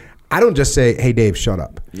 Right? I don't just say, hey, Dave, shut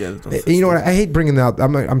up. Yeah. You know what? I hate bringing that up.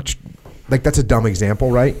 I'm like, that's a dumb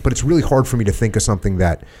example, right? But it's really hard for me to think of something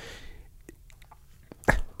that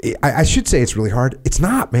I should say it's really hard. It's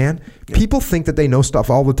not, man. Yeah. People think that they know stuff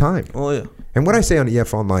all the time. Oh, yeah. And what I say on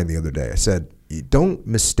EF Online the other day, I said, don't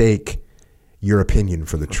mistake your opinion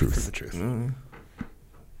for the truth. Mm-hmm.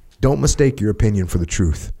 Don't mistake your opinion for the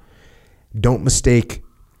truth. Don't mistake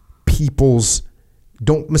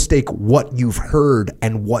what you've heard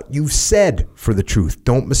and what you've said for the truth.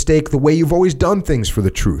 Don't mistake the way you've always done things for the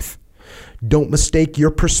truth. Don't mistake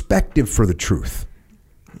your perspective for the truth.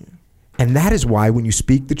 And that is why when you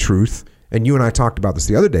speak the truth, and you and I talked about this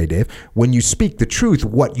the other day, Dave, when you speak the truth,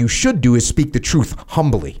 what you should do is speak the truth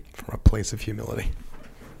humbly. From a place of humility.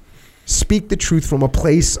 Speak the truth from a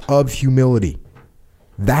place of humility.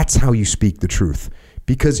 That's how you speak the truth.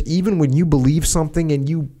 Because even when you believe something and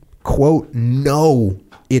you, quote, know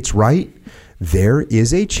it's right, there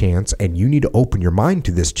is a chance, and you need to open your mind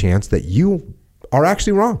to this chance, that you are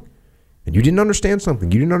actually wrong. And you didn't understand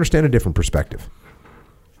something. You didn't understand a different perspective.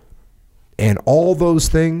 And all those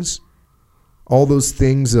things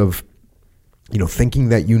of, thinking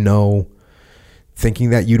that you know, thinking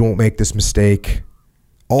that you don't make this mistake,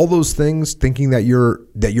 all those things, thinking that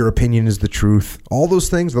your opinion is the truth, all those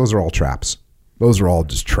things, those are all traps. Those are all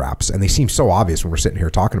just traps, and they seem so obvious when we're sitting here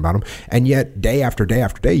talking about them. And yet, day after day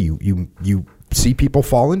after day, you see people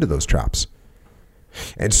fall into those traps.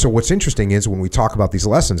 And so, what's interesting is when we talk about these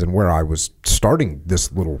lessons, and where I was starting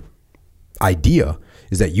this little idea,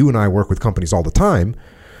 is that you and I work with companies all the time,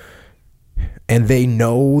 and they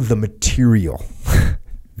know the material.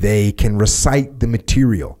 They can recite the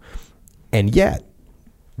material, and yet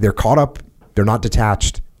they're caught up, they're not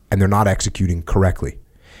detached, and they're not executing correctly.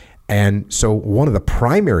 And so one of the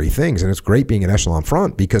primary things, and it's great being an Echelon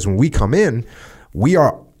Front, because when we come in, we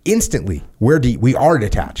are instantly, we are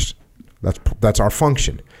detached. That's our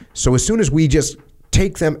function. So as soon as we just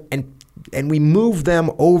take them and we move them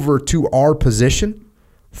over to our position,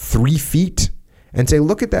 3 feet, and say,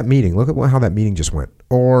 look at that meeting. Look at how that meeting just went.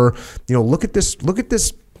 Or, look at this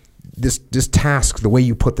task, the way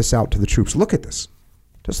you put this out to the troops. Look at this.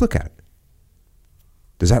 Just look at it.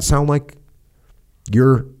 Does that sound like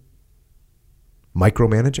you're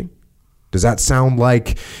micromanaging? Does that sound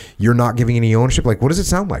like you're not giving any ownership? Like, what does it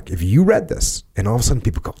sound like if you read this and all of a sudden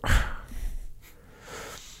people go,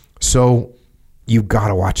 So you've got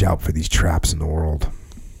to watch out for these traps in the world.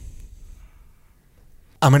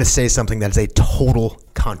 I'm going to say something that is a total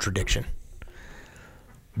contradiction,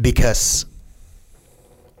 because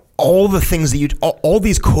all the things that all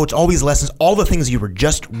these quotes, all these lessons, all the things you were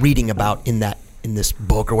just reading about in this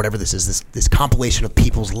book or whatever this is, this compilation of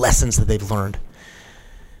people's lessons that they've learned.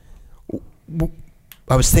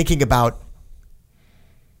 I was thinking about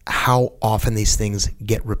how often these things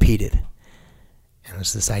get repeated. And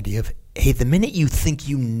it's this idea of, hey, the minute you think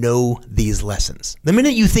you know these lessons, the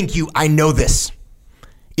minute you think I know this,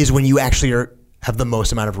 is when you actually have the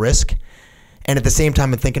most amount of risk. And at the same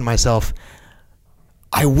time, I'm thinking to myself,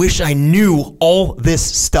 I wish I knew all this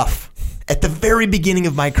stuff at the very beginning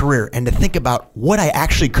of my career, and to think about what I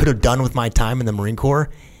actually could have done with my time in the Marine Corps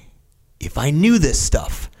if I knew this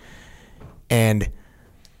stuff. And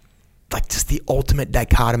like just the ultimate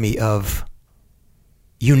dichotomy of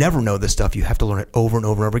you never know this stuff. You have to learn it over and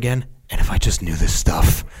over and over again. And if I just knew this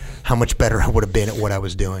stuff, how much better I would have been at what I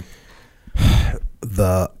was doing.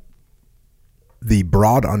 The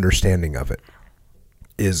broad understanding of it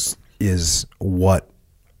is what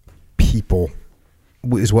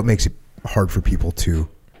makes it hard for people to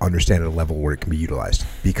understand at a level where it can be utilized.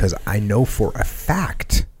 Because I know for a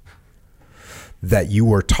fact that you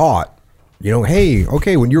were taught, hey,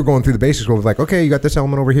 okay, when you were going through the basic school, like, okay, you got this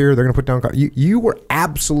element over here, they're going to put down. You were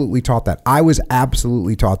absolutely taught that. I was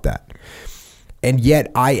absolutely taught that. And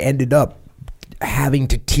yet I ended up having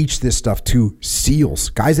to teach this stuff to SEALs,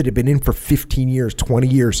 guys that had been in for 15 years, 20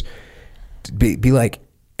 years, to be like,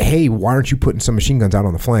 hey, why aren't you putting some machine guns out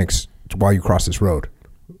on the flanks while you cross this road?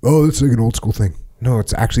 Oh, it's like an old school thing. No,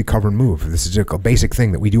 it's actually cover and move. This is a basic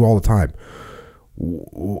thing that we do all the time.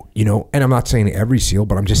 And I'm not saying every SEAL,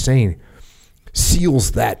 but I'm just saying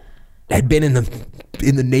SEALs that had been in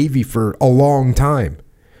the Navy for a long time.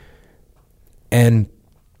 And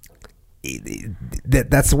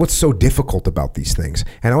that's what's so difficult about these things.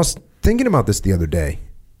 And I was thinking about this the other day.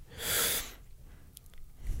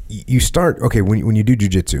 You start, okay, when you do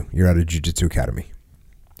jiu-jitsu, you're at a jiu-jitsu academy.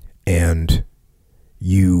 And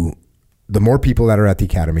the more people that are at the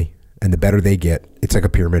academy and the better they get, it's like a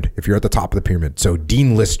pyramid. If you're at the top of the pyramid. So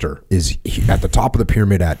Dean Lister is at the top of the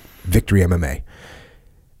pyramid at Victory MMA.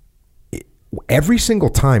 Every single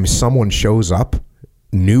time someone shows up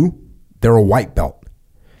new, they're a white belt.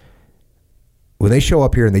 When they show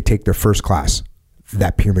up here and they take their first class,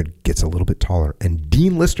 that pyramid gets a little bit taller and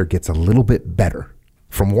Dean Lister gets a little bit better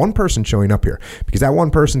from one person showing up here, because that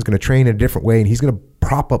one person's going to train in a different way and he's going to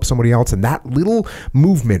prop up somebody else, and that little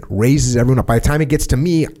movement raises everyone up. By the time it gets to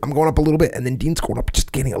me, I'm going up a little bit, and then Dean's going up,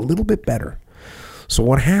 just getting a little bit better. So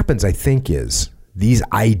what happens, I think, is these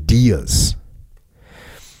ideas,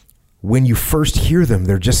 when you first hear them,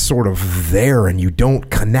 they're just sort of there and you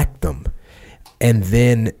don't connect them. And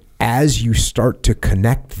then as you start to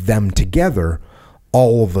connect them together,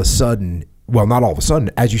 all of a sudden, well, not all of a sudden,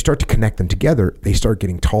 as you start to connect them together, they start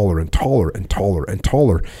getting taller and taller and taller and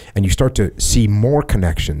taller, and you start to see more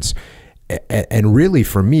connections. And really,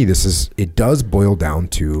 for me, it does boil down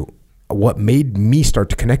to what made me start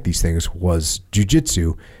to connect these things was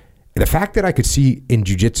jiu-jitsu. The fact that I could see in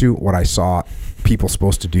jiu-jitsu what I saw people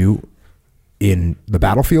supposed to do in the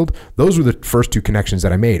battlefield, those were the first two connections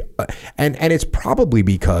that I made. And it's probably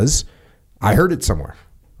because I heard it somewhere.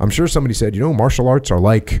 I'm sure somebody said, martial arts are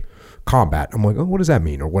like combat. I'm like, oh, what does that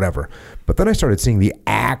mean, or whatever? But then I started seeing the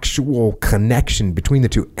actual connection between the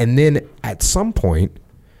two. And then at some point,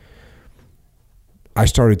 I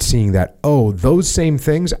started seeing that, those same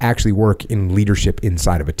things actually work in leadership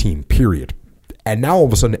inside of a team, period. And now all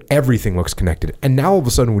of a sudden, everything looks connected. And now all of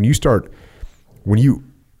a sudden, when you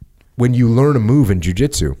learn a move in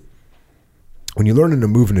jiu-jitsu, when you learn a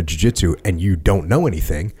move in a jiu-jitsu and you don't know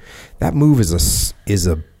anything, that move is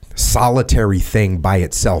a solitary thing by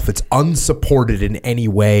itself. It's unsupported in any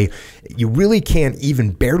way. You really can't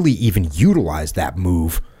barely even utilize that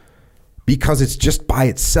move because it's just by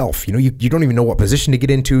itself. You don't even know what position to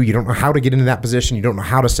get into. You don't know how to get into that position. You don't know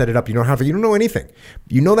how to set it up. You don't know anything.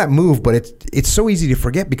 You know that move, but it's so easy to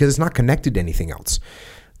forget because it's not connected to anything else.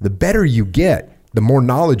 The better you get, the more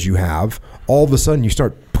knowledge you have, all of a sudden you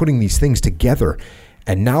start putting these things together.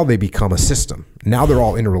 And now they become a system. Now they're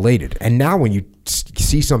all interrelated. And now when you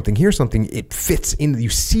see something, hear something, it fits in. You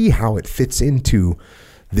see how it fits into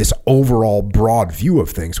this overall broad view of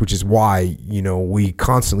things, which is why, we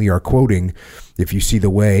constantly are quoting, if you see the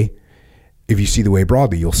way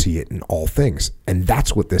broadly, you'll see it in all things. And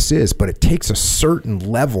that's what this is. But it takes a certain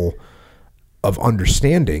level of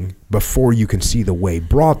understanding before you can see the way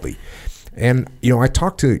broadly. And, I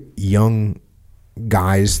talk to young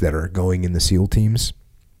guys that are going in the SEAL teams,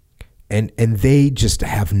 and they just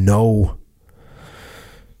have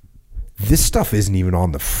this stuff isn't even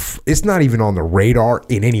it's not even on the radar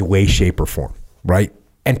in any way, shape, or form, right?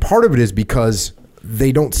 And part of it is because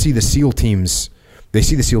they don't see the SEAL teams. They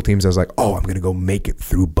see the SEAL teams as like, I'm going to go make it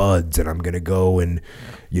through buds, and I'm going to go and,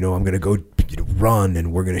 I'm going to go run,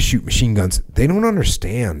 and we're going to shoot machine guns. They don't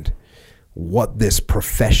understand what this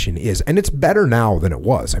profession is. And it's better now than it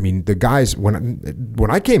was. I mean, the guys, when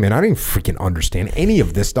I came in, I didn't freaking understand any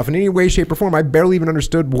of this stuff in any way, shape, or form. I barely even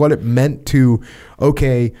understood what it meant to,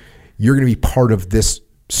 okay, you're going to be part of this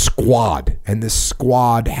squad, and this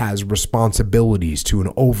squad has responsibilities to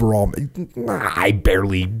an overall. I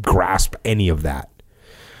barely grasp any of that.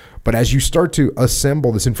 But as you start to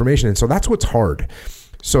assemble this information, and so that's what's hard.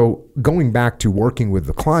 So going back to working with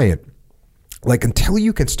the client, like until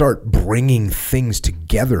you can start bringing things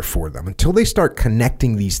together for them, until they start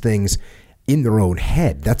connecting these things in their own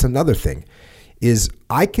head, that's another thing. is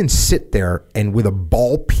I can sit there and with a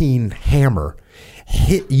ball peen hammer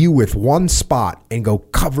hit you with one spot and go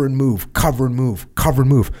cover and move, cover and move, cover and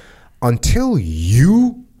move until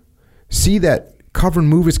you see that cover and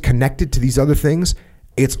move is connected to these other things.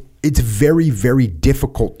 It's very, very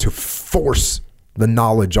difficult to force the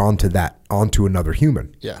knowledge onto another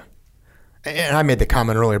human. Yeah. And I made the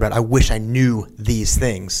comment earlier about I wish I knew these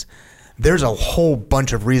things. There's a whole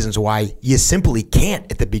bunch of reasons why you simply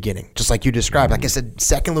can't at the beginning, just like you described. Like I said,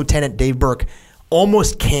 Second Lieutenant Dave Burke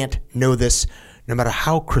almost can't know this, no matter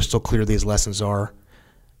how crystal clear these lessons are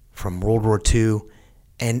from World War II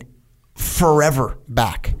and forever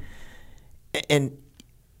back. And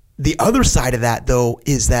the other side of that, though,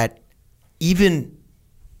 is that even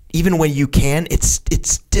when you can, it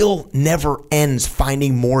still never ends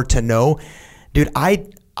finding more to know. Dude, I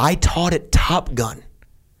taught at Top Gun.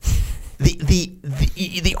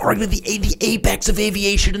 The argument, the apex of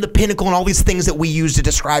aviation and the pinnacle and all these things that we use to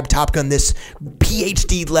describe Top Gun, this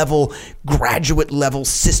PhD level, graduate level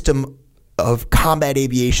system of combat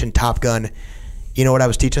aviation, Top Gun. You know what I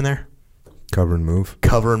was teaching there? Cover and move.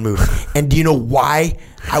 Cover and move. And do you know why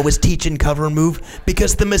I was teaching cover and move?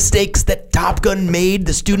 Because the mistakes that Top Gun made,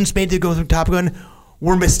 the students made to go through Top Gun,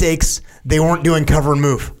 were mistakes. They weren't doing cover and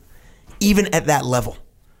move, even at that level.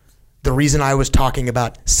 The reason I was talking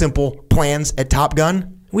about simple plans at Top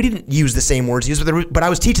Gun, we didn't use the same words used, but I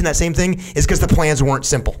was teaching that same thing is because the plans weren't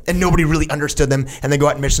simple and nobody really understood them. And they go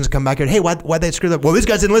out in missions and come back and, hey, why'd they screw that? Well, these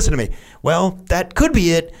guys didn't listen to me. Well, that could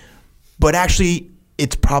be it, but actually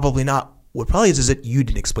it's probably not. What probably is that you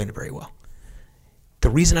didn't explain it very well. The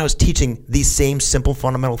reason I was teaching these same simple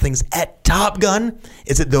fundamental things at Top Gun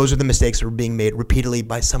is that those are the mistakes that were being made repeatedly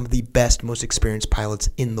by some of the best, most experienced pilots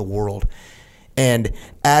in the world. And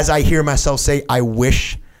as I hear myself say, I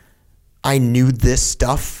wish I knew this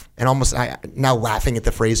stuff, and almost now laughing at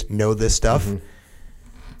the phrase, know this stuff,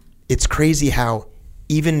 It's crazy how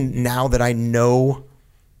even now that I know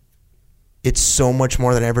it's so much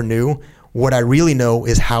more than I ever knew, what I really know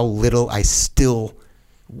is how little I still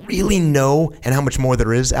really know and how much more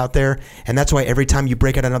there is out there. And that's why every time you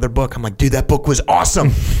break out another book, I'm like, dude, that book was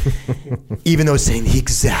awesome. Even though it's saying the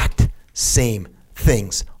exact same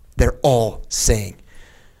things they're all saying.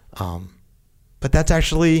 But that's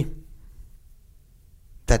actually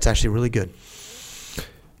really good.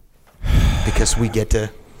 Because we get to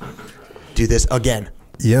do this again.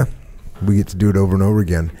 Yeah. We get to do it over and over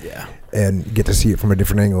again. Yeah. And get to see it from a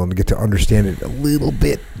different angle and get to understand it a little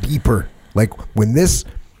bit deeper. Like when this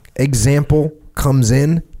example comes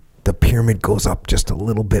in, the pyramid goes up just a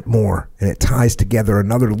little bit more and it ties together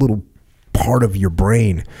another little part of your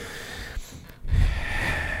brain.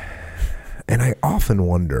 And I often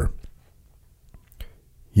wonder,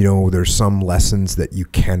 there's some lessons that you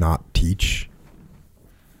cannot teach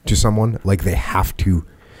to someone. Like they have to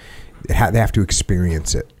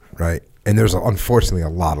experience it, right? And there's unfortunately a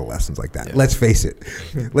lot of lessons like that. Yeah. Let's face it.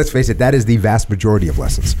 That is the vast majority of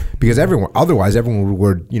lessons because otherwise everyone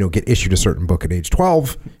would, get issued a certain book at age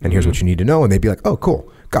 12 and here's what you need to know. And they'd be like, oh,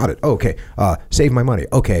 cool. Got it. Okay. Save my money.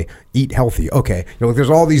 Okay. Eat healthy. Okay. There's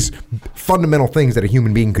all these fundamental things that a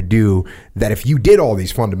human being could do that if you did all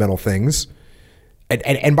these fundamental things,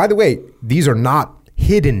 and by the way, these are not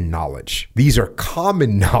hidden knowledge. These are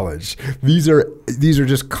common knowledge. These are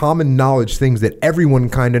just common knowledge, things that everyone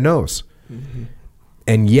kind of knows. Mm-hmm.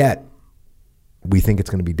 And yet we think it's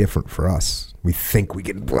going to be different for us. We think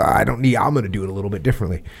I'm going to do it a little bit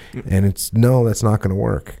differently. And that's not going to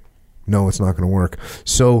work. No, it's not going to work.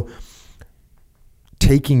 So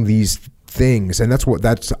taking these things, and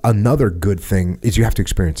that's another good thing is you have to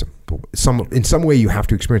experience them. In some way you have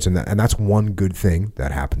to experience them. And that's one good thing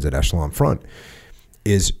that happens at Echelon Front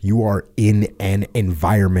is you are in an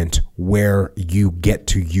environment where you get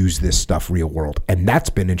to use this stuff real world. And that's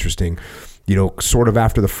been interesting, sort of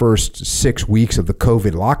after the first 6 weeks of the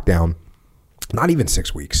COVID lockdown, not even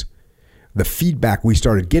 6 weeks, the feedback we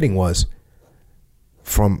started getting was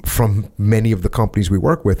from many of the companies we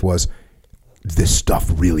work with was this stuff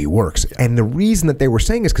really works. Yeah. And the reason that they were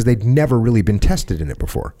saying is because they'd never really been tested in it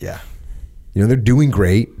before. Yeah. They're doing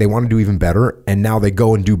great. They want to do even better. And now they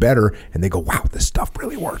go and do better. And they go, wow, this stuff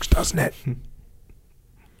really works, doesn't it?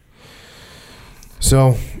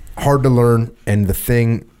 So hard to learn. And the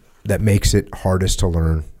thing that makes it hardest to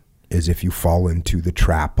learn is if you fall into the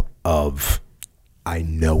trap of, I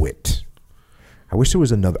know it. I wish there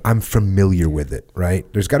was another, I'm familiar with it, right?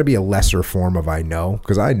 There's got to be a lesser form of I know.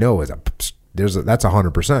 Because I know that's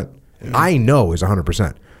 100%. Yeah. I know is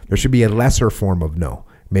 100%. There should be a lesser form of no.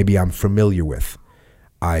 Maybe I'm familiar with.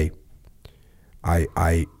 I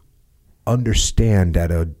understand at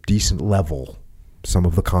a decent level some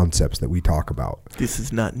of the concepts that we talk about. This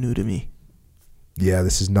is not new to me. Yeah,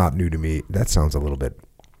 this is not new to me. That sounds a little bit,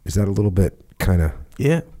 is that a little bit kind of?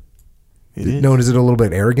 Yeah. It is. No, is it a little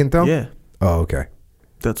bit arrogant though? Yeah. Oh, okay.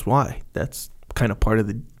 That's why. That's kind of part of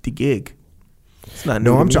the gig. It's not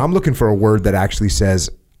No, new to me. I'm looking for a word that actually says,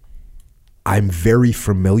 I'm very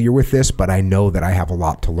familiar with this, but I know that I have a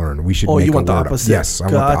lot to learn. We should make you a want the word up. opposite? Yes, I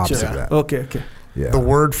want the opposite of that. Okay. Yeah. The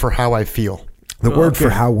word for how I feel. The word for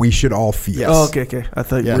Okay. how we should all feel. Yes. Oh, okay. I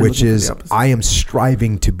thought you were Which looking for is, the opposite. I am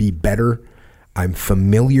striving to be better. I'm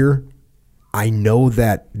familiar. I know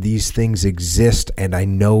that these things exist, and I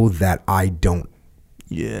know that I don't.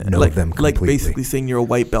 Yeah, know them like completely. basically saying you're a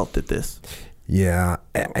white belt at this. Yeah.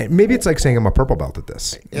 Maybe it's like saying I'm a purple belt at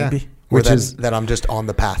this. Yeah. Maybe. Which Which is is- that I'm just on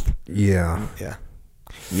the path. Yeah. Yeah.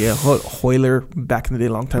 Yeah, Hoyler back in the day,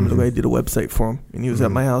 a long time ago, I did a website for him, and he was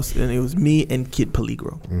at my house, and it was me and Kid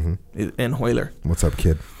Peligro and Hoyler. What's up,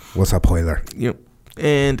 kid? What's up, Hoyler? Yep.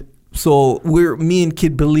 And so me and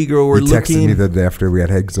Kid Peligro were He texted looking. me the day after we had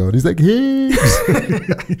Higgs on. He's like, Higgs.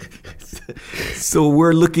 So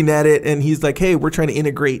we're looking at it, and he's like, "Hey, we're trying to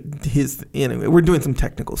integrate his." Anyway, we're doing some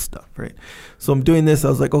technical stuff, right? So I'm doing this. I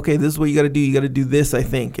was like, "Okay, this is what you got to do. You got to do this, I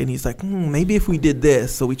think." And he's like, "Maybe if we did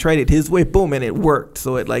this." So we tried it his way, boom, and it worked.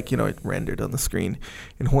 So it it rendered on the screen.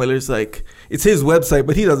 And Hoyler's like, "It's his website,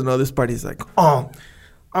 but he doesn't know this part." He's like, "Oh,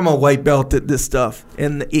 I'm a white belt at this stuff,"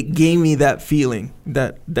 and it gave me that feeling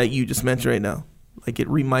that you just mentioned right now. Like it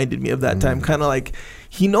reminded me of that time, kind of like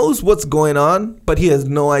he knows what's going on, but he has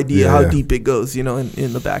no idea how deep it goes, in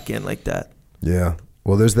the back end like that. Yeah.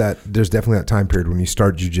 Well, there's definitely that time period when you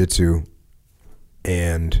start jiu-jitsu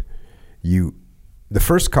and the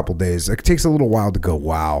first couple days, it takes a little while to go,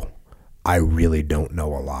 wow, I really don't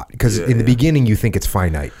know a lot. Because in the beginning, you think it's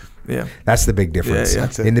finite. Yeah. That's the big difference. Yeah,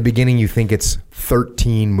 that's it. In the beginning, you think it's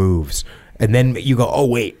 13 moves. And then you go, oh,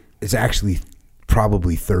 wait, it's actually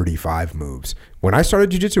probably 35 moves. When I started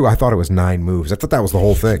jiu-jitsu, I thought it was 9 moves. I thought that was the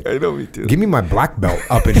whole thing. I know, me too. Give me my black belt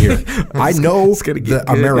up in here. I know it's gonna get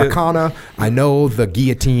the good, yeah. Americana. I know the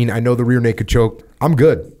guillotine. I know the rear naked choke. I'm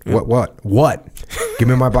good. Yeah. What? Give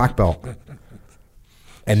me my black belt.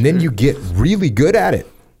 And then you get really good at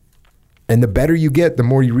it. And the better you get, the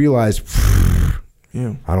more you realize,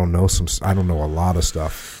 Yeah. I don't know a lot of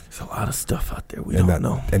stuff. There's a lot of stuff out there we And don't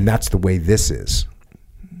know. And that's the way this is.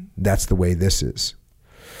 That's the way this is.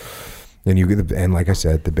 And like I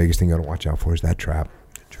said, the biggest thing you got to watch out for is that trap.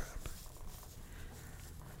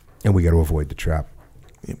 And we got to avoid the trap.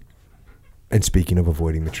 Yep. And speaking of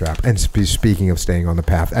avoiding the trap, and speaking of staying on the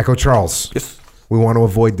path, Echo Charles, Yes. we want to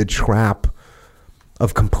avoid the trap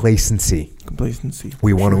of complacency. Complacency.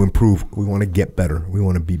 We want to improve. We want to get better. We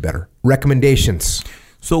want to be better. Recommendations.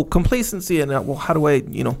 So complacency, and how do I,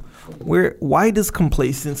 why does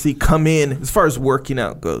complacency come in as far as working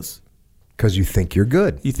out goes? Because you think you're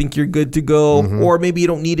good. You think you're good to go, or maybe you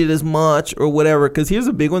don't need it as much, or whatever. Because here's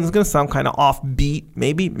a big one. It's going to sound kind of offbeat.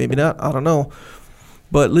 Maybe not. I don't know.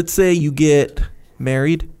 But let's say you get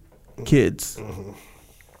married, kids.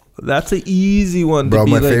 That's an easy one to Bro,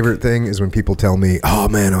 be my like, favorite thing is when people tell me, oh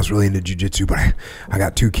man, I was really into jiu-jitsu, but I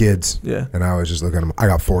got 2 kids. Yeah. And I always just look at them, I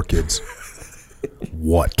got 4 kids.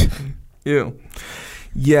 What?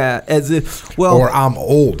 Yeah, as if, well. Or I'm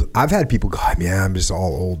old. I've had people go, yeah, I'm just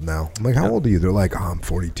all old now. I'm like, how old are you? They're like, oh, I'm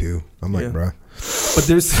 42. I'm like, Yeah. bro. But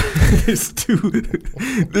there's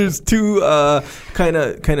two kind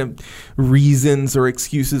of reasons or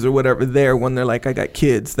excuses or whatever there when they're like, I got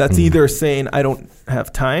kids. That's either saying I don't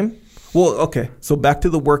have time. Well, okay. So back to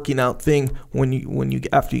the working out thing when you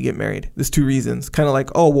after you get married. There's 2 reasons. Kind of like,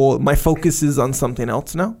 oh well, my focus is on something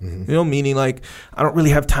else now. Meaning like I don't really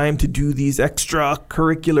have time to do these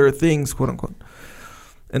extracurricular things, quote unquote.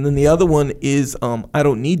 And then the other one is I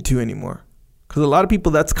don't need to anymore. Because a lot of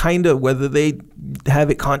people, that's kind of whether they have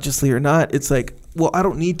it consciously or not. It's like, well, I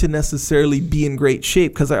don't need to necessarily be in great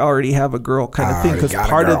shape because I already have a girl kind of thing. Because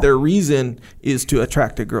part of their reason is to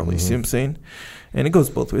attract a girl. You see what I'm saying? And it goes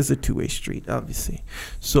both ways. It's a 2-way street, obviously.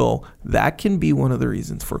 So that can be one of the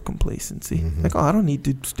reasons for complacency. Like, oh, I don't need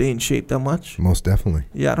to stay in shape that much. Most definitely.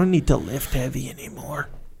 Yeah, I don't need to lift heavy anymore.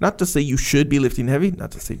 Not to say you should be lifting heavy.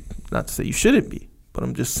 Not to say you shouldn't be. But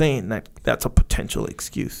I'm just saying that that's a potential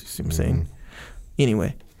excuse. You see what I'm saying?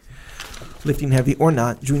 Anyway, lifting heavy or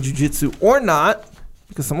not, doing jiu-jitsu or not,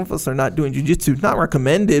 because some of us are not doing jiu-jitsu. Not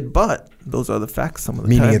recommended, but those are the facts some of the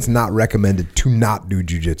time. Meaning it's not recommended to not do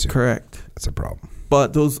jiu-jitsu. Correct. That's a problem.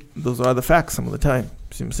 But those are the facts some of the time.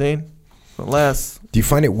 See what I'm saying? Unless. Do you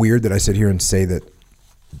find it weird that I sit here and say that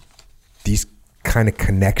these kind of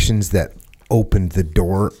connections that opened the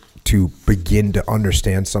door to begin to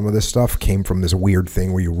understand some of this stuff came from this weird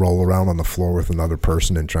thing where you roll around on the floor with another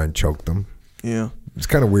person and try and choke them? Yeah. It's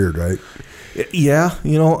kind of weird, right? Yeah,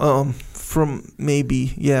 from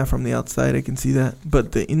the outside I can see that,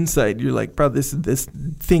 but the inside you're like, bro, this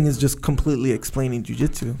thing is just completely explaining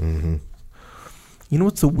jiu-jitsu. Mm-hmm. You know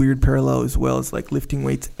what's a weird parallel as well is like lifting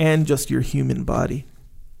weights and just your human body.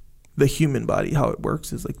 The human body, how it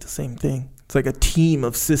works is like the same thing. It's like a team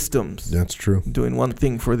of systems. That's true. Doing one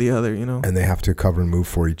thing for the other, And they have to cover and move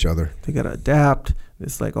for each other. They got to adapt.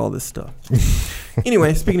 It's like all this stuff.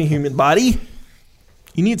 Anyway, speaking of human body,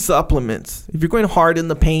 you need supplements. If you're going hard in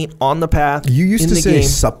the paint, on the path, you used to say game,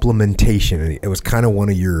 supplementation, and it was kind of one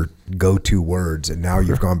of your go-to words, and now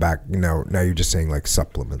you've gone back. Now you're just saying like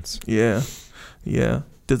supplements. Yeah.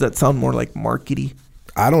 Does that sound more like markety?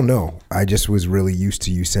 I don't know. I just was really used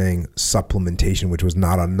to you saying supplementation, which was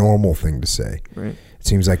not a normal thing to say. Right. It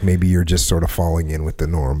seems like maybe you're just sort of falling in with the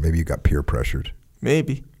norm. Maybe you got peer pressured.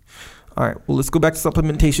 Maybe. All right. Well, let's go back to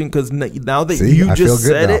supplementation because now that See, you I just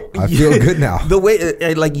said now. it, I feel good now. The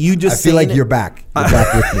way, like you just, I feel like you're back. You're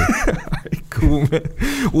back with me. All right, cool, man.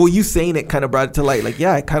 Well, you saying it kind of brought it to light. Like,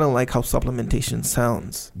 yeah, I kind of like how supplementation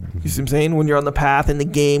sounds. Mm-hmm. You see what I'm saying? When you're on the path in the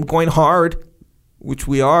game, going hard, which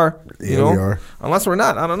we are. We are. Unless we're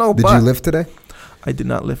not. I don't know. Did you lift today? I did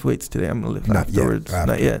not lift weights today. I'm gonna lift Not afterwards. yet.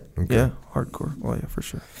 Not yet. Okay. Yeah, hardcore. Oh yeah, for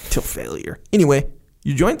sure. Till failure. Anyway,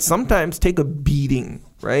 your joints sometimes take a beating,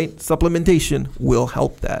 right? Supplementation will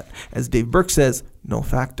help that. As Dave Burke says, no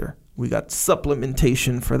factor. We got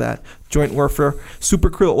supplementation for that. Joint Warfare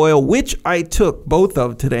Super Krill Oil, which I took both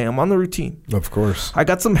of today. I'm on the routine. Of course. I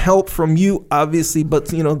got some help from you, obviously, but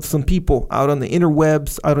some people out on the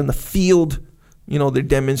interwebs, out in the field. They're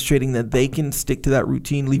demonstrating that they can stick to that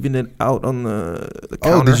routine, leaving it out on the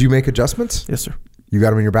counter. Oh, did you make adjustments? Yes, sir. You got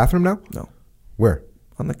them in your bathroom now? No. Where?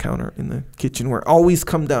 On the counter in the kitchen where I always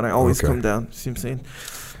come down. Okay. Come down. See what I'm saying?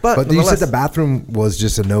 But you said the bathroom was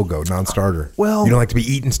just a no-go, non-starter. Well, you don't like to be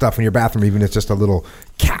eating stuff in your bathroom, even if it's just a little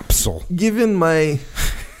capsule. Given my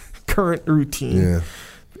current routine. Yeah.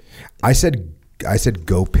 I said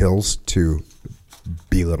go pills to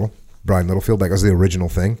Be Little, Brian Littlefield. That was the original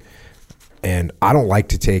thing. And I don't like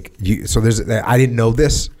to take so I didn't know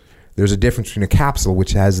this. There's a difference between a capsule,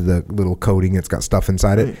 which has the little coating, it's got stuff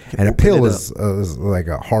inside it, and a pill is like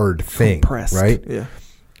a hard thing, compressed, right? Yeah.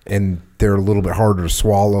 And they're a little bit harder to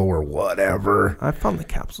swallow or whatever. I found the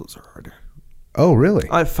capsules are harder. Oh, really?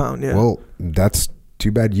 I found, yeah. Well, that's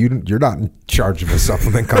too bad you're not in charge of a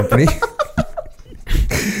supplement company.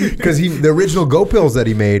 Because the original Go pills that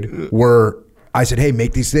he made were, I said, hey,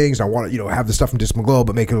 make these things. I want to, have the stuff from Discipline Glow,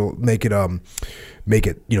 but make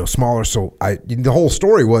it smaller. So the whole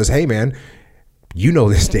story was, hey, man,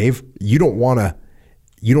 this, Dave. You don't want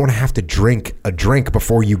to have to drink a drink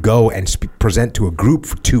before you go and present to a group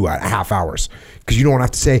for 2.5 hours, because you don't want to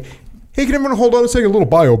have to say, hey, can everyone hold on a second, a little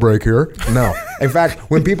bio break here? No. In fact,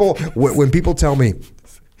 when people tell me,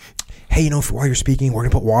 hey, while you're speaking, we're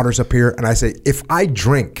gonna put waters up here, and I say, if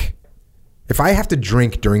I have to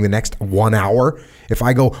drink during the next 1 hour, if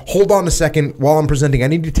I go, hold on a second while I'm presenting, I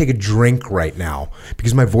need to take a drink right now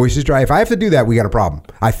because my voice is dry. If I have to do that, we got a problem.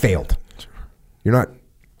 I failed. You're not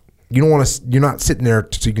sitting there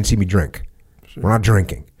so you can see me drink. Sure. We're not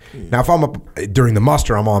drinking. Now, if I'm up during the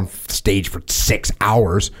muster, I'm on stage for 6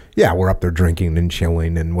 hours. Yeah, we're up there drinking and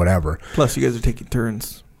chilling and whatever. Plus, you guys are taking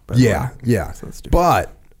turns. Yeah. So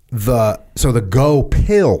but the Go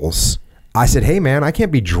pills, I said, hey, man, I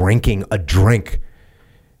can't be drinking a drink,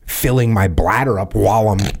 filling my bladder up while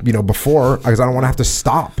I'm, before, because I don't want to have to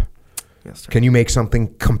stop. Yes, sir. Can you make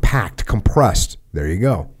something compact, compressed? There you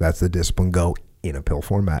go. That's the Discipline Go in a pill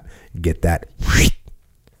format. Get that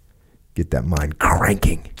mind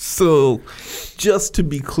cranking. So, just to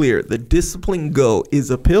be clear, the Discipline Go is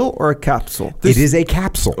a pill or a capsule? It is a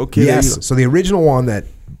capsule. Okay. Yes. So the original one that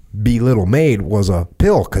Be Little made was a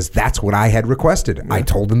pill because that's what I had requested. Yeah. I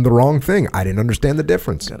told him the wrong thing. I didn't understand the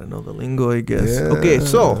difference. Gotta know the lingo, I guess. Yeah. Okay,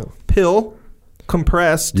 so pill,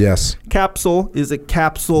 compressed. Yes. Capsule is a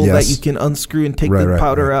capsule yes. that you can unscrew and take the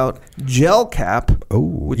powder out. Gel cap,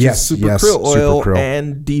 which is Super Krill oil, Super Krill.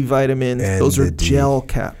 And D vitamins. And those are gel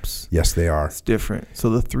caps. Yes, they are. It's different. So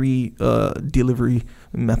the three delivery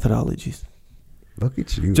methodologies. Look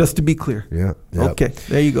at you. Just to be clear. Yeah. Yep. Okay,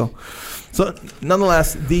 there you go. So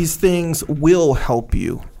nonetheless, these things will help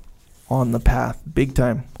you on the path big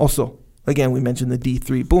time. Also, again, we mentioned the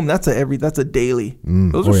D3. Boom, that's a daily.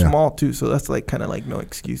 Those are small too, so that's like kind of like no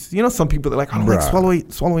excuse. Some people are like, I don't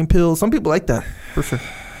like swallowing pills. Some people like that for sure.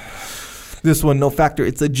 This one, no factor.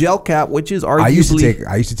 It's a gel cap, which is arguably.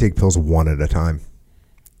 I used to take pills one at a time.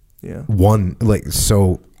 Yeah. One,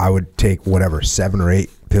 so I would take 7 or 8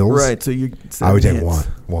 pills. Right. So I would take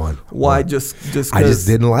one. Why? Just I just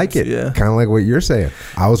didn't like it. Yeah. Kind of like what you're saying.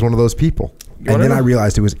 I was one of those people. And then I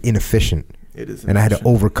realized it was inefficient. It is And I had to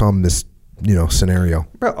overcome this, scenario.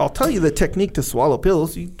 Bro, I'll tell you the technique to swallow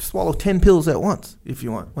pills. You swallow 10 pills at once if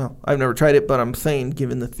you want. Well, I've never tried it, but I'm saying,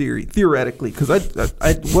 given the theoretically, because I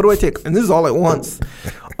what do I take? And this is all at once.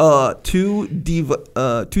 2 D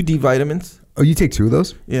vitamins. Oh, you take 2 of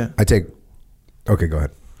those? Yeah. I take. Okay, go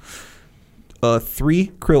ahead. 3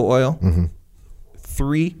 krill oil. Mm-hmm.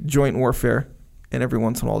 3 joint warfare. And every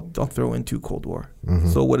once in a while, I'll throw in 2 Cold War. Mm-hmm.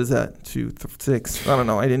 So what is that? 2, 6. I don't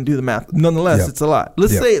know. I didn't do the math. Nonetheless, it's a lot.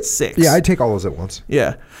 Let's say it's 6. Yeah, I take all those at once.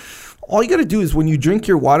 Yeah. All you got to do is when you drink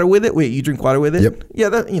your water with it. Wait, you drink water with it? Yep. Yeah,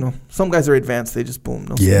 that some guys are advanced. They just boom.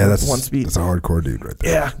 That's one speed. That's a hardcore dude right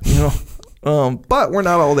there. Yeah, but we're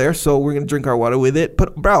not all there, so we're gonna drink our water with it.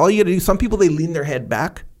 But bro, all you got to do. Some people they lean their head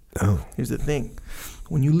back. Oh. Here's the thing.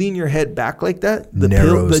 When you lean your head back like that,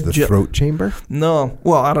 narrows the throat chamber? No.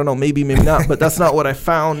 Well, I don't know. Maybe not. But that's not what I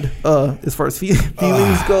found as far as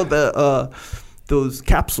feelings go. Those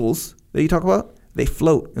capsules that you talk about, they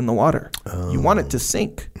float in the water. You want it to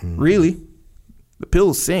sink. Really. The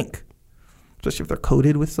pills sink. Especially if they're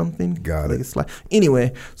coated with something. Got it.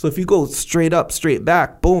 Anyway, so if you go straight up, straight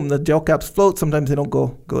back, boom, the gel caps float. Sometimes they don't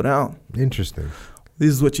go down. Interesting. This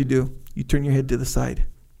is what you do. You turn your head to the side.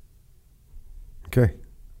 Okay.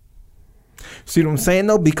 See what I'm saying,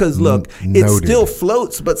 though? Because, look, it still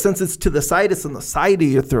floats, but since it's to the side, it's on the side of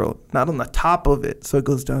your throat, not on the top of it. So it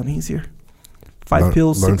goes down easier. 5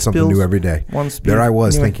 pills, 6 pills. Learn something new every day. One speed. There I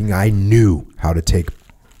was thinking I knew how to take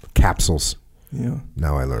capsules. Yeah.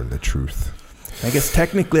 Now I learned the truth. I guess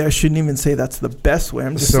technically I shouldn't even say that's the best way.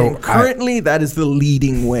 I'm just saying currently that is the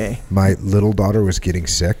leading way. My little daughter was getting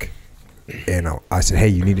sick, and I said, hey,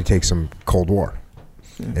 you need to take some Cold War.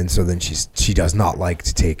 Yeah. And so then she does not like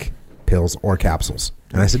to take pills or capsules.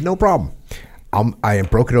 And I said, no problem. I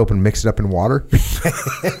broke it open, mixed it up in water.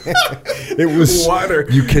 It was water.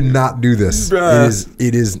 You cannot do this. Bruh.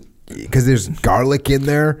 It is because there's garlic in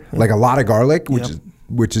there, like a lot of garlic,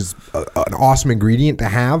 which is an awesome ingredient to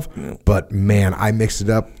have. But man, I mixed it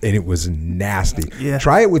up and it was nasty. Yeah.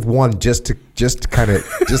 Try it with one just to kind of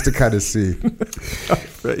see.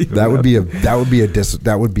 That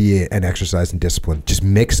would be an exercise in discipline. Just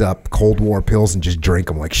mix up Cold War pills and just drink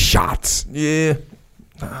them like shots. Yeah.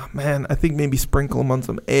 Oh, man, I think maybe sprinkle them on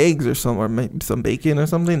some eggs or maybe some bacon or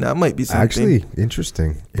something. That might be something. Actually,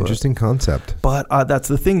 interesting concept. But that's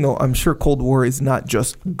the thing, though. I'm sure Cold War is not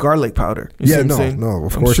just garlic powder. No,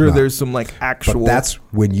 of course I'm sure not. There's some like actual. But that's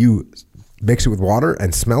when you mix it with water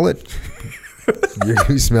and smell it.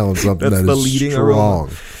 You're smelling something that is strong.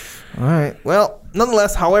 Aroma. All right. Well,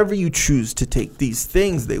 nonetheless, however you choose to take these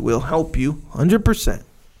things, they will help you 100%.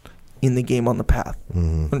 In the game on the path.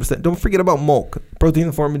 100%. Don't forget about milk. Protein in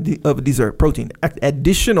the form of a dessert. Protein.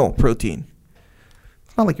 Additional protein.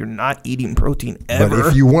 It's not like you're not eating protein ever. But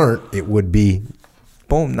if you weren't, it would be.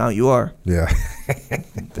 Boom. Now you are. Yeah.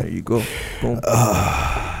 There you go. Boom.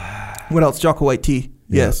 What else? Jocko White tea.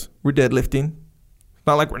 Yes. We're deadlifting. It's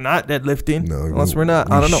not like we're not deadlifting. No. Unless we're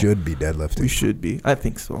not. I don't know. We should be deadlifting. We should be. I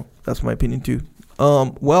think so. That's my opinion too.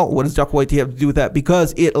 Well, what does Jocko White tea have to do with that?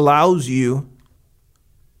 Because it allows you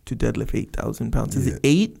to deadlift 8,000 pounds. Is it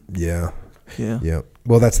 8? Yeah.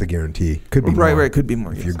 Well, that's the guarantee. Could be right. more. Right. Could be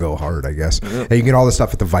more. If you go hard, I guess. Yep. And you can get all this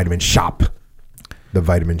stuff at the Vitamin Shop. The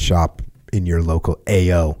Vitamin Shop in your local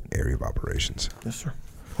AO, area of operations. Yes, sir.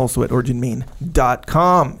 Also at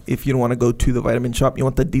OriginMain.com. If you don't want to go to the Vitamin Shop, you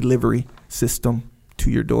want the delivery system to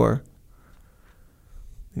your door.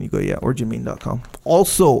 Then you go, OriginMain.com.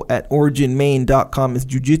 Also at OriginMain.com is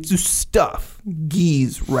jiu-jitsu stuff.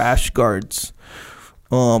 Gis, rash guards.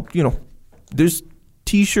 There's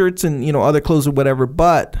t-shirts and, other clothes or whatever,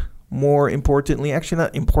 but more importantly, actually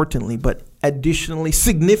not importantly, but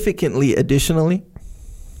significantly additionally,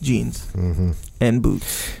 jeans and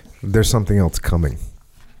boots. There's something else coming,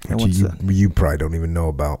 which you probably don't even know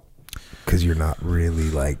about because you're not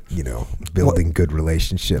really building good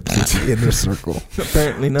relationships. It's the inner circle.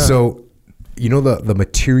 Apparently not. So, the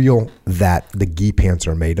material that the gi pants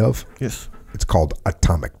are made of? Yes. It's called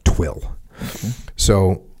atomic twill.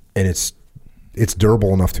 So, and it's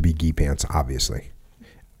durable enough to be gi pants, obviously.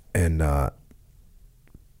 And I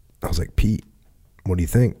was like, Pete, what do you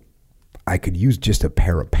think? I could use just a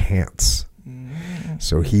pair of pants.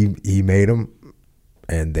 So he made them,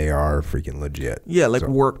 and they are freaking legit. Yeah, like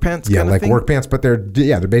work pants. Yeah, kind of like thing? work pants, but they're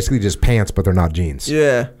basically just pants, but they're not jeans.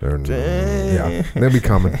 Yeah. They'll be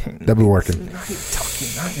coming. They'll be working. Now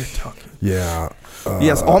you're talking. Yeah.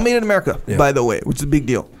 Yes, all made in America, by the way, which is a big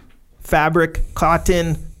deal. Fabric,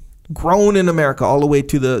 cotton, grown in America, all the way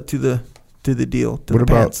to the deal.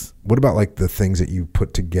 What about like the things that you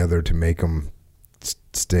put together to make them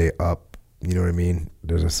stay up You know what I mean?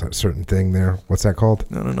 There's a certain thing there. What's that called?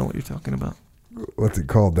 I don't know what you're talking about. What's it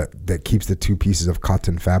called that keeps the two pieces of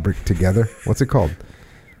cotton fabric together? What's it called?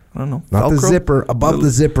 I don't know. Not Velcro? the zipper. Above the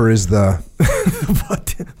zipper is the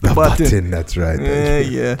button. the button. That's right.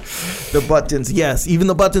 Yeah. The buttons. Yes, even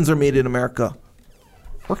the buttons are made in America.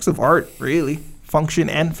 Works of art, really. Function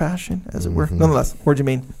and fashion, as it were. Nonetheless,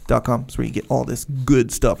 HorgeMain.com is where you get all this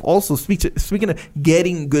good stuff. Also, speaking of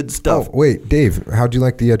getting good stuff. Oh, wait, Dave, how'd you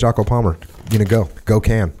like the Jocko Palmer? You gonna go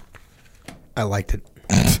can? I liked it.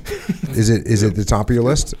 Is it the top of your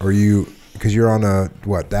list? Or because you're on a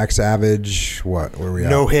Dak Savage? Where are we at?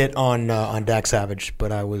 No hit on Dak Savage,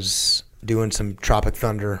 but I was doing some Tropic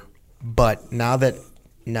Thunder. But now that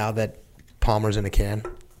Palmer's in a can,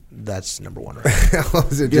 that's number one. Right?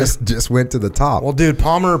 It just went to the top. Well, dude,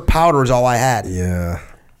 Palmer powder is all I had. Yeah.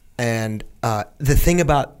 And the thing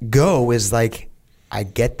about Go is like, I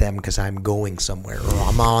get them because I'm going somewhere or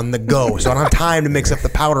I'm on the go. So I don't have time to mix up the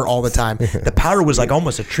powder all the time. The powder was like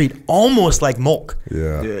almost a treat, almost like milk.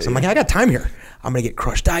 Yeah. So I'm like, I got time here. I'm going to get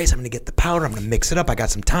crushed ice. I'm going to get the powder. I'm going to mix it up. I got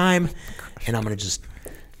some time. And I'm going to just,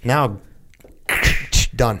 now,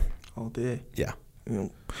 done. All day. Yeah.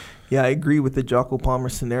 Yeah, I agree with the Jocko Palmer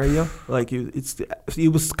scenario. Like it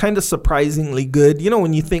was kind of surprisingly good. You know,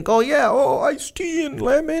 when you think, iced tea and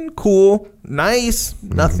lemon, cool, nice,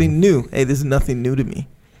 nothing new. Hey, this is nothing new to me.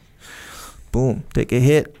 Boom, take a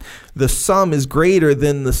hit. The sum is greater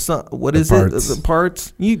than the sum. What is it? The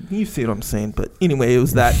parts. You see what I'm saying? But anyway, it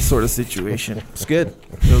was that sort of situation. It's good,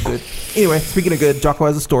 real good. Anyway, speaking of good, Jocko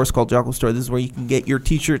has a store. It's called Jocko Store. This is where you can get your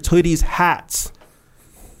t-shirts, hoodies, hats.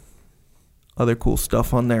 Other cool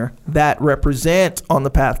stuff on there that represent on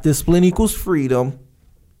the path. Discipline equals freedom.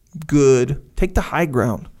 Good. Take the high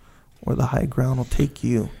ground, or the high ground will take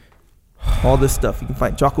you. All this stuff you can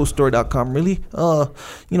find jockostore.com. Really,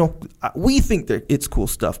 we think that it's cool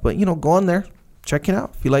stuff, but go on there, check it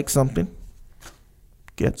out. If you like something,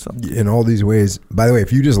 get something. In all these ways. By the way,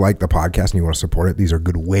 if you just like the podcast and you want to support it, these are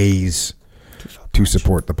good ways to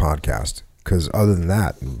support the podcast. Because other than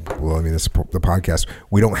that, the podcast,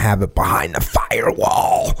 we don't have it behind the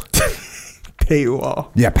firewall. Paywall.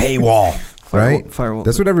 Yeah, paywall. Right? Firewall.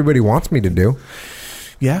 That's what everybody wants me to do.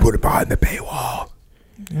 Yeah. Put it behind the paywall.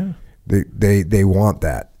 Yeah. They want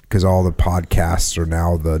that because all the podcasts are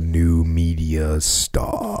now the new media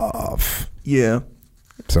stuff. Yeah.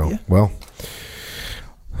 So, well.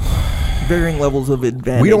 Varying levels of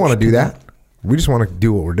advantage. We don't want to do that. We just want to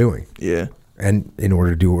do what we're doing. Yeah. And in order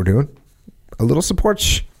to do what we're doing, a little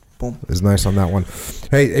support boom is nice on that one.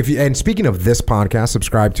 Hey, and speaking of this podcast,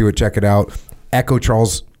 subscribe to it, check it out. Echo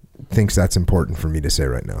Charles thinks that's important for me to say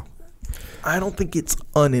right now. I don't think it's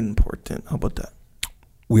unimportant. How about that?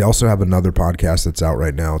 We also have another podcast that's out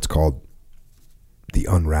right now. It's called The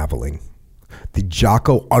Unraveling. The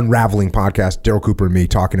Jocko Unraveling podcast. Daryl Cooper and me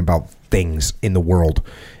talking about things in the world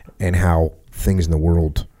and how things in the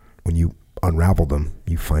world, when you unravel them,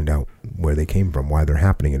 you find out where they came from, why they're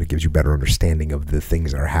happening, and it gives you better understanding of the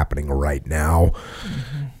things that are happening right now.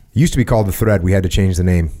 It used to be called The Thread. We had to change the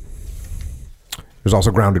name. There's also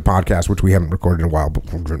Grounded Podcast, which we haven't recorded in a while,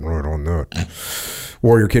 but we're getting right on that.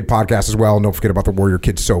 Warrior Kid Podcast as well. And don't forget about the Warrior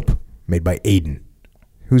Kid soap made by Aiden,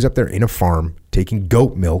 who's up there in a farm taking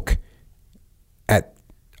goat milk at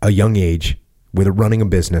a young age with running a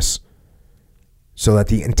business so that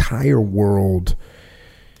the entire world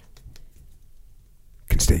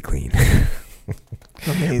can stay clean.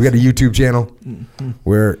 We got a YouTube channel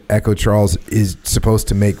where Echo Charles is supposed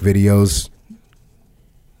to make videos,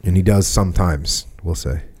 and he does sometimes, we'll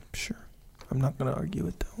say. Sure. I'm not going to argue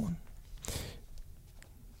with that one.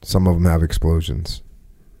 Some of them have explosions.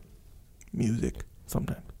 Music,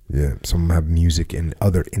 sometimes. Yeah, some of them have music and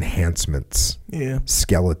other enhancements. Yeah.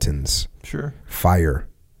 Skeletons. Sure. Fire.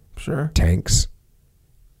 Sure. Tanks.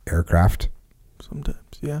 Aircraft. Sometimes,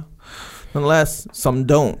 yeah. Unless some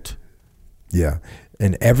don't. Yeah.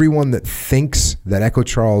 And everyone that thinks that Echo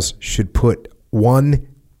Charles should put one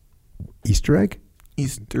Easter egg?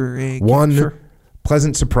 One sure.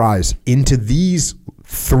 pleasant surprise into these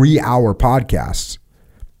 3-hour podcasts.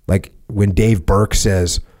 Like when Dave Burke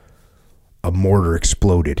says a mortar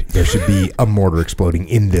exploded, there should be a mortar exploding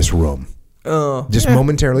in this room. Just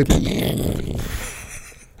momentarily.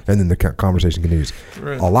 And then the conversation continues.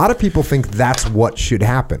 Right. A lot of people think that's what should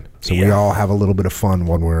happen. So we all have a little bit of fun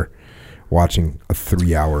when we're watching a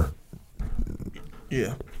 3-hour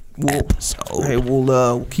episode. Hey,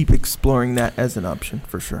 we'll keep exploring that as an option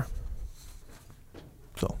for sure.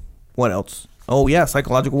 So, what else? Oh, yeah,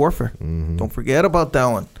 psychological warfare. Mm-hmm. Don't forget about that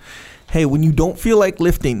one. Hey, when you don't feel like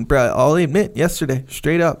lifting, bro, I'll admit, yesterday,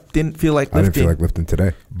 straight up, didn't feel like lifting. I didn't feel like lifting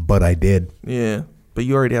today, but I did. Yeah. but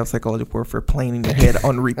you already have Psychological Warfare playing in your head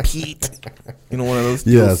on repeat. You know, one of those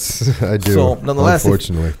deals. Yes, I do. So, nonetheless,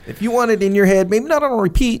 unfortunately. if you want it in your head, maybe not on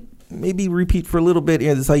repeat, maybe repeat for a little bit.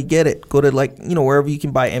 Yeah, that's how you get it. Go to, like, you know, wherever you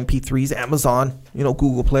can buy MP3s, Amazon, you know,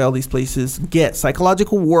 Google Play, all these places. Get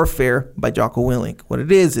Psychological Warfare by Jocko Willink. What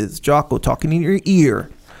it is Jocko talking in your ear,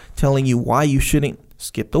 telling you why you shouldn't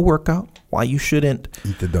skip the workout, why you shouldn't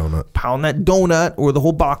Eat the donut. pound that donut or the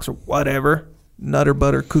whole box or whatever, nutter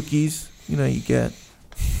butter cookies, you know, you get.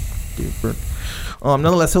 Dave Burke.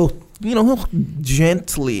 Nonetheless, he'll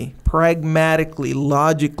gently, pragmatically,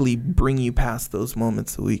 logically bring you past those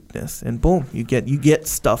moments of weakness, and boom, you get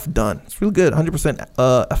stuff done. It's really good,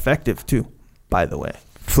 100% effective too, by the way.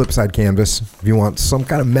 Flipside Canvas. If you want some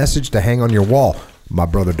kind of message to hang on your wall, my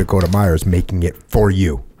brother Dakota Meyer is making it for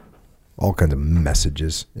you. All kinds of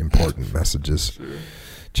messages, important messages. Sure.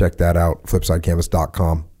 Check that out,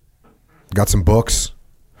 flipsidecanvas.com. Got some books.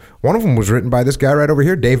 One of them was written by this guy right over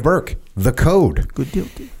here, Dave Burke. The Code. Good deal,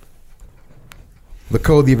 Dave. The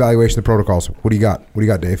Code, the evaluation, the protocols. What do you got? What do you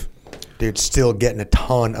got, Dave? Dude, still getting a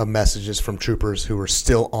ton of messages from troopers who are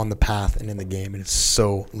still on the path and in the game, and it's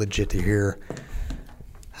so legit to hear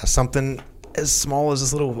something as small as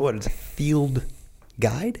this little, field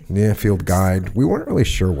guide? Yeah, field guide. We weren't really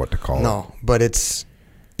sure what to call it. No, but it's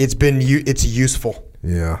useful.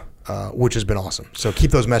 Yeah. Which has been awesome. So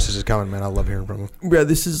keep those messages coming, man. I love hearing from them. Yeah,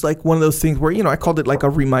 this is like one of those things where, you know, I called it like a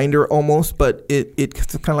reminder almost, but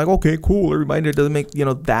it's kind of like, okay, cool. A reminder doesn't make, you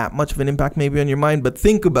know, that much of an impact maybe on your mind, but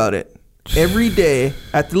think about it. Every day,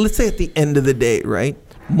 let's say at the end of the day, right?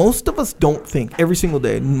 Most of us don't think, every single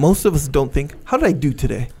day, most of us don't think, how did I do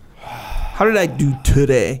today? How did I do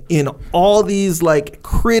today in all these like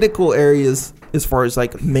critical areas as far as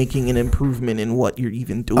like making an improvement in what you're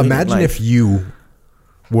even doing? Imagine if you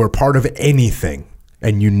were part of anything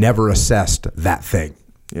and you never assessed that thing.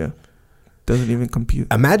 Yeah. Doesn't even compute.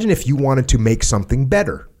 Imagine if you wanted to make something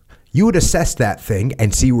better. You would assess that thing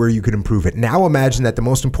and see where you could improve it. Now imagine that the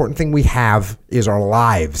most important thing we have is our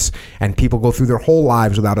lives, and people go through their whole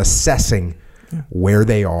lives without assessing where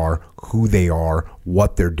they are, who they are,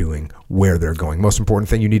 what they're doing, where they're going. Most important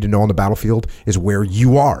thing you need to know on the battlefield is where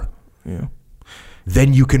you are. Yeah.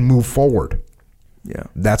 Then you can move forward. Yeah.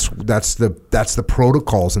 That's the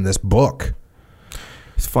protocols in this book.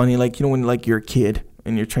 It's funny, like, you know, when like you're a kid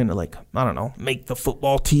and you're trying to, like, I don't know, make the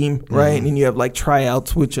football team, right? Mm-hmm. And you have like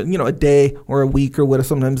tryouts, which, you know, a day or a week or whatever,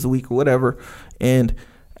 sometimes a week or whatever. And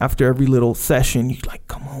after every little session, you like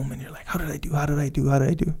come home and you're like, how did I do? How did I do? How did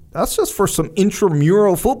I do? That's just for some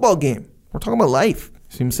intramural football game. We're talking about life.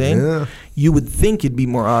 See what I'm saying? Yeah. You would think it'd be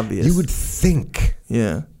more obvious. You would think.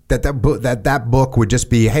 Yeah. That book would just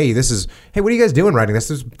be, hey, what are you guys doing writing this?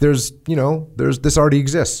 There's this already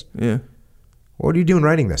exists. Yeah. What are you doing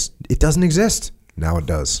writing this? It doesn't exist. Now it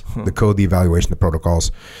does. The code, the evaluation, the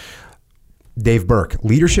protocols. Dave Burke,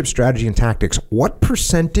 leadership strategy and tactics. What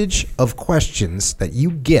percentage of questions that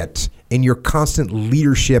you get in your constant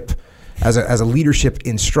leadership as a leadership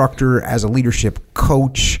instructor, as a leadership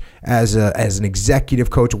coach, as an executive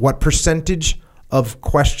coach, what percentage of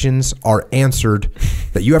questions are answered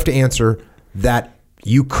that you have to answer that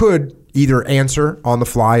you could either answer on the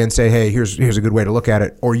fly and say, hey, here's a good way to look at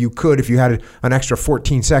it, or you could, if you had an extra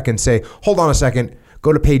 14 seconds, say, hold on a second,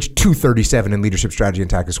 go to page 237 in leadership strategy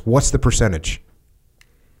and tactics. What's the percentage?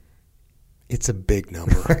 It's a big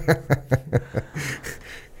number.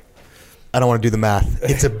 I don't want to do the math.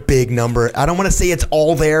 It's a big number. I don't want to say it's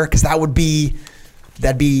all there, because that'd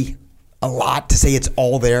be a lot to say it's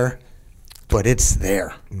all there, but it's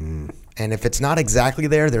there. Mm. And if it's not exactly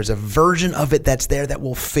there, there's a version of it that's there that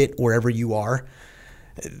will fit wherever you are.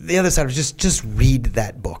 The other side is just read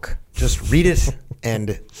that book. Just read it, and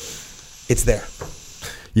it's there.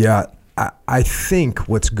 Yeah, I think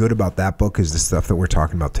what's good about that book is the stuff that we're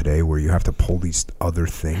talking about today, where you have to pull these other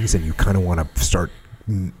things and you kind of want to start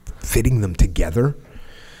fitting them together.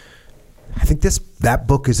 I think that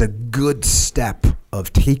book is a good step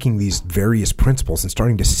of taking these various principles and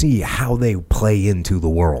starting to see how they play into the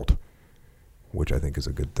world, which I think is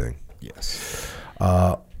a good thing. Yes.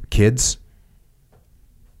 Kids,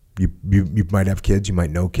 you might have kids, you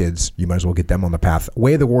might know kids, you might as well get them on the path.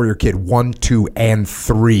 Way of the Warrior Kid 1, 2, and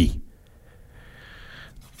 3.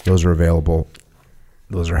 Those are available.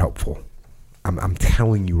 Those are helpful. I'm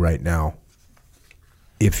telling you right now,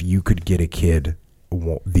 if you could get a kid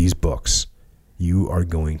these books, you are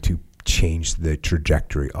going to change the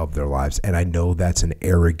trajectory of their lives. And I know that's an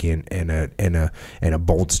arrogant and a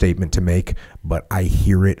bold statement to make, but I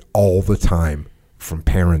hear it all the time from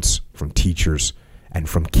parents, from teachers, and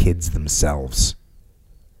from kids themselves.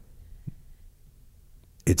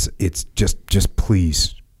 It's just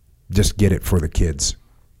please Just get it for the kids.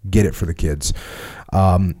 Get it for the kids.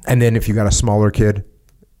 And then if you got a smaller kid,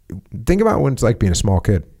 think about what it's like being a small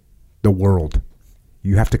kid. The world.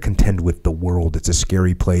 You have to contend with the world. It's a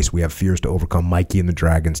scary place. We have fears to overcome. Mikey and the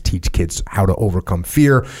Dragons teach kids how to overcome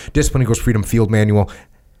fear. Discipline Equals Freedom Field Manual.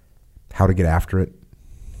 How to get after it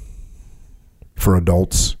for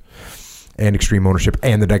adults. And Extreme Ownership.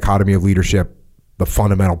 And the Dichotomy of Leadership. The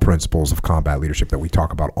fundamental principles of combat leadership that we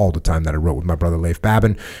talk about all the time that I wrote with my brother Leif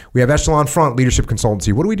Babin. We have Echelon Front Leadership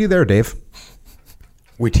Consultancy. What do we do there, Dave?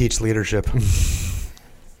 We teach leadership.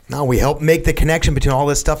 No, we help make the connection between all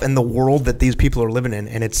this stuff and the world that these people are living in.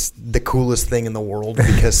 And it's the coolest thing in the world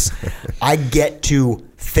because I get to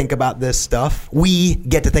think about this stuff. We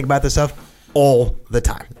get to think about this stuff all the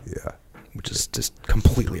time. Yeah. Which is just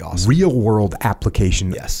completely awesome. Real world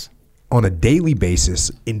application. Yes. On a daily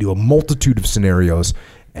basis into a multitude of scenarios.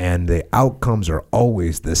 And the outcomes are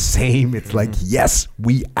always the same. It's like, yes,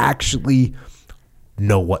 we actually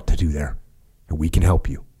know what to do there. And we can help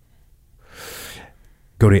you.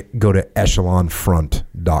 Go to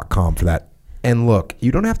echelonfront.com for that. And look,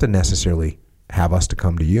 you don't have to necessarily have us to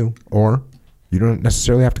come to you, or you don't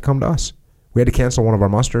necessarily have to come to us. We had to cancel one of our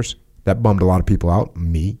musters. That bummed a lot of people out.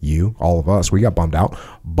 Me, you, all of us. We got bummed out.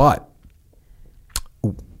 But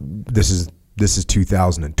this is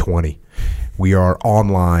 2020. We are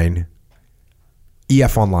online,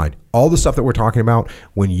 EF Online. All the stuff that we're talking about,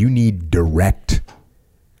 when you need direct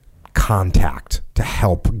contact to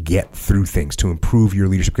help get through things, to improve your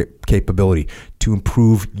leadership capability, to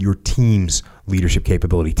improve your team's leadership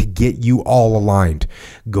capability, to get you all aligned,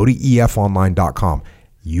 go to efonline.com.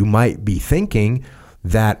 You might be thinking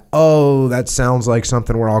that, oh, that sounds like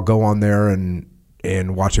something where I'll go on there and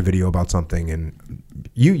watch a video about something. And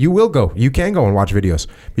you will go. You can go and watch videos.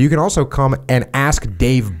 But you can also come and ask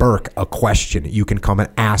Dave Burke a question. You can come and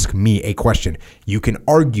ask me a question. You can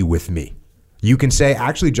argue with me. You can say,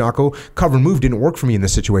 actually, Jocko, cover and move didn't work for me in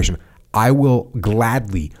this situation. I will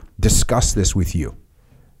gladly discuss this with you.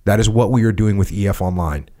 That is what we are doing with EF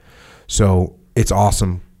Online. So it's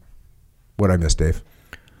awesome. What I missed, Dave?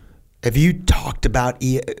 Have you talked about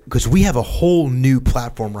because we have a whole new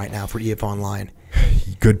platform right now for EF Online.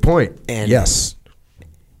 Good point. And yes.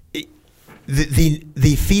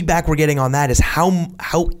 The feedback we're getting on that is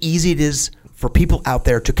how easy it is for people out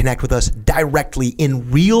there to connect with us directly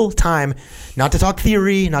in real time, not to talk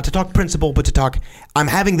theory, not to talk principle, but to talk, I'm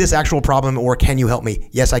having this actual problem, or can you help me?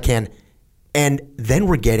 Yes, I can. And then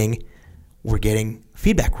we're getting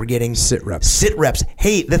feedback. We're getting sit reps.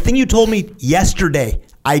 Hey, the thing you told me yesterday,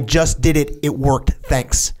 I just did it. It worked.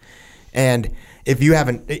 Thanks. And if you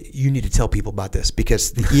haven't, you need to tell people about this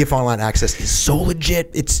because the EF Online access is so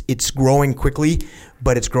legit. It's growing quickly,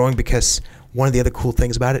 but it's growing because one of the other cool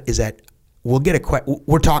things about it is that we'll get a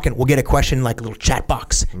question like a little chat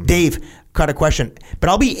box. Mm-hmm. Dave, got a question, but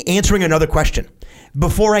I'll be answering another question.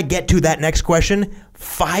 Before I get to that next question,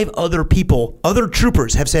 5 other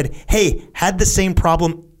troopers have said, hey, had the same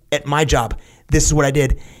problem at my job. This is what I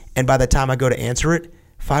did. And by the time I go to answer it,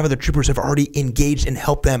 5 other troopers have already engaged and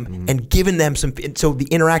helped them and given them some. So the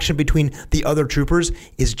interaction between the other troopers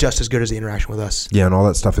is just as good as the interaction with us. Yeah, and all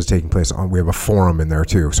that stuff is taking place we have a forum in there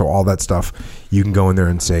too. So all that stuff, you can go in there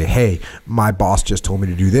and say, hey, my boss just told me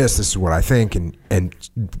to do this. This is what I think. And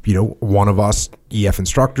one of us EF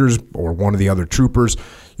instructors or one of the other troopers,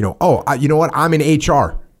 you know what? I'm in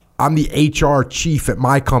HR. I'm the HR chief at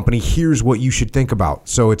my company. Here's what you should think about.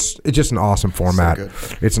 So it's just an awesome format.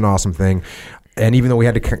 So it's an awesome thing. And even though we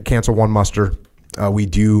had to cancel one muster, we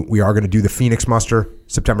are going to do the Phoenix muster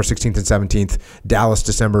September 16th and 17th, Dallas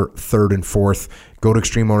December 3rd and 4th. Go to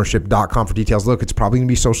extremeownership.com for details. Look, it's probably going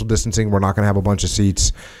to be social distancing. We're not going to have a bunch of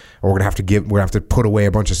seats, or we're going to have to put away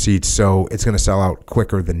a bunch of seats. So it's going to sell out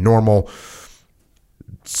quicker than normal.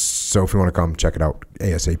 So if you want to come, check it out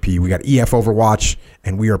ASAP. We got EF Overwatch,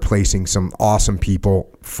 and we are placing some awesome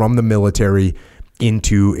people from the military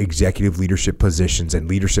into executive leadership positions and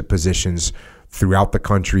leadership positions throughout the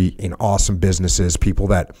country in awesome businesses,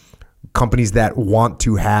 companies that want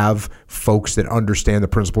to have folks that understand the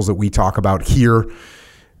principles that we talk about here.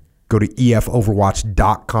 Go to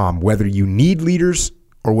efoverwatch.com. Whether you need leaders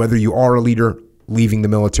or whether you are a leader leaving the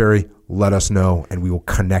military, let us know and we will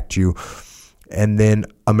connect you. And then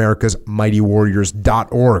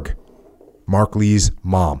americasmightywarriors.org. Mark Lee's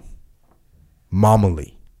mom, Mama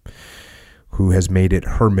Lee, who has made it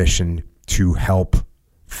her mission to help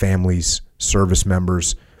families, service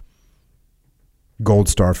members, Gold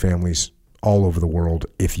Star families all over the world.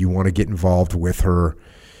 If you want to get involved with her,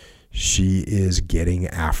 she is getting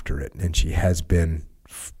after it, and she has been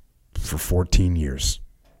for 14 years.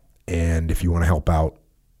 And if you want to help out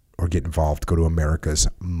or get involved, go to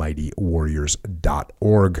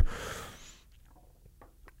americasmightywarriors.org.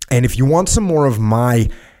 And if you want some more of my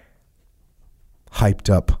hyped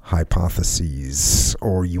up hypotheses,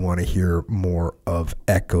 or you want to hear more of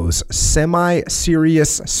Echo's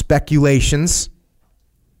semi-serious speculations,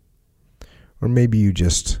 or maybe you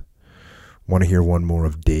just want to hear one more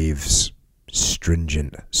of Dave's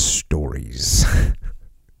stringent stories,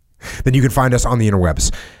 then you can find us on the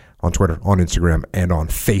interwebs, on Twitter, on Instagram, and on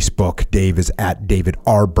Facebook. Dave is at David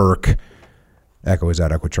R. Burke. Echo is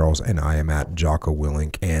at Echo Charles, and I am at Jocko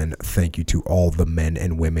Willink. And thank you to all the men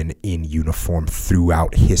and women in uniform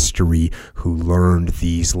throughout history who learned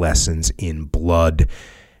these lessons in blood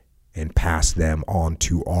and passed them on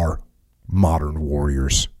to our modern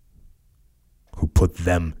warriors who put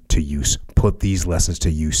them to use, put these lessons to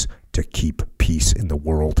use to keep peace in the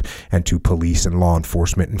world. And to police and law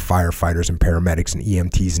enforcement and firefighters and paramedics and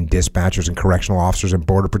EMTs and dispatchers and correctional officers and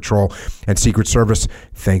Border Patrol and Secret Service,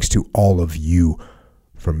 thanks to all of you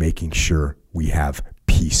for making sure we have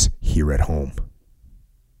peace here at home.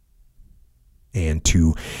 And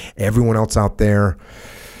to everyone else out there,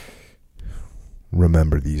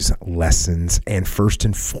 remember these lessons. And first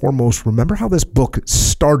and foremost, remember how this book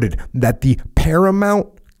started, that the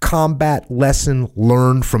paramount combat lesson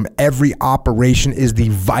learned from every operation is the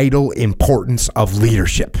vital importance of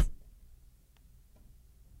leadership.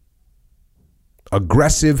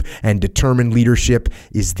 Aggressive and determined leadership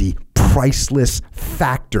is the priceless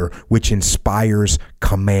factor which inspires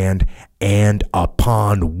command and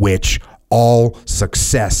upon which all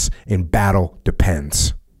success in battle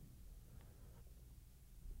depends.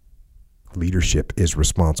 Leadership is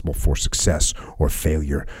responsible for success or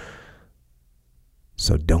failure.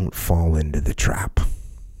 So don't fall into the trap.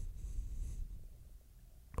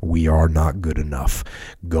 We are not good enough.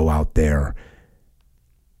 Go out there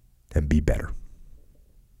and be better.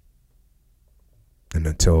 And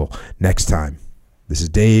until next time, this is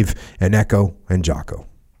Dave and Echo and Jocko.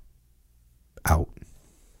 Out.